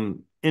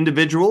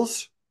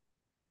individuals,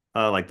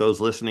 like those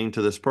listening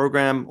to this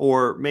program,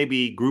 or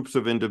maybe groups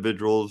of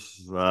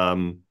individuals,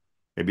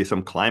 maybe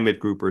some climate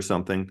group or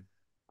something,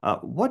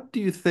 what do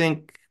you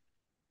think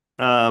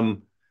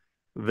um,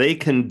 they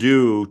can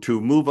do to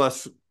move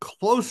us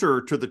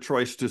closer to the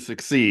choice to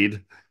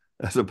succeed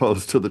as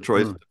opposed to the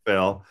choice Hmm. to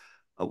fail?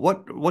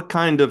 What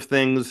kind of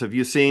things have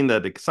you seen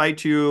that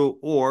excite you,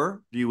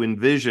 or do you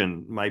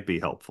envision might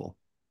be helpful?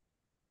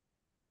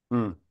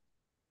 Hmm.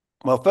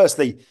 Well,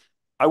 firstly,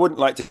 I wouldn't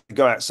like to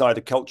go outside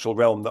a cultural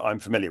realm that I'm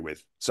familiar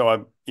with. So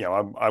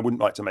I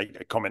wouldn't like to make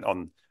a comment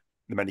on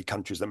the many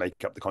countries that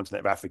make up the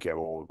continent of Africa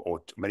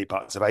or many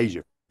parts of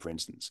Asia, for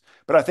instance.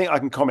 But I think I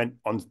can comment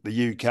on the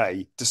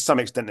UK to some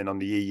extent, and on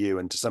the EU,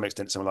 and to some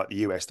extent, somewhere like the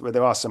US, where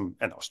there are some,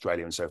 and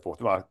Australia and so forth,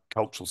 there are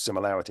cultural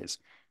similarities.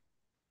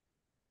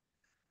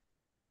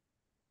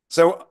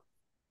 So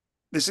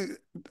this is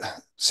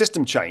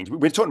system change.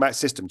 We're talking about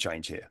system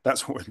change here.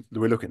 That's what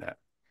we're looking at.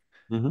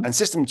 Hmm. And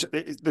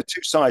the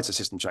two sides of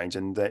system change.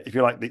 And if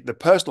you like, the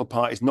personal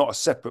part is not a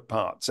separate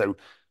part. So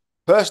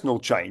personal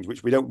change,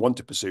 which we don't want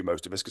to pursue,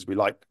 most of us, because we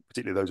like,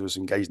 particularly those of us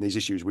engaged in these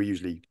issues, we're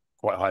usually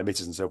quite high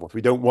emitters and so forth.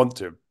 We don't want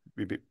to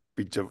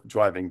be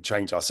driving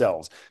change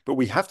ourselves, but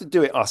we have to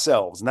do it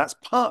ourselves. And that's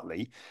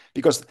partly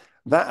because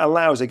that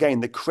allows, again,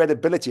 the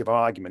credibility of our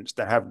arguments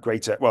to have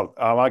greater, well,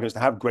 our arguments to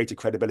have greater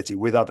credibility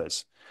with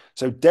others.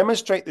 So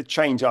demonstrate the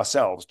change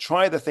ourselves,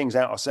 try the things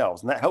out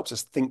ourselves, and that helps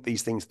us think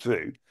these things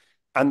through.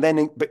 And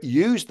then, but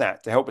use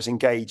that to help us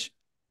engage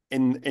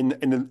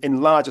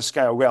in larger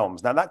scale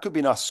realms. Now, that could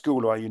be in our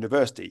school or our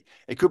university.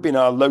 It could be in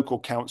our local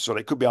council.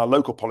 It could be our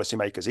local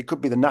policymakers. It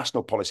could be the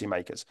national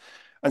policymakers.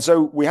 And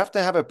so we have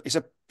to have it's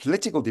a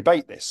political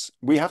debate, this.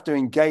 We have to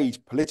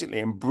engage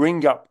politically and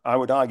bring up, I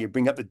would argue,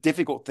 bring up the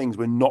difficult things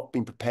we're not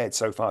being prepared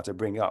so far to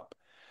bring up.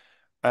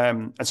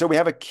 And so we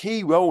have a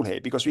key role here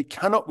because we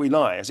cannot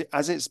rely,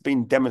 as it's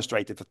been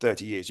demonstrated for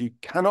 30 years, you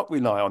cannot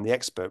rely on the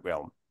expert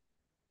realm.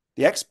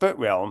 The expert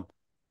realm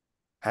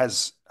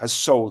has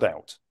sold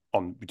out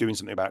on doing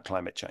something about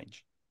climate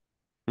change.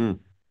 Mm.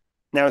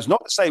 Now, it's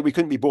not to say we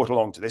couldn't be brought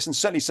along to this, and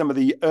certainly some of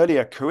the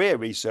earlier career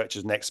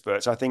researchers and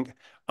experts, I think,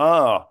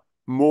 are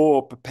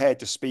more prepared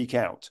to speak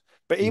out.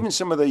 But even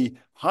some of the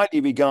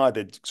highly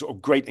regarded sort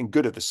of great and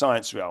good of the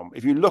science realm,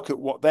 if you look at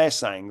what they're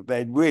saying,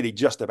 they're really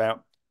just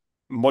about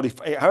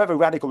modify, however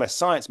radical their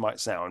science might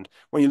sound.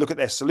 When you look at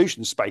their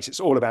solution space, it's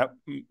all about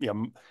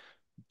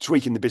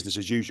tweaking the business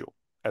as usual,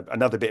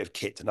 another bit of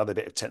kit, another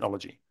bit of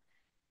technology.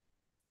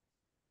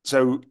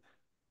 So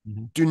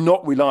Mhm. do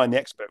not rely on the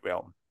expert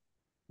realm.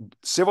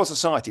 Civil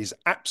society is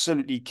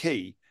absolutely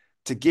key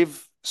to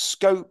give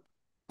scope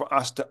for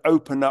us to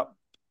open up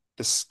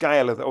the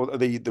scale of or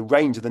the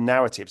range of the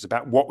narratives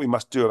about what we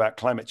must do about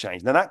climate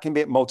change. Now that can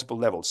be at multiple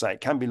levels. Say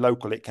it can be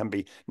local, it can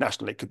be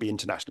national, it could be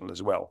international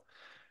as well.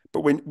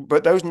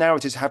 But those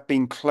narratives have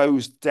been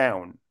closed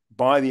down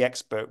by the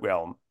expert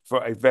realm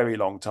for a very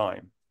long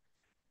time.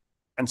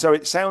 And so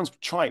it sounds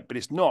trite, but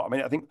it's not. I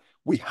mean, I think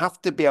we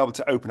have to be able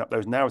to open up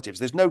those narratives.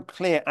 There's no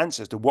clear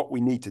answers to what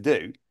we need to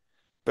do.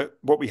 But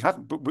what we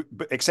haven't,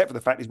 but except for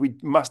the fact is we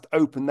must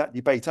open that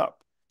debate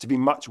up to be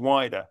much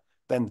wider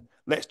than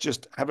let's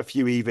just have a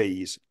few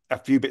EVs, a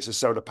few bits of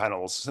solar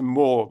panels, some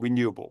more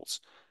renewables.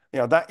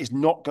 That is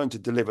not going to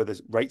deliver the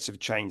rates of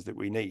change that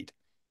we need.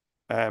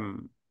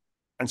 Um,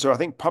 and so I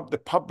think the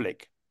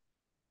public,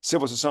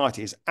 civil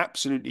society is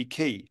absolutely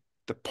key.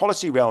 The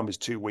policy realm is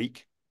too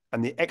weak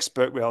and the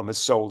expert realm has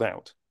sold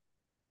out.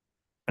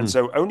 And Mm.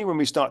 so only when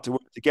we start to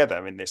work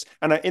together in this,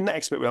 and in that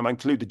expert realm, I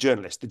include the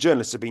journalists. The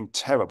journalists have been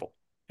terrible,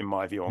 in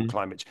my view, on Mhm.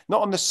 climate change.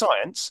 Not on the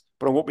science,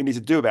 but on what we need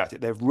to do about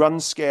it. They've run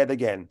scared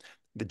again.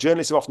 The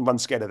journalists have often run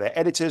scared of their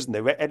editors, and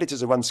their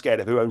editors have run scared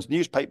of who owns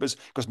newspapers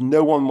because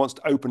no one wants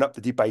to open up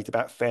the debate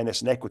about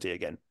fairness and equity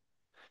again.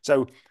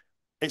 So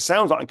it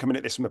sounds like I'm coming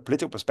at this from a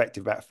political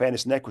perspective about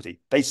fairness and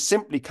equity. They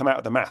simply come out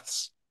of the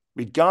maths,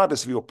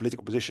 regardless of your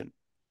political position.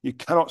 You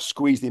cannot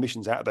squeeze the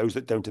emissions out of those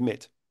that don't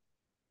emit.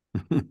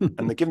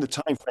 And given the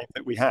time frame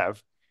that we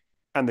have,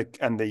 and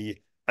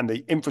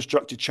the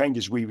infrastructure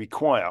changes we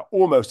require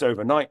almost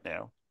overnight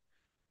now,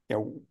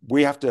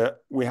 we have to.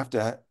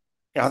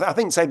 I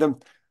think say the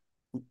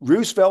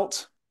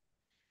Roosevelt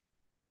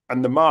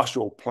and the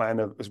Marshall Plan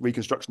of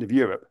reconstruction of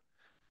Europe.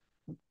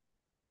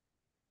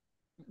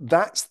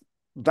 That's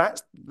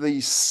that's the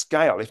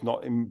scale, if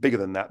not bigger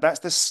than that. That's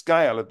the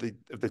scale of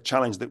the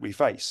challenge that we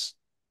face.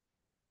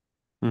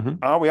 Mhm.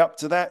 Are we up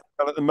to that?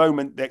 Well, at the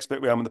moment, the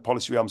expert realm and the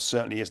policy realm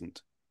certainly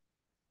isn't.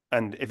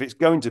 And if it's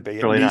going to be,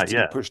 it Really needs not to be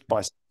yet. pushed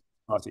by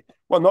society.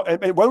 Well,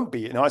 it won't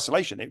be in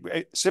isolation.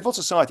 Civil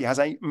society has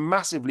a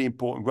massively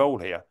important role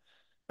here,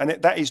 and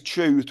that is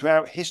true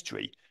throughout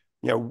history.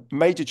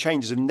 Major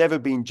changes have never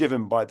been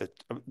driven by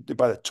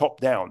the top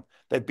down.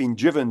 They've been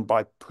driven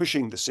by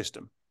pushing the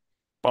system,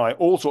 by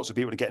all sorts of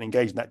people getting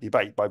engaged in that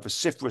debate, by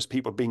vociferous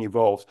people being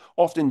involved,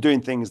 often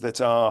doing things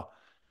that are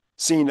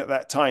seen at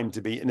that time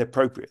to be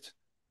inappropriate.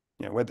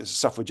 Whether it's a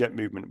suffragette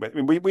movement,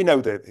 we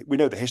know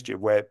the history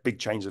of where big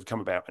changes have come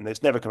about, and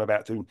it's never come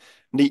about through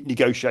neat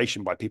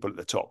negotiation by people at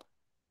the top.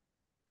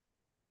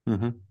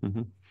 Hmm.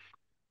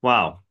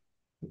 Wow.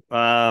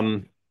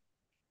 Um,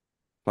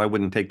 I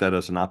wouldn't take that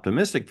as an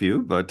optimistic view,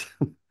 but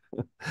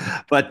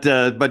but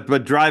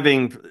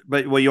driving,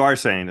 but what you are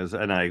saying is,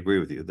 and I agree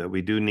with you, that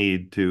we do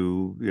need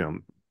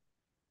to,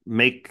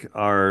 make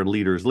our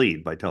leaders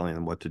lead by telling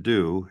them what to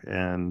do,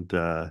 and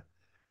it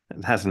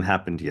hasn't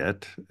happened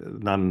yet.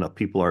 Not enough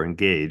people are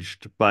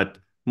engaged, but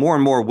more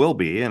and more will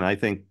be, and I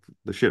think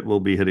the shit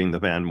will be hitting the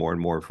fan more and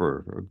more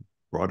for a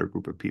broader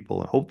group of people,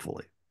 and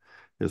hopefully,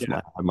 is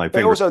Yeah. my But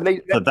finger also,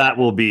 that that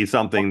will be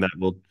something that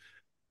will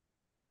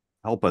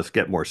help us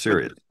get more but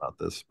serious about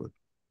this. But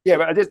yeah,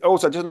 but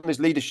also just on this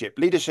leadership.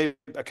 Leadership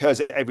occurs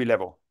at every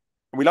level.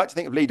 And we like to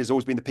think of leaders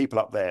always being the people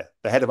up there,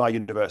 the head of our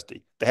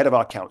university, the head of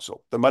our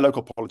council, my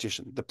local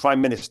politician, the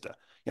prime minister.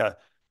 You know,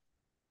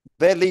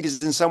 they're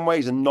leaders in some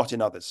ways and not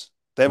in others.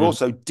 They're Mhm.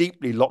 also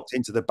deeply locked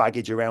into the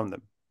baggage around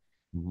them.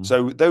 Mhm.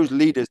 So those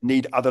leaders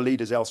need other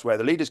leaders elsewhere.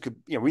 The leaders could,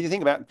 when you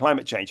think about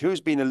climate change,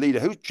 who's been a leader?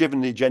 Who's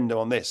driven the agenda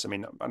on this? I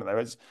mean, I don't know.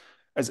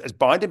 Has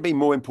Biden been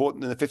more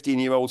important than the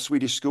 15-year-old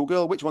Swedish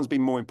schoolgirl? Which one's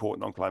been more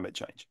important on climate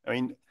change? I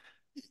mean,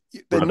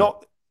 they're Brother.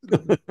 not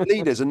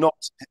leaders are not.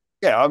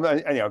 Yeah,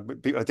 anyhow,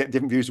 people have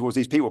different views towards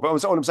these people,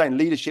 but all I'm saying,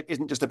 leadership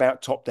isn't just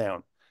about top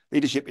down.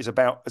 Leadership is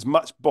about as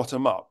much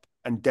bottom up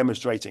and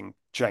demonstrating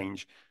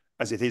change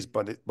as it is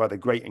by the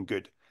great and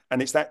good.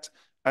 And it's that.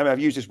 I mean, I've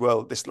used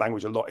this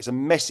language a lot. It's a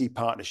messy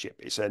partnership.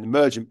 It's an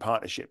emergent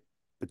partnership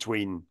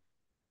between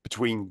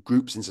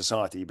groups in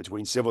society,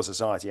 between civil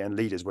society and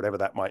leaders, whatever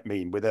that might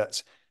mean, whether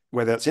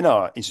it's in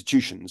our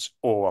institutions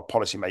or our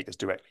policymakers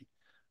directly.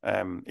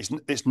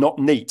 It's not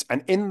neat,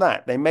 and in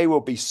that there may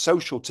well be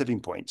social tipping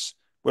points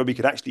where we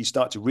could actually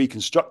start to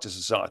reconstruct a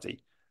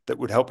society that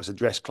would help us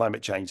address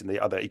climate change and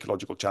the other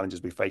ecological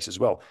challenges we face as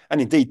well,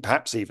 and indeed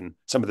perhaps even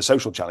some of the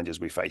social challenges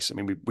we face. I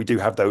mean, we do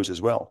have those as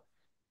well.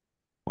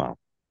 Wow.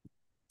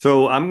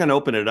 So I'm going to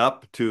open it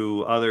up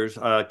to others.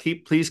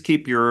 Please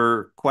keep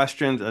your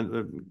questions,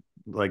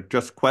 like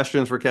just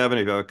questions for Kevin.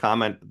 If you have a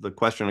comment, the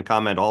question and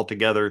comment all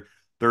together,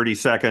 30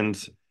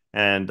 seconds.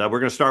 And we're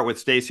going to start with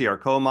Stacy, our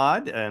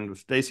co-mod. And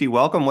Stacy,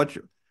 welcome. What's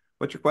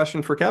your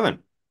question for Kevin?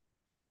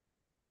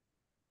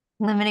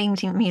 Limiting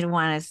me to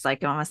one is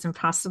like almost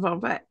impossible.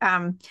 But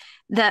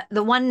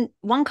the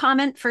one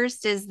comment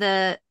first is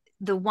the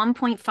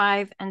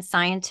 1.5 and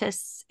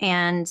scientists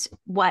and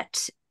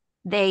what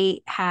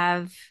they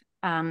have.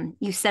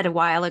 You said a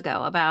while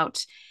ago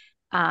about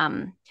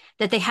that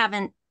they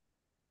haven't.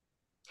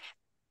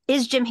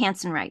 Is Jim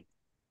Hansen right?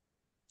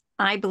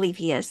 I believe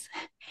he is.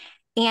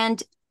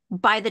 And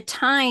by the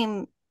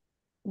time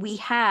we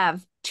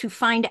have to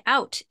find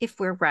out if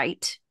we're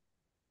right,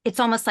 it's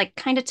almost like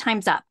kind of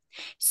time's up.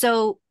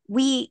 So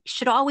we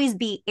should always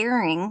be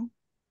erring,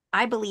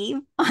 I believe,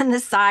 on the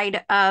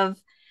side of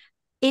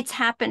it's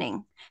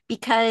happening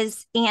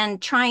because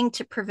and trying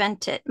to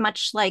prevent it,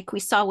 much like we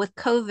saw with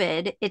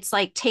COVID. It's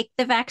like take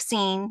the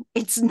vaccine.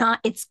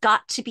 It's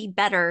got to be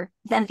better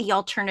than the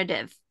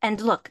alternative.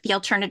 And look, the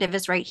alternative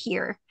is right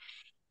here.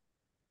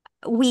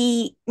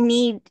 We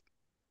need,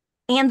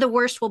 and the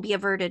worst will be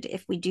averted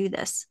if we do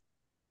this.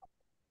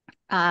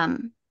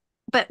 Um,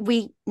 but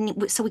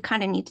so we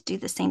kind of need to do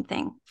the same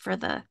thing for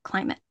the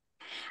climate.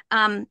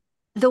 Um,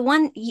 the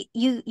one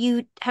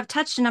you have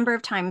touched a number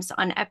of times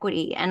on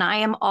equity, and I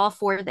am all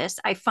for this.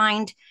 I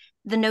find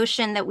the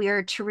notion that we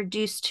are to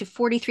reduce to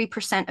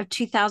 43% of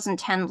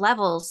 2010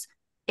 levels.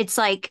 It's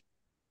like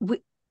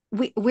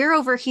we're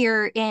over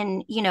here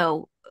in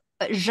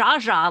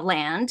Jaja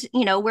land,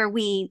 where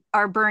we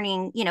are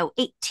burning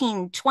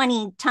 18,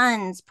 20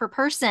 tons per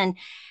person,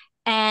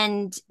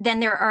 and then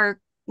there are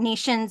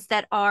nations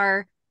that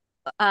are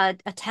a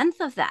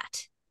tenth of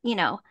that,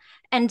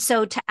 and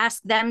so to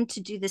ask them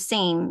to do the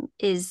same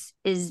is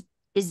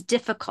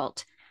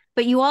difficult.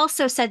 But you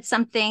also said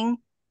something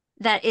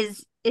that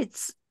is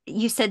it's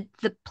you said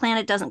the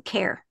planet doesn't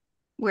care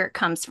where it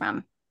comes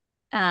from.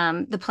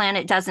 The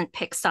planet doesn't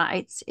pick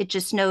sides, it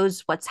just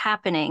knows what's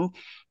happening.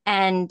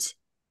 And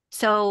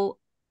so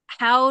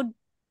how,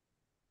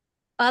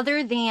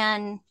 other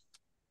than,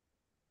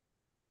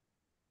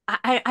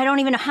 I don't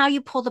even know how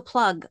you pull the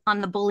plug on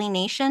the bully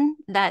nation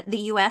that the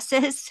US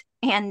is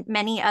and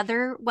many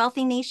other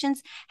wealthy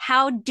nations.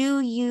 How do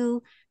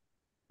you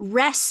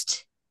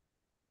wrest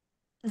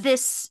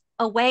this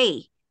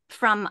away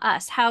from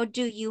us? How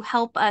do you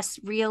help us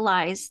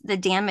realize the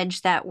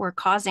damage that we're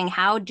causing?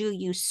 How do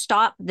you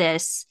stop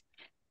this?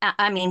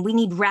 I mean, we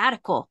need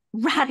radical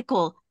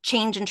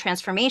change and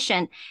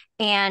transformation.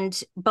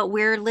 But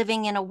we're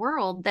living in a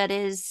world that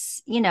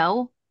is,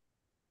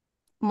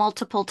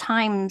 multiple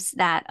times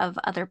that of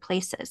other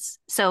places.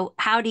 So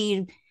how do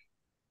you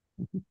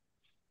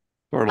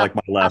Sort of up, like my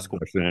up last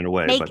question in a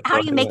way, but how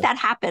do you make that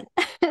happen?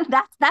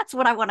 That's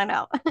what I want to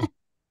know.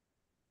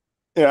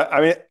 Yeah,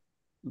 I mean,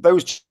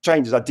 those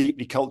changes are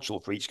deeply cultural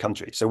for each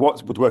country. So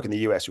what would work in the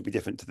US would be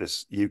different to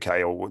this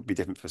UK or would be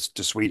different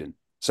to Sweden.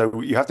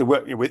 So you have to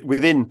work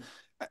within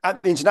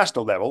at the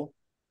international level.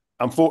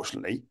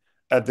 Unfortunately,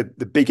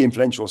 the big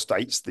influential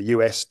states, the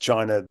US,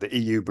 China, the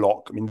EU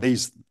bloc. I mean,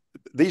 these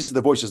are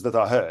the voices that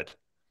are heard.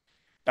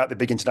 at the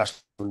big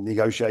international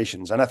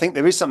negotiations. And I think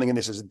there is something in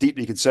this that's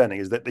deeply concerning,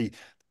 is that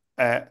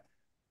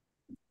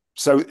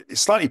so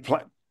it's slightly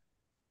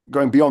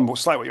going beyond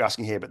what you're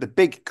asking here, but the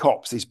big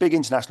COPs, these big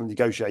international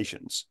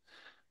negotiations,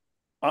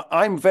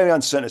 I'm very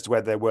uncertain as to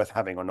whether they're worth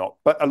having or not.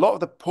 But a lot of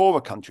the poorer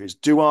countries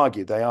do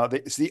argue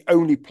it's the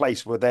only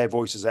place where their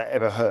voices are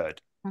ever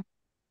heard.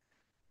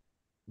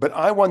 But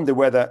I wonder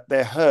whether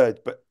they're heard,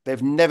 but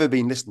they've never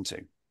been listened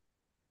to.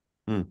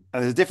 And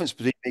there's a difference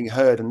between being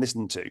heard and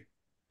listened to.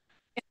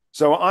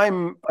 So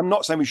I'm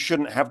not saying we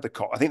shouldn't have the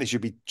COP. I think they should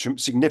be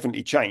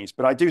significantly changed,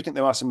 but I do think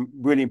there are some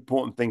really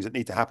important things that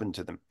need to happen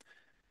to them.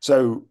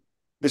 So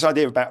this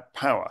idea about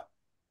power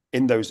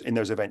in those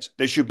events,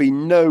 there should be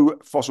no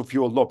fossil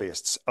fuel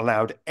lobbyists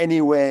allowed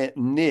anywhere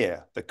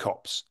near the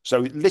COPs. So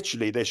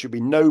literally, there should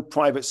be no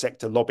private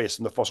sector lobbyists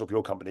from the fossil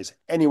fuel companies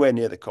anywhere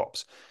near the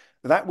COPs.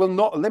 That will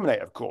not eliminate,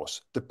 of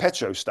course, the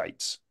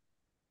petrostates.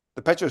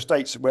 The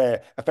petrostates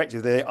where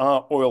effectively they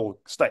are oil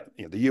state,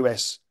 the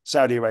US,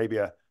 Saudi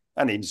Arabia,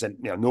 and even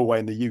Norway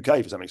and the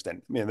UK for some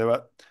extent.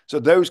 So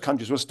those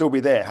countries will still be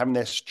there, having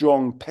their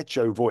strong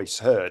petro voice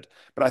heard.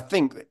 But I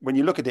think when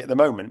you look at it at the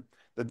moment,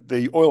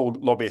 the oil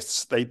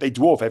lobbyists, they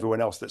dwarf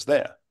everyone else that's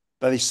there.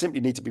 They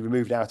simply need to be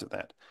removed out of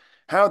that.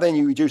 How then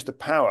you reduce the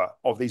power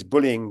of these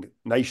bullying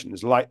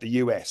nations like the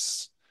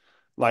US,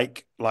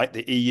 like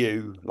the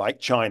EU, like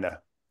China,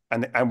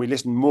 and we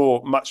listen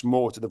much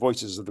more to the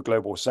voices of the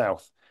global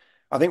South.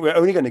 I think we're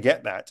only going to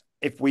get that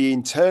if we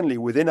internally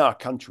within our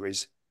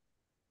countries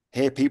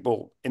hear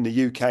people in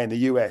the UK and the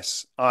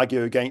US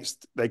argue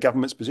against their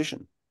government's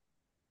position.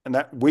 And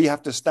that we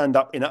have to stand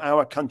up in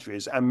our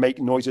countries and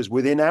make noises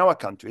within our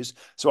countries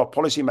so our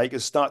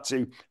policymakers start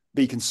to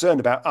be concerned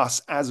about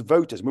us as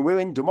voters. I mean, we're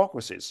in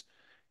democracies.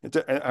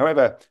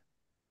 However,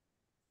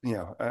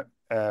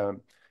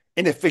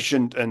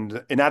 inefficient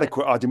and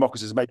inadequate our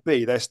democracies may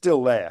be, they're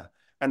still there.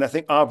 And I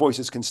think our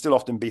voices can still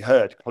often be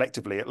heard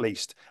collectively, at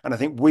least. And I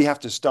think we have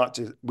to start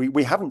to,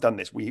 we haven't done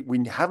this. We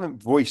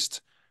haven't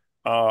voiced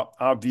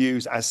our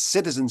views as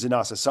citizens in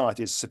our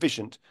society is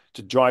sufficient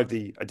to drive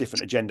a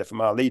different agenda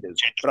from our leaders.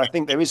 But I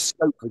think there is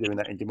scope for doing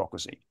that in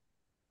democracy.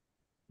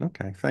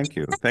 Okay, thank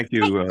you. Thank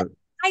you.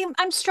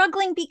 I'm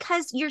struggling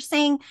because you're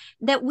saying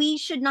that we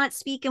should not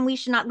speak and we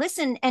should not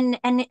listen. And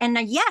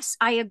yes,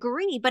 I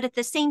agree. But at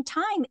the same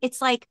time, it's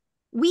like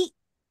we're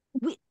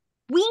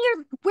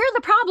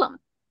the problem.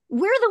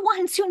 We're the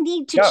ones who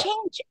need to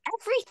change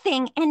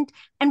everything,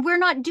 and we're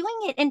not doing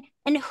it.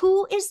 And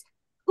who's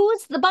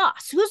the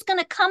boss? Who's going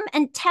to come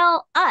and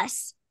tell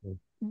us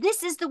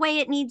this is the way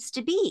it needs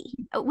to be?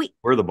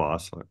 We're the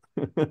boss.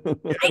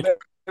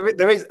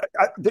 There is.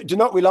 Do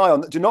not rely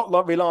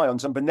on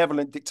some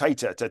benevolent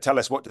dictator to tell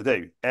us what to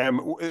do.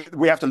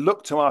 We have to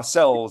look to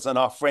ourselves and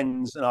our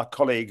friends and our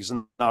colleagues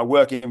and our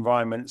working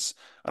environments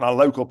and our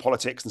local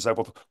politics and so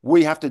forth.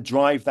 We have to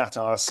drive that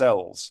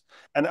ourselves.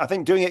 And I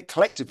think doing it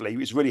collectively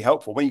is really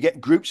helpful when you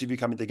get groups of you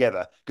coming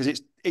together,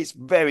 because it's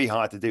very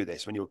hard to do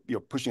this when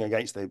you're pushing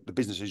against the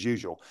business as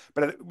usual.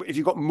 But if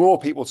you've got more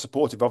people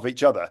supportive of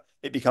each other,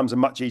 it becomes a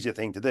much easier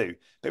thing to do.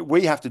 But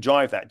we have to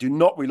drive that. Do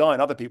not rely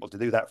on other people to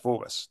do that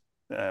for us.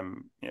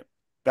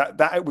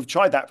 That we've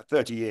tried that for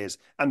 30 years,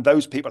 and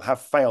those people have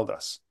failed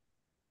us.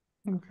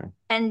 Okay.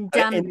 And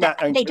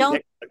they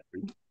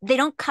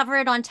don't cover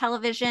it on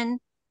television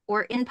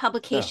or in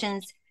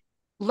publications.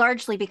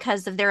 Largely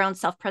because of their own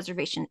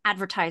self-preservation.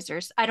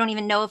 Advertisers, I don't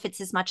even know if it's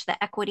as much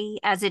the equity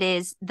as it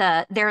is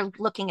they're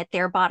looking at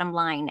their bottom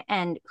line,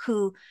 and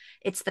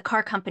it's the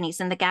car companies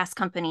and the gas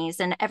companies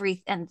and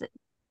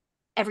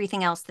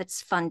everything else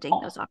that's funding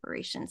those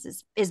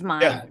operations is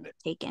my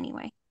take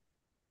anyway.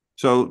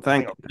 So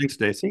thanks,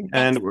 Stacey.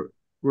 And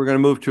we're going to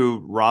move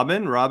to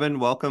Robin. Robin,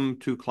 welcome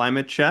to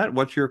Climate Chat.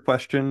 What's your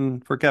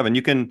question for Kevin?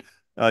 You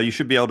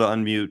should be able to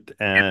unmute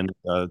and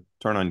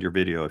turn on your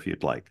video if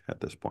you'd like at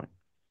this point.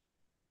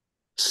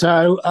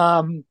 So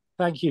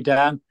thank you,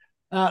 Dan.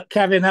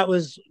 Kevin, that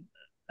was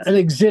an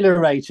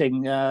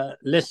exhilarating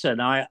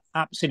listen. I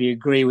absolutely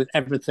agree with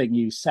everything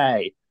you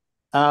say.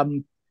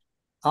 I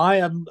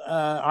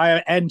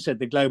entered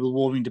the global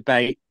warming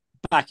debate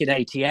back in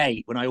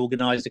 '88 when I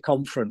organised a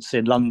conference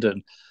in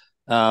London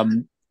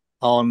on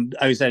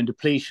ozone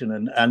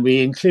depletion, and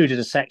we included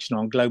a section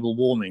on global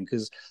warming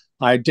because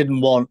I didn't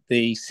want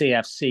the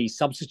CFC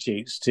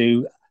substitutes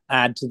to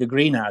add to the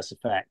greenhouse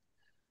effect.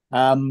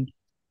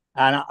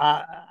 And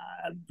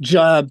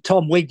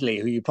Tom Wigley,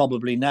 who you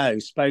probably know,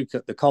 spoke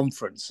at the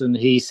conference, and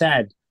he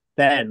said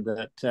then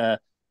that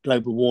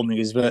global warming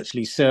is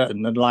virtually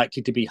certain and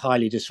likely to be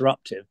highly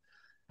disruptive.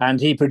 And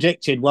he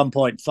predicted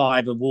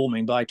 1.5 of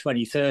warming by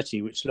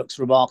 2030, which looks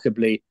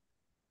remarkably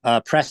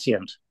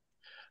prescient.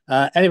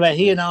 Anyway,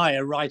 he and I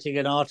are writing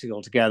an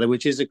article together,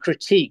 which is a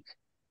critique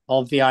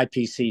of the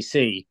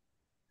IPCC.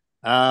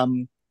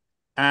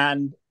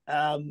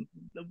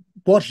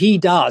 What he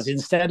does,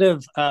 instead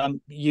of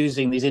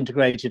using these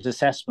integrated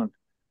assessment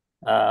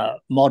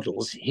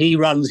models, he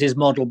runs his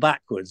model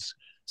backwards.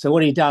 So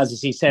what he does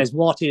is he says,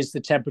 what is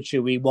the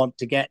temperature we want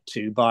to get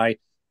to by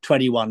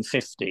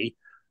 2150?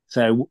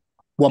 So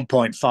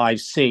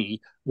 1.5C,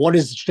 what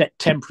is the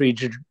temporary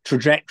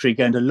trajectory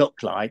going to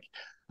look like?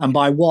 And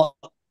by what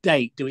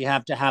date do we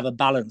have to have a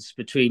balance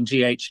between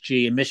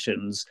GHG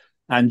emissions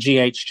and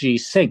GHG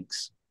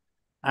sinks?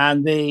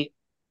 And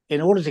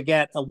in order to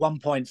get a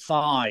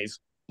 1.5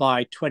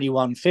 by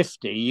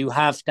 2150, you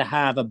have to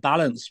have a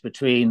balance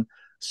between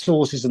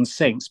sources and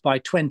sinks by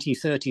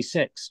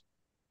 2036.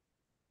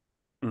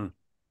 Mm.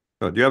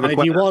 So do you have a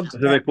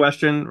specific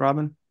question,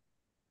 Robin?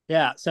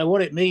 Yeah. So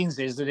what it means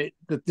is that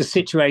the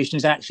situation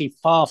is actually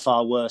far,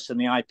 far worse than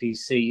the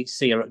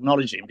IPCC are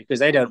acknowledging, because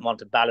they don't want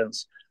to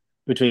balance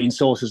between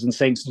sources and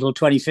sinks until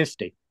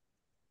 2050.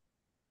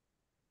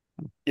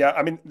 Yeah,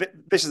 I mean,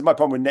 this is my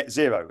problem with net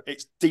zero.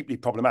 It's deeply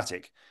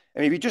problematic. I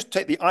mean, if you just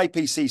take the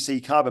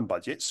IPCC carbon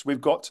budgets, we've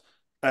got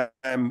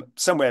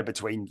somewhere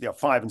between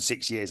 5 and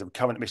 6 years of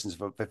current emissions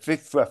for a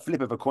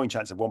flip of a coin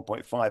chance of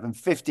 1.5 and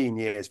 15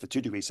 years for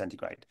 2 degrees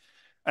centigrade.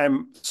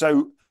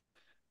 So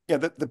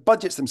the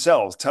budgets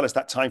themselves tell us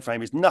that time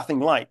frame is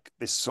nothing like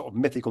this sort of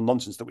mythical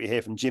nonsense that we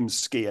hear from Jim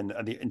Ski and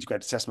the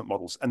integrated assessment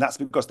models. And that's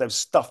because they've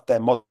stuffed their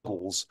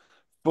models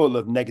full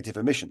of negative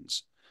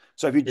emissions.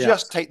 So if you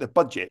just take the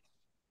budget,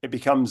 it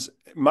becomes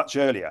much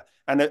earlier.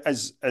 And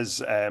as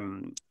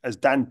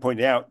Dan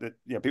pointed out, that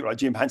people like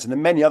James Hansen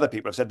and many other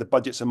people have said the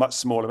budgets are much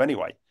smaller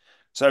anyway.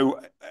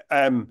 So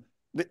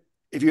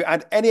if you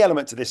add any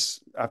element to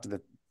this after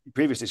the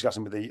previous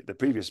discussion with the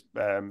previous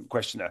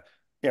questioner,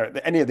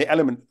 any of the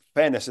element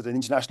fairness at an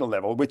international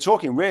level, we're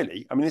talking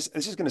really, I mean, this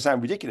is going to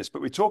sound ridiculous,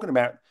 but we're talking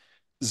about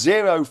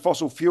zero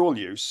fossil fuel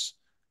use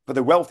for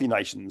the wealthy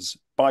nations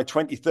by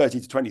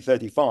 2030 to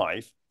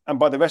 2035, and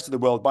by the rest of the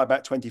world by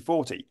about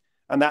 2040.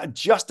 And that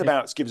just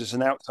about gives us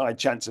an outside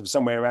chance of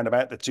somewhere around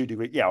about the 2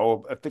 degree,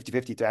 or a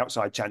 50-50 to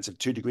outside chance of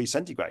 2 degrees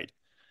centigrade.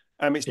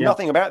 It's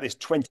nothing about this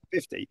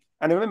 2050.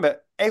 And remember,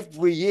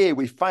 every year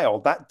we fail,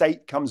 that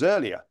date comes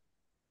earlier.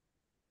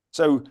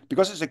 So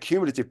because it's a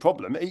cumulative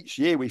problem, each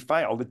year we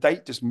fail, the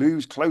date just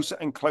moves closer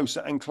and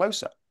closer and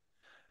closer.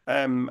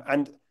 And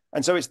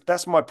so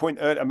that's my point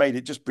I made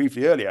it just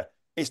briefly earlier.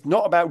 It's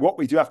not about what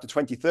we do after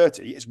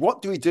 2030. It's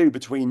what do we do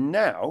between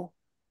now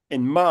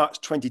in March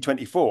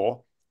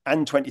 2024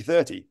 and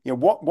 2030?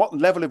 What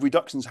level of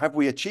reductions have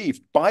we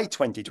achieved by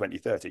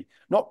 2030?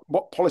 Not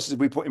what policies have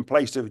we put in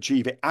place to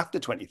achieve it after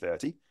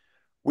 2030.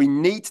 We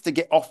need to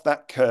get off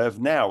that curve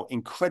now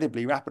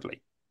incredibly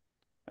rapidly.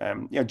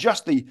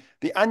 Just the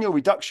annual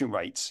reduction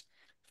rates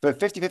for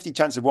 50-50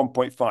 chance of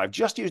 1.5,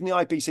 just using the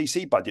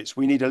IPCC budgets,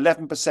 we need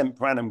 11%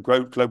 per annum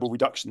global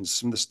reductions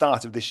from the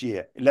start of this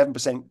year,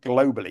 11%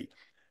 globally.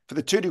 For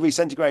the 2 degrees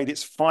centigrade,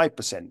 it's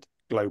 5%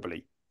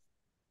 globally.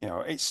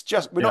 It's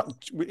just,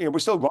 we're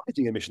still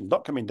rising emissions,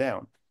 not coming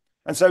down.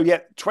 And so,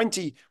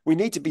 we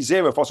need to be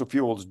zero fossil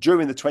fuels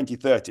during the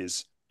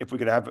 2030s if we're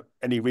going to have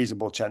any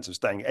reasonable chance of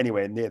staying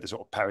anywhere near the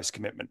sort of Paris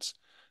commitments.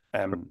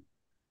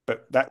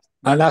 But that's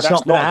not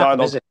a happen,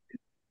 dialogue.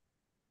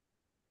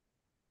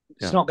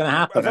 It's not going to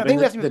happen. I think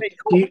we have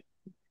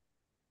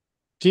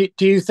to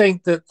do you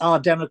think that our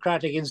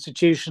democratic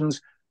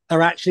institutions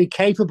are actually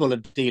capable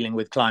of dealing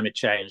with climate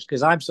change?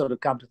 Because I've sort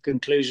of come to the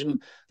conclusion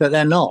that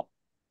they're not.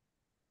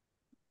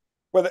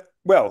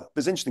 Well,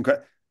 there's interesting.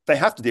 They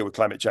have to deal with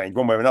climate change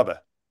one way or another.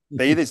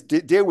 They either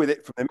deal with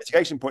it from a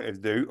mitigation point of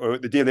view, or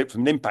they deal with it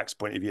from an impacts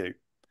point of view.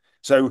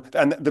 So,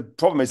 and the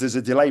problem is there's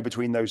a delay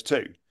between those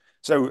two.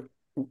 So,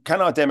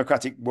 can our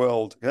democratic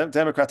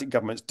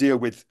governments deal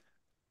with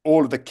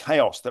all of the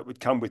chaos that would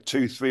come with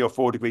 2, 3, or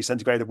 4 degrees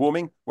centigrade of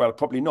warming? Well,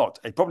 probably not.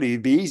 It'd probably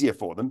be easier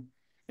for them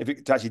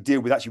to actually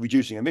deal with actually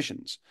reducing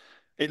emissions.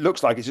 It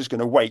looks like it's just going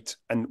to wait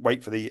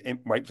for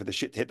the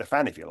shit to hit the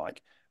fan, if you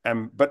like.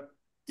 But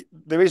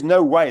there is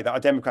no way that our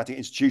democratic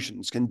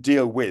institutions can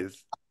deal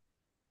with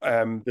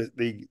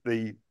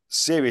the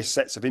serious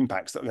sets of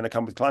impacts that are going to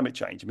come with climate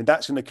change. I mean,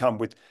 that's going to come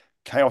with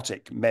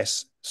chaotic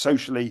mess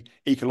socially,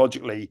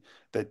 ecologically,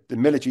 the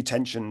military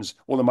tensions,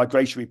 all the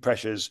migratory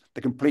pressures,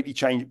 the completely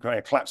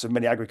collapse of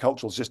many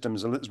agricultural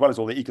systems, as well as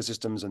all the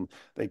ecosystems and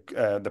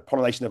the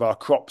pollination of our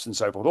crops and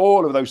so forth.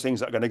 All of those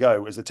things that are going to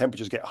go as the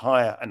temperatures get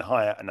higher and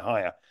higher and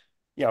higher.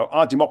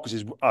 Our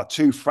democracies are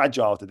too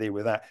fragile to deal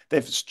with that.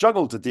 They've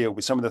struggled to deal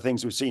with some of the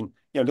things we've seen.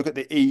 Look at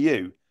the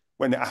EU,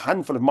 when a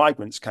handful of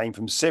migrants came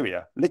from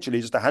Syria,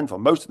 literally just a handful.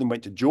 Most of them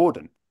went to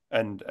Jordan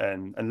and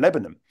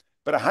Lebanon.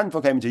 But a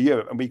handful came into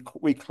Europe, and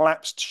we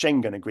collapsed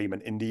Schengen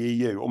agreement in the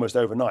EU almost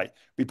overnight.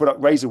 We put up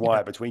razor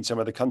wire between some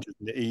of the countries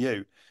in the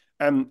EU.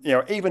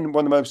 Even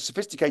one of the most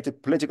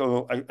sophisticated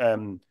political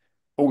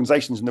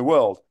organizations in the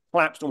world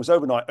collapsed almost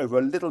overnight over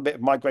a little bit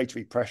of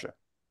migratory pressure.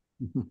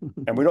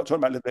 And we're not talking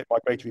about a little bit of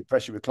migratory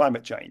pressure with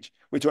climate change.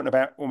 We're talking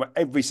about almost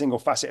every single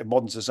facet of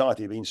modern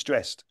society being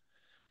stressed.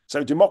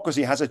 So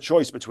democracy has a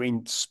choice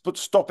between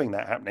stopping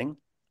that happening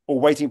or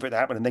waiting for it to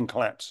happen and then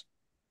collapse.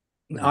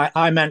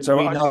 I meant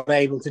we're not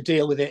able to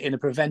deal with it in a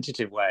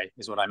preventative way,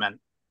 is what I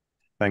meant.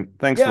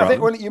 Thanks,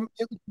 Rob.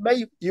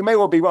 You may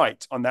well be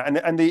right on that.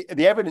 And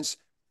the evidence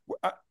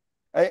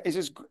is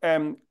just,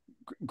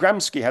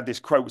 Gramsci had this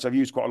quote, which I've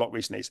used quite a lot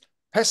recently. It's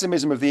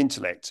pessimism of the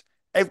intellect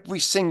every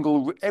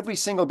single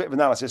bit of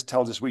analysis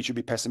tells us we should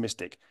be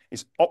pessimistic.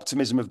 It's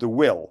optimism of the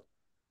will,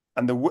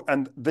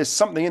 and there's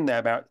something in there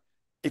about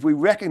if we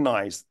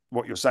recognize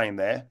what you're saying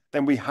there,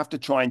 then we have to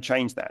try and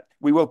change that.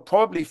 We will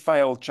probably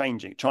fail trying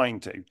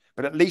to,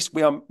 but at least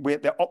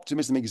the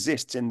optimism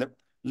exists in that.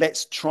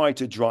 Let's try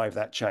to drive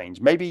that change.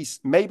 Maybe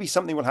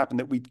something will happen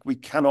that we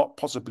cannot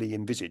possibly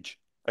envisage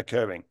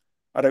occurring.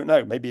 I don't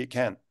know. Maybe it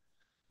can.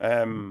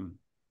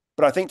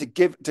 But I think to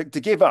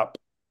give up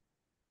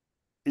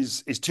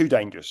is too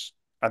dangerous.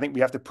 I think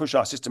we have to push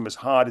our system as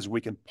hard as we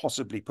can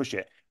possibly push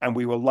it, and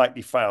we will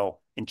likely fail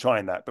in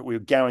trying that, but we're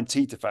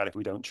guaranteed to fail if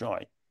we don't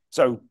try.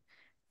 So,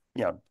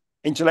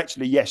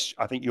 intellectually, yes,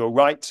 I think you're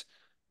right,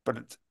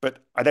 but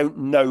I don't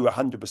know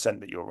 100%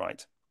 that you're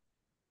right.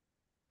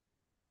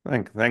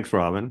 Thanks,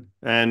 Robin.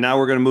 And now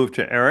we're going to move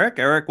to Eric.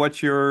 Eric,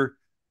 what's your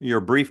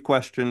brief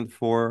question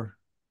for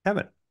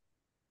Kevin?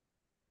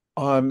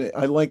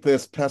 I like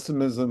this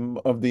pessimism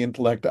of the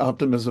intellect,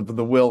 optimism of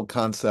the will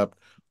concept.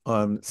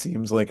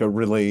 Seems like a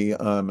really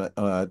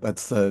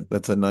that's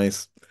a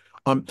nice.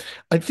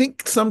 I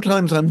think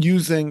sometimes I'm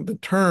using the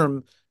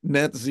term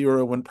net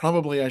zero when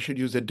probably I should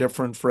use a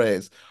different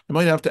phrase. I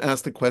might have to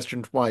ask the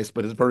question twice,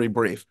 but it's very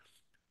brief.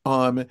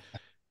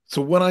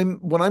 So what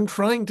I'm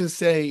trying to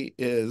say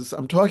is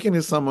I'm talking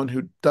to someone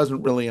who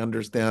doesn't really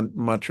understand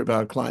much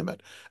about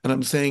climate. And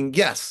I'm saying,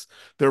 yes,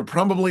 there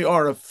probably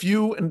are a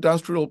few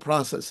industrial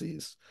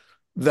processes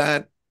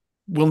that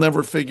we'll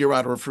never figure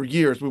out, or for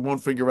years we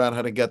won't figure out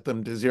how to get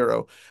them to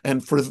zero.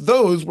 And for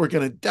those, we're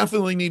going to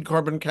definitely need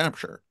carbon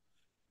capture.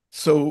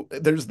 So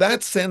there's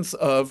that sense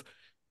of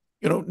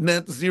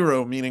net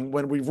zero, meaning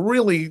when we've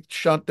really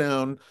shut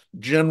down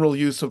general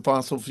use of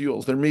fossil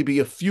fuels, there may be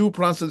a few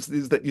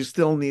processes that you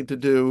still need to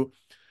do.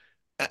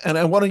 And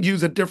I want to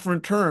use a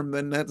different term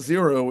than net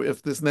zero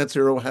if this net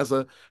zero has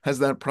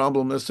that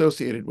problem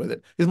associated with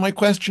it. Is my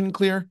question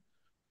clear?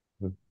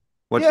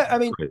 Yeah, I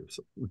mean,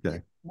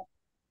 okay.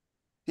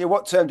 Yeah,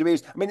 what term do we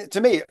use? I mean, to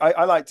me,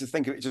 I like to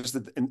think of it just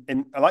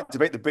I like to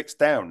break the bricks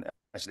down.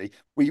 Actually,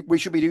 we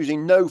should be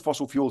using no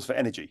fossil fuels for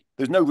energy.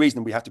 There's no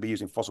reason we have to be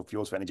using fossil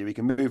fuels for energy. We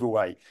can move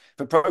away.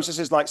 For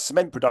processes like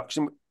cement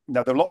production,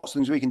 now there are lots of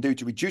things we can do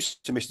to reduce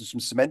emissions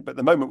from cement, but at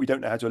the moment we don't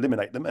know how to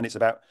eliminate them, and it's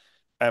about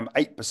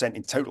 8%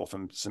 in total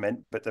from cement.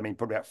 But I mean,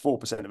 probably about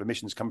 4% of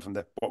emissions come from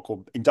what are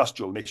called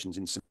industrial emissions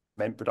in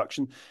cement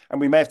production, and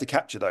we may have to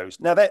capture those.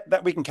 Now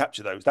that we can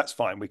capture those, that's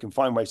fine. We can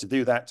find ways to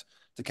do that,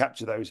 to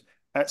capture those.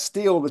 At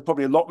steel, there's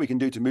probably a lot we can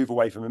do to move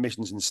away from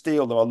emissions in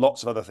steel. There are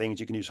lots of other things.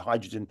 You can use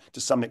hydrogen to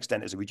some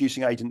extent as a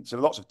reducing agent. So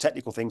lots of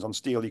technical things on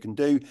steel you can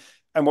do.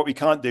 And what we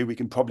can't do, we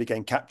can probably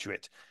again capture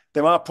it.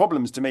 There are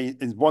problems to me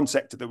in one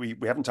sector that we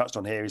haven't touched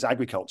on here is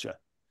agriculture.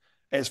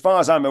 As far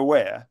as I'm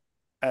aware,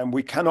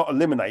 we cannot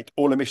eliminate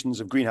all emissions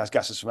of greenhouse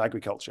gases from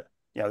agriculture.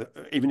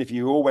 Even if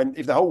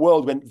the whole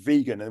world went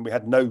vegan and we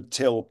had no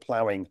till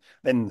plowing,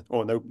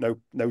 or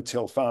no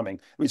till farming,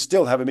 we'd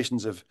still have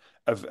emissions of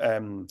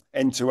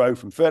N2O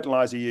from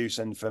fertilizer use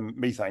and from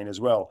methane as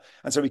well.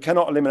 And so we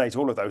cannot eliminate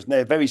all of those. And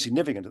they're very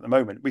significant at the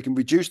moment. We can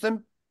reduce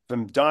them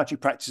from dietary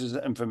practices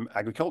and from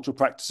agricultural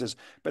practices,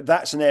 but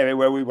that's an area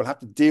where we will have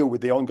to deal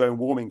with the ongoing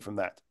warming from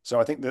that.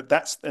 So I think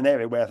that's an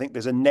area where I think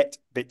there's a net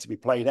bit to be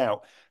played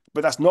out.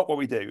 But that's not what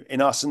we do.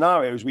 In our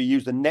scenarios, we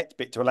use the net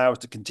bit to allow us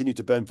to continue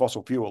to burn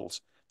fossil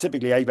fuels,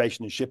 typically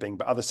aviation and shipping,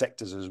 but other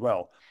sectors as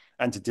well,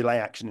 and to delay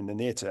action in the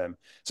near term.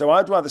 So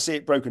I'd rather see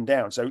it broken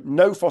down. So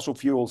no fossil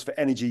fuels for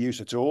energy use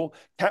at all.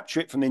 Capture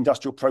it from the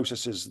industrial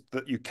processes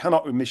that you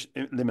cannot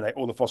eliminate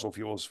all the fossil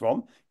fuels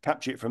from.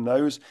 Capture it from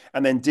those,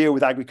 and then deal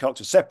with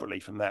agriculture separately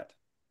from that.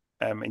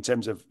 In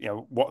terms of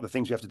what are the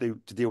things we have to do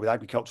to deal with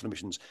agricultural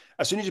emissions.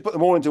 As soon as you put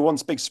them all into one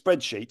big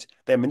spreadsheet,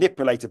 they're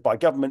manipulated by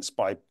governments,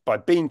 by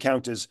bean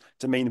counters,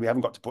 to mean we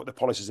haven't got to put the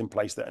policies in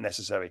place that are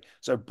necessary.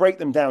 So break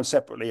them down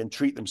separately and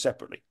treat them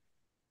separately.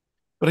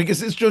 But I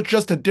guess it's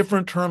just a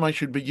different term I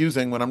should be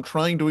using when I'm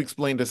trying to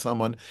explain to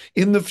someone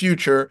in the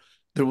future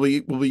that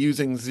we'll be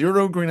using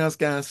zero greenhouse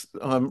gas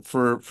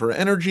for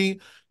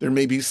energy. There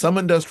may be some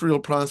industrial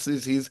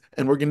processes,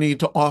 and we're going to need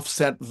to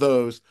offset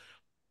those.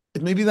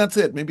 Maybe that's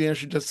it. Maybe I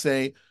should just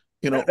say,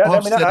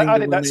 offsetting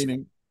the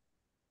remaining.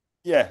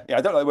 Yeah,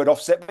 I don't know the word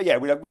offset, but yeah,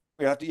 we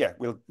have to. Yeah,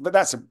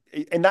 but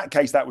in that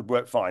case that would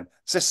work fine.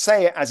 So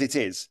say it as it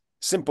is.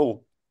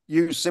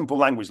 Use simple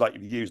language like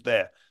you've used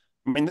there.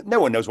 I mean, no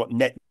one knows what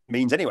net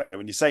means anyway.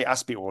 When you say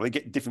ask people, they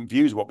get different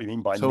views of what we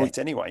mean by net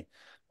anyway.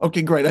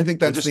 Okay, great. I think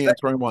that's the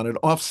answer I wanted.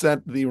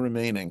 Offset the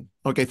remaining.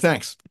 Okay,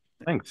 thanks.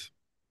 Thanks.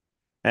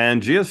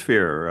 And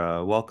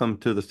Geosphere, welcome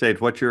to the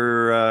stage. What's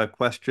your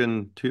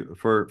question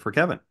for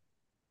Kevin?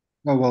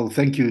 Oh, well,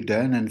 thank you,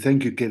 Dan, and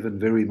thank you, Kevin,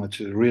 very much.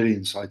 Really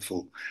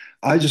insightful.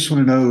 I just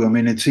want to know, I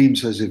mean, it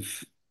seems as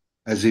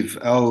if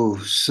our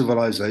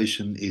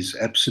civilization is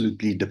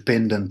absolutely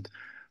dependent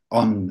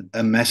on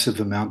a massive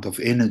amount of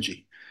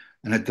energy.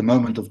 And at the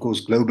moment, of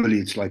course, globally,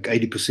 it's like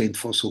 80%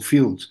 fossil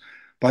fuels.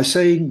 By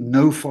saying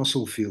no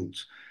fossil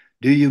fuels,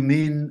 do you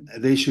mean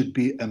there should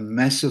be a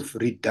massive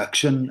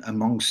reduction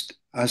amongst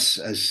us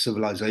as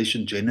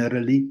civilization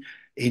generally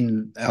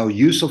in our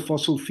use of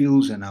fossil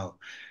fuels and our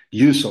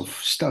use of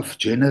stuff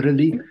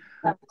generally?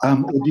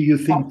 Or do you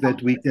think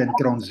that we can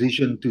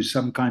transition to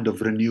some kind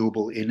of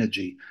renewable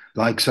energy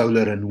like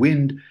solar and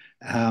wind,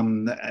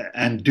 um,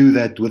 and do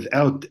that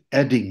without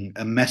adding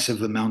a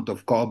massive amount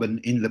of carbon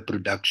in the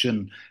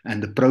production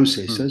and the Mm.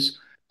 processes?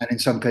 And in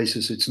some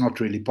cases, it's not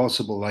really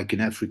possible. Like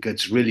in Africa,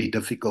 it's really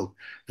difficult,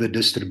 the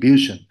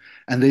distribution.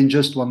 And then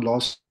just one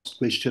last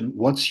question.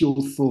 What's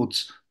your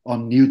thoughts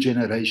on new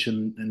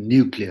generation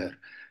nuclear,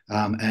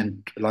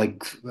 and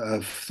like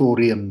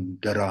thorium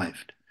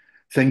derived?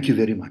 Thank you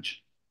very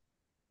much.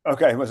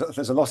 Okay, well,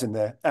 there's a lot in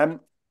there.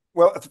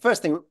 Well, the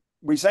first thing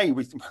we say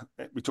we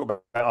talk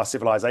about our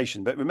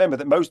civilization, but remember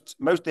that most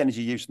of the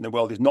energy use in the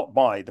world is not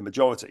by the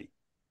majority.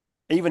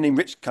 Even in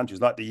rich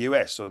countries like the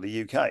US or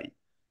the UK,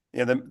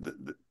 you know,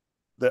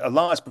 a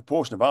large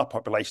proportion of our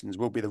populations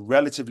will be the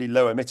relatively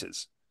low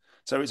emitters.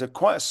 So it's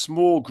quite a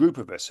small group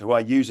of us who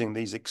are using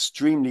these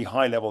extremely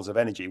high levels of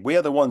energy. We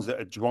are the ones that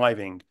are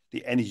driving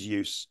the energy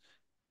use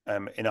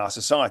in our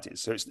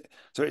societies.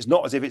 So it's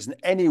not as if it's in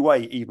any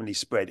way evenly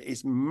spread.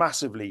 It's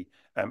massively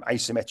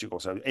asymmetrical,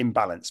 so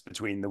imbalance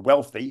between the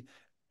wealthy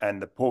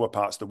and the poorer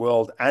parts of the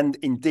world, and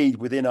indeed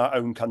within our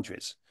own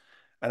countries.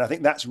 And I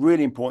think that's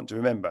really important to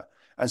remember.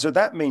 And so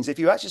that means if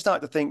you actually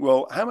start to think,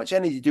 well, how much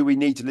energy do we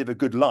need to live a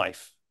good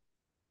life?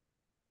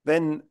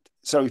 Then,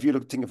 so if you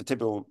think of a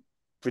typical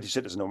British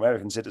citizen or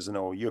American citizen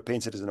or European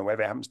citizen or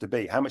wherever it happens to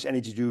be, how much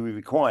energy do we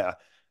require?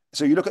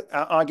 So you look at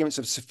arguments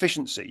of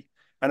sufficiency.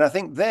 And I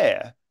think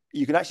there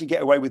you can actually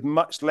get away with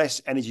much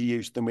less energy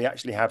use than we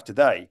actually have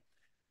today.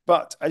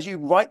 But as you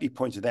rightly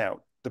pointed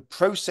out, the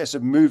process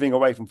of moving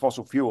away from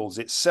fossil fuels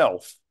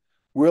itself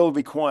will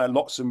require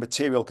lots of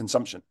material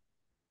consumption,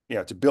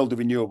 to build the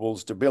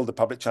renewables, to build the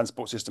public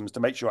transport systems, to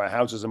make sure our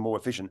houses are more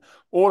efficient.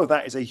 All of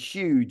that is a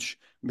huge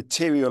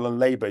material and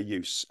labor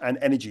use and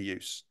energy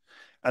use.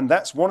 And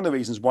that's one of the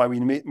reasons why we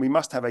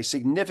must have a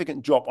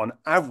significant drop on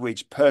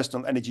average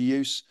personal energy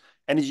use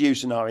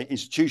in our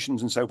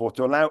institutions and so forth,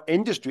 to allow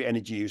industry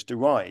energy use to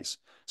rise.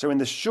 So in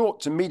the short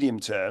to medium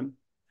term,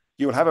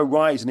 you'll have a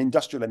rise in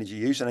industrial energy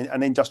use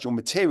and industrial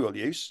material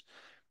use,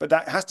 but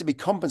that has to be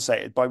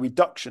compensated by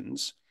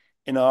reductions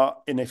in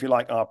if you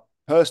like, our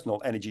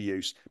personal energy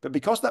use. But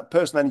because that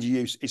personal energy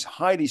use is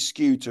highly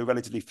skewed to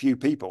relatively few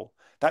people,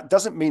 that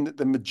doesn't mean that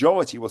the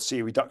majority will see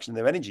a reduction in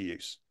their energy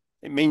use.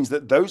 It means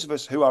that those of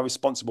us who are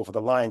responsible for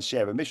the lion's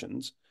share of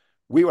emissions,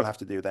 we will have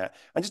to do that.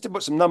 And just to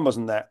put some numbers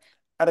on that,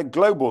 at a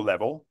global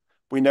level,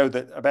 we know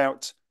that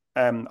about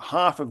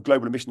half of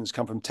global emissions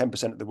come from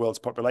 10% of the world's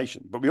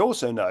population. But we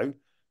also know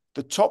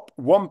the top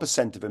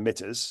 1% of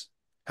emitters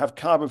have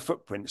carbon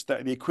footprints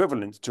that are the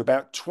equivalent to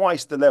about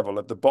twice the level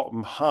of the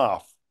bottom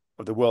half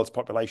of the world's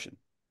population.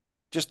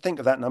 Just think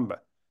of that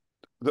number.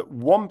 That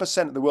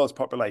 1% of the world's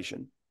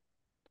population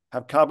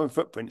have carbon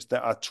footprints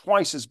that are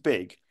twice as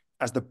big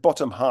as the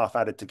bottom half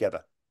added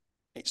together.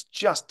 It's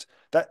just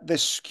that the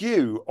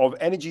skew of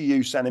energy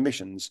use and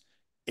emissions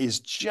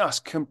is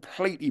just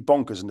completely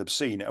bonkers and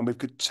obscene, and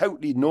we've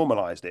totally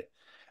normalized it.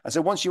 And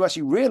so once you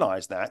actually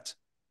realize that,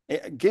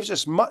 it gives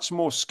us much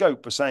more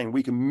scope for saying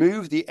we can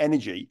move the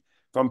energy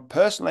from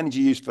personal energy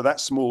use for that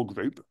small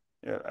group,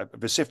 a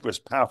vociferous,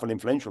 powerful,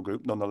 influential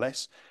group,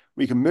 nonetheless.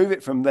 We can move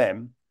it from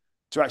them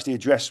to actually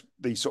address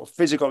the sort of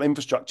physical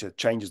infrastructure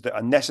changes that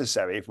are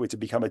necessary if we're to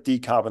become a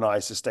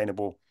decarbonized,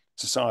 sustainable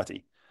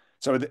society.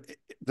 So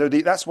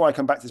that's why I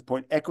come back to this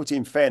point. Equity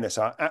and fairness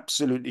are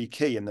absolutely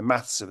key in the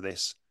maths of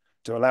this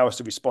to allow us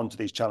to respond to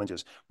these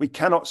challenges. We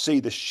cannot see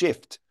the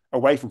shift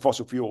away from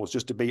fossil fuels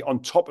just to be on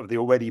top of the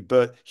already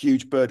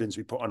huge burdens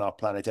we put on our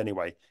planet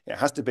anyway. It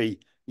has to be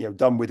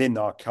done within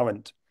our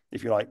current,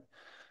 if you like,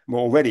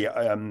 more already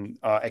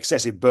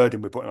excessive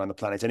burden we're putting on the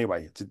planet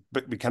anyway.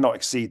 But we cannot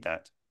exceed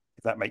that,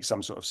 if that makes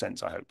some sort of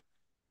sense, I hope.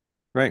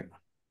 Great.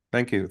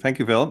 Thank you. Thank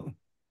you, Philip.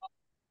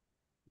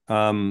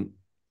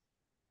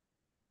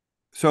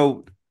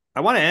 So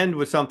I want to end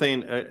with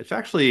something. It's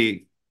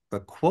actually a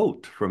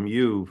quote from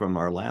you from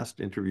our last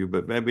interview,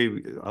 but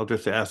maybe I'll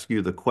just ask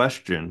you the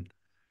question.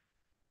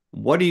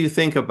 What do you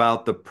think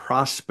about the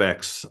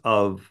prospects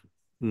of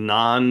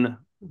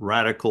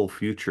non-radical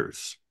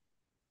futures?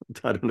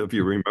 I don't know if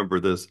you remember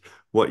this,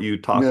 what you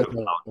talked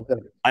about.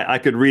 I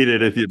could read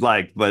it if you'd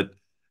like, but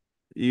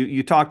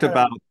you talked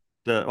about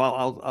the,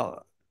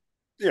 well,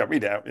 yeah,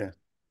 read it out, yeah.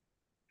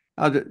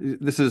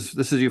 This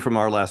is you from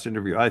our last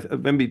interview.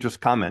 Maybe just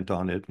comment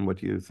on it and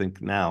what you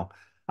think now.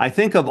 I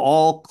think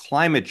all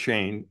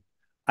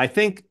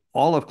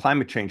of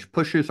climate change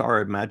pushes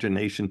our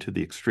imagination to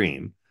the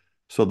extreme.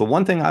 So the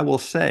one thing I will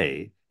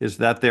say is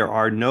that there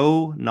are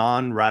no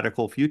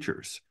non-radical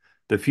futures.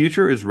 The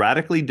future is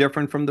radically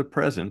different from the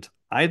present,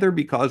 either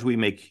because we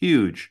make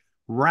huge,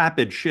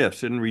 rapid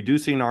shifts in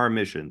reducing our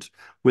emissions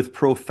with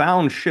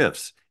profound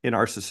shifts in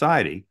our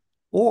society,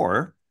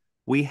 or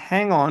we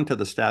hang on to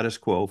the status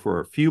quo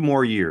for a few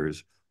more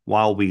years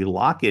while we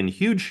lock in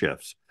huge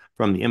shifts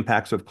from the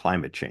impacts of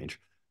climate change.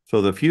 So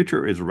the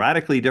future is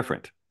radically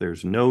different.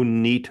 There's no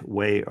neat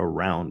way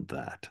around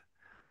that.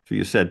 So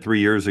you said 3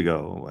 years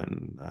ago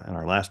in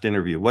our last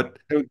interview.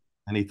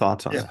 Any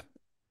thoughts on that?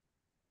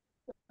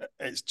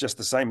 It's just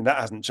the same, and that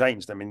hasn't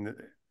changed. I mean,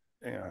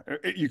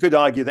 you could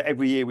argue that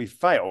every year we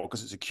fail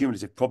because it's a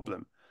cumulative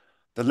problem.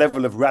 The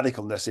level of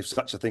radicalness, if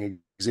such a thing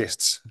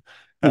exists,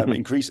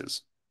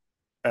 increases.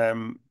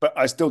 But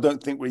I still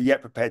don't think we're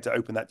yet prepared to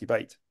open that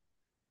debate.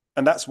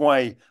 And that's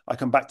why I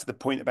come back to the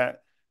point about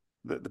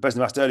the person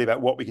who asked earlier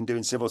about what we can do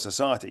in civil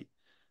society.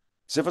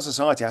 Civil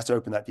society has to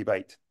open that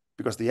debate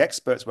because the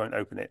experts won't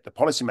open it, the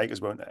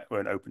policymakers won't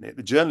open it,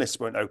 the journalists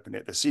won't open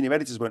it, the senior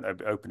editors won't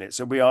open it.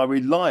 So we are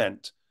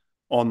reliant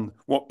on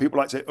what people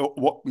like to say,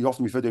 what we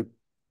often refer to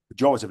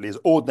pejoratively as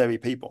ordinary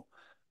people.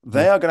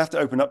 They are going to have to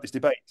open up this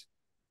debate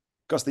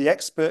because the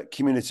expert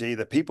community,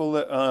 the people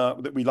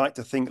that we like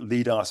to think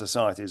lead our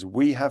societies,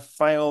 we have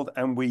failed,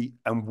 and we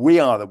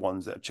are the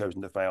ones that have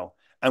chosen to fail,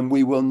 and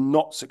we will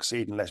not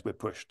succeed unless we're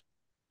pushed.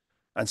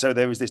 And so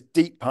there is this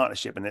deep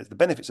partnership, and the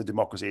benefits of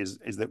democracy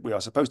is that we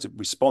are supposed to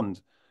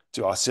respond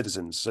to our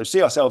citizens. So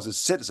see ourselves as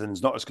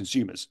citizens, not as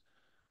consumers.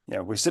 You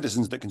know, we're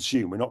citizens that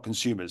consume. We're not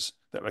consumers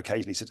that are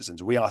occasionally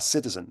citizens. We are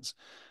citizens,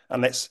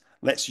 and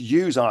let's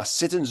use our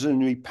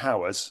citizenry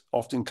powers,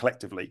 often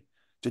collectively,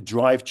 to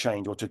drive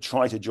change, or to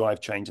try to drive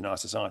change in our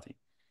society.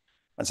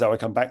 And so I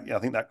come back. I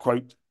think that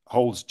quote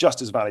holds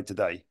just as valid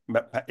today,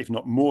 if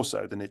not more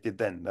so than it did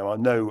then. There are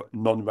no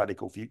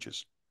non-radical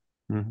futures.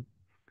 Mm-hmm.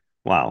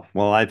 Wow.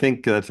 Well, I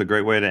think that's a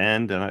great way to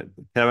end. And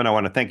Kevin, I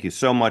want to thank you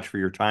so much for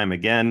your time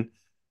again.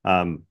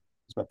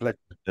 It's my pleasure.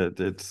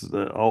 It's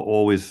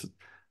always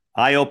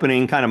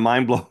eye-opening, kind of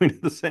mind-blowing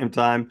at the same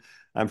time.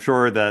 I'm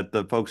sure that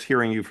the folks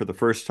hearing you for the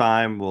first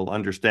time will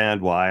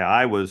understand why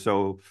I was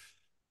so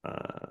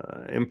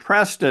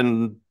impressed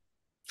and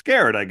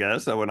scared, I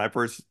guess, when I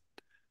first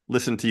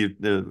listened to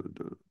you,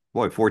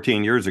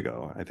 14 years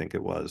ago, I think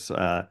it was.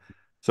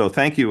 So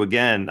thank you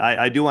again.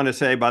 I do want to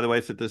say, by the way,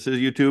 that this is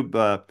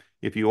YouTube.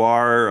 If you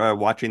are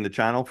watching the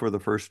channel for the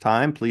first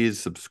time, please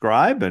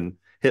subscribe and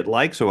hit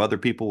like so other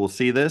people will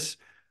see this.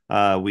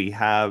 We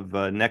have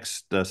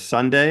next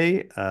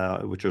Sunday,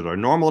 which is our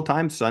normal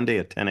time, Sunday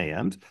at 10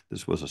 a.m.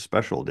 This was a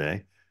special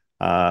day.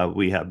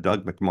 We have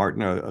Doug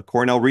McMartin, a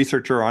Cornell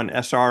researcher on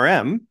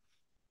SRM.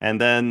 And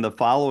then the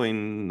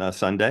following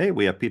Sunday,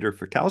 we have Peter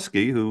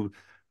Fikowski, who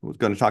was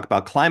going to talk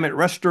about climate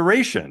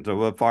restoration,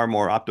 so a far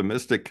more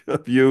optimistic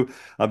view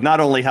of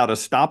not only how to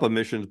stop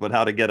emissions, but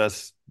how to get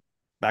us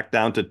back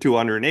down to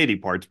 280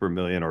 parts per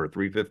million or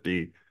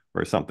 350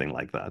 or something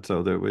like that.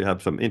 So we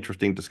have some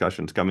interesting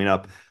discussions coming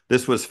up.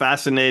 This was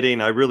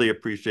fascinating. I really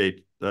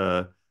appreciate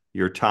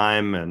your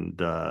time and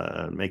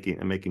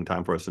making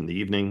time for us in the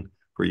evening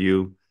for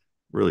you.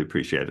 Really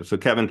appreciate it. So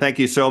Kevin, thank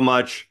you so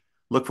much.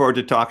 Look forward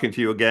to talking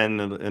to you again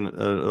in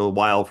a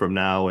while from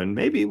now, and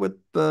maybe with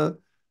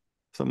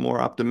some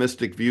more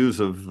optimistic views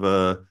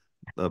of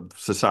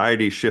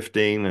society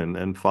shifting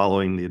and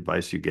following the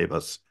advice you gave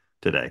us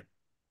today.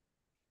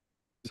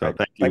 So Okay.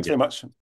 thank you Thanks very much.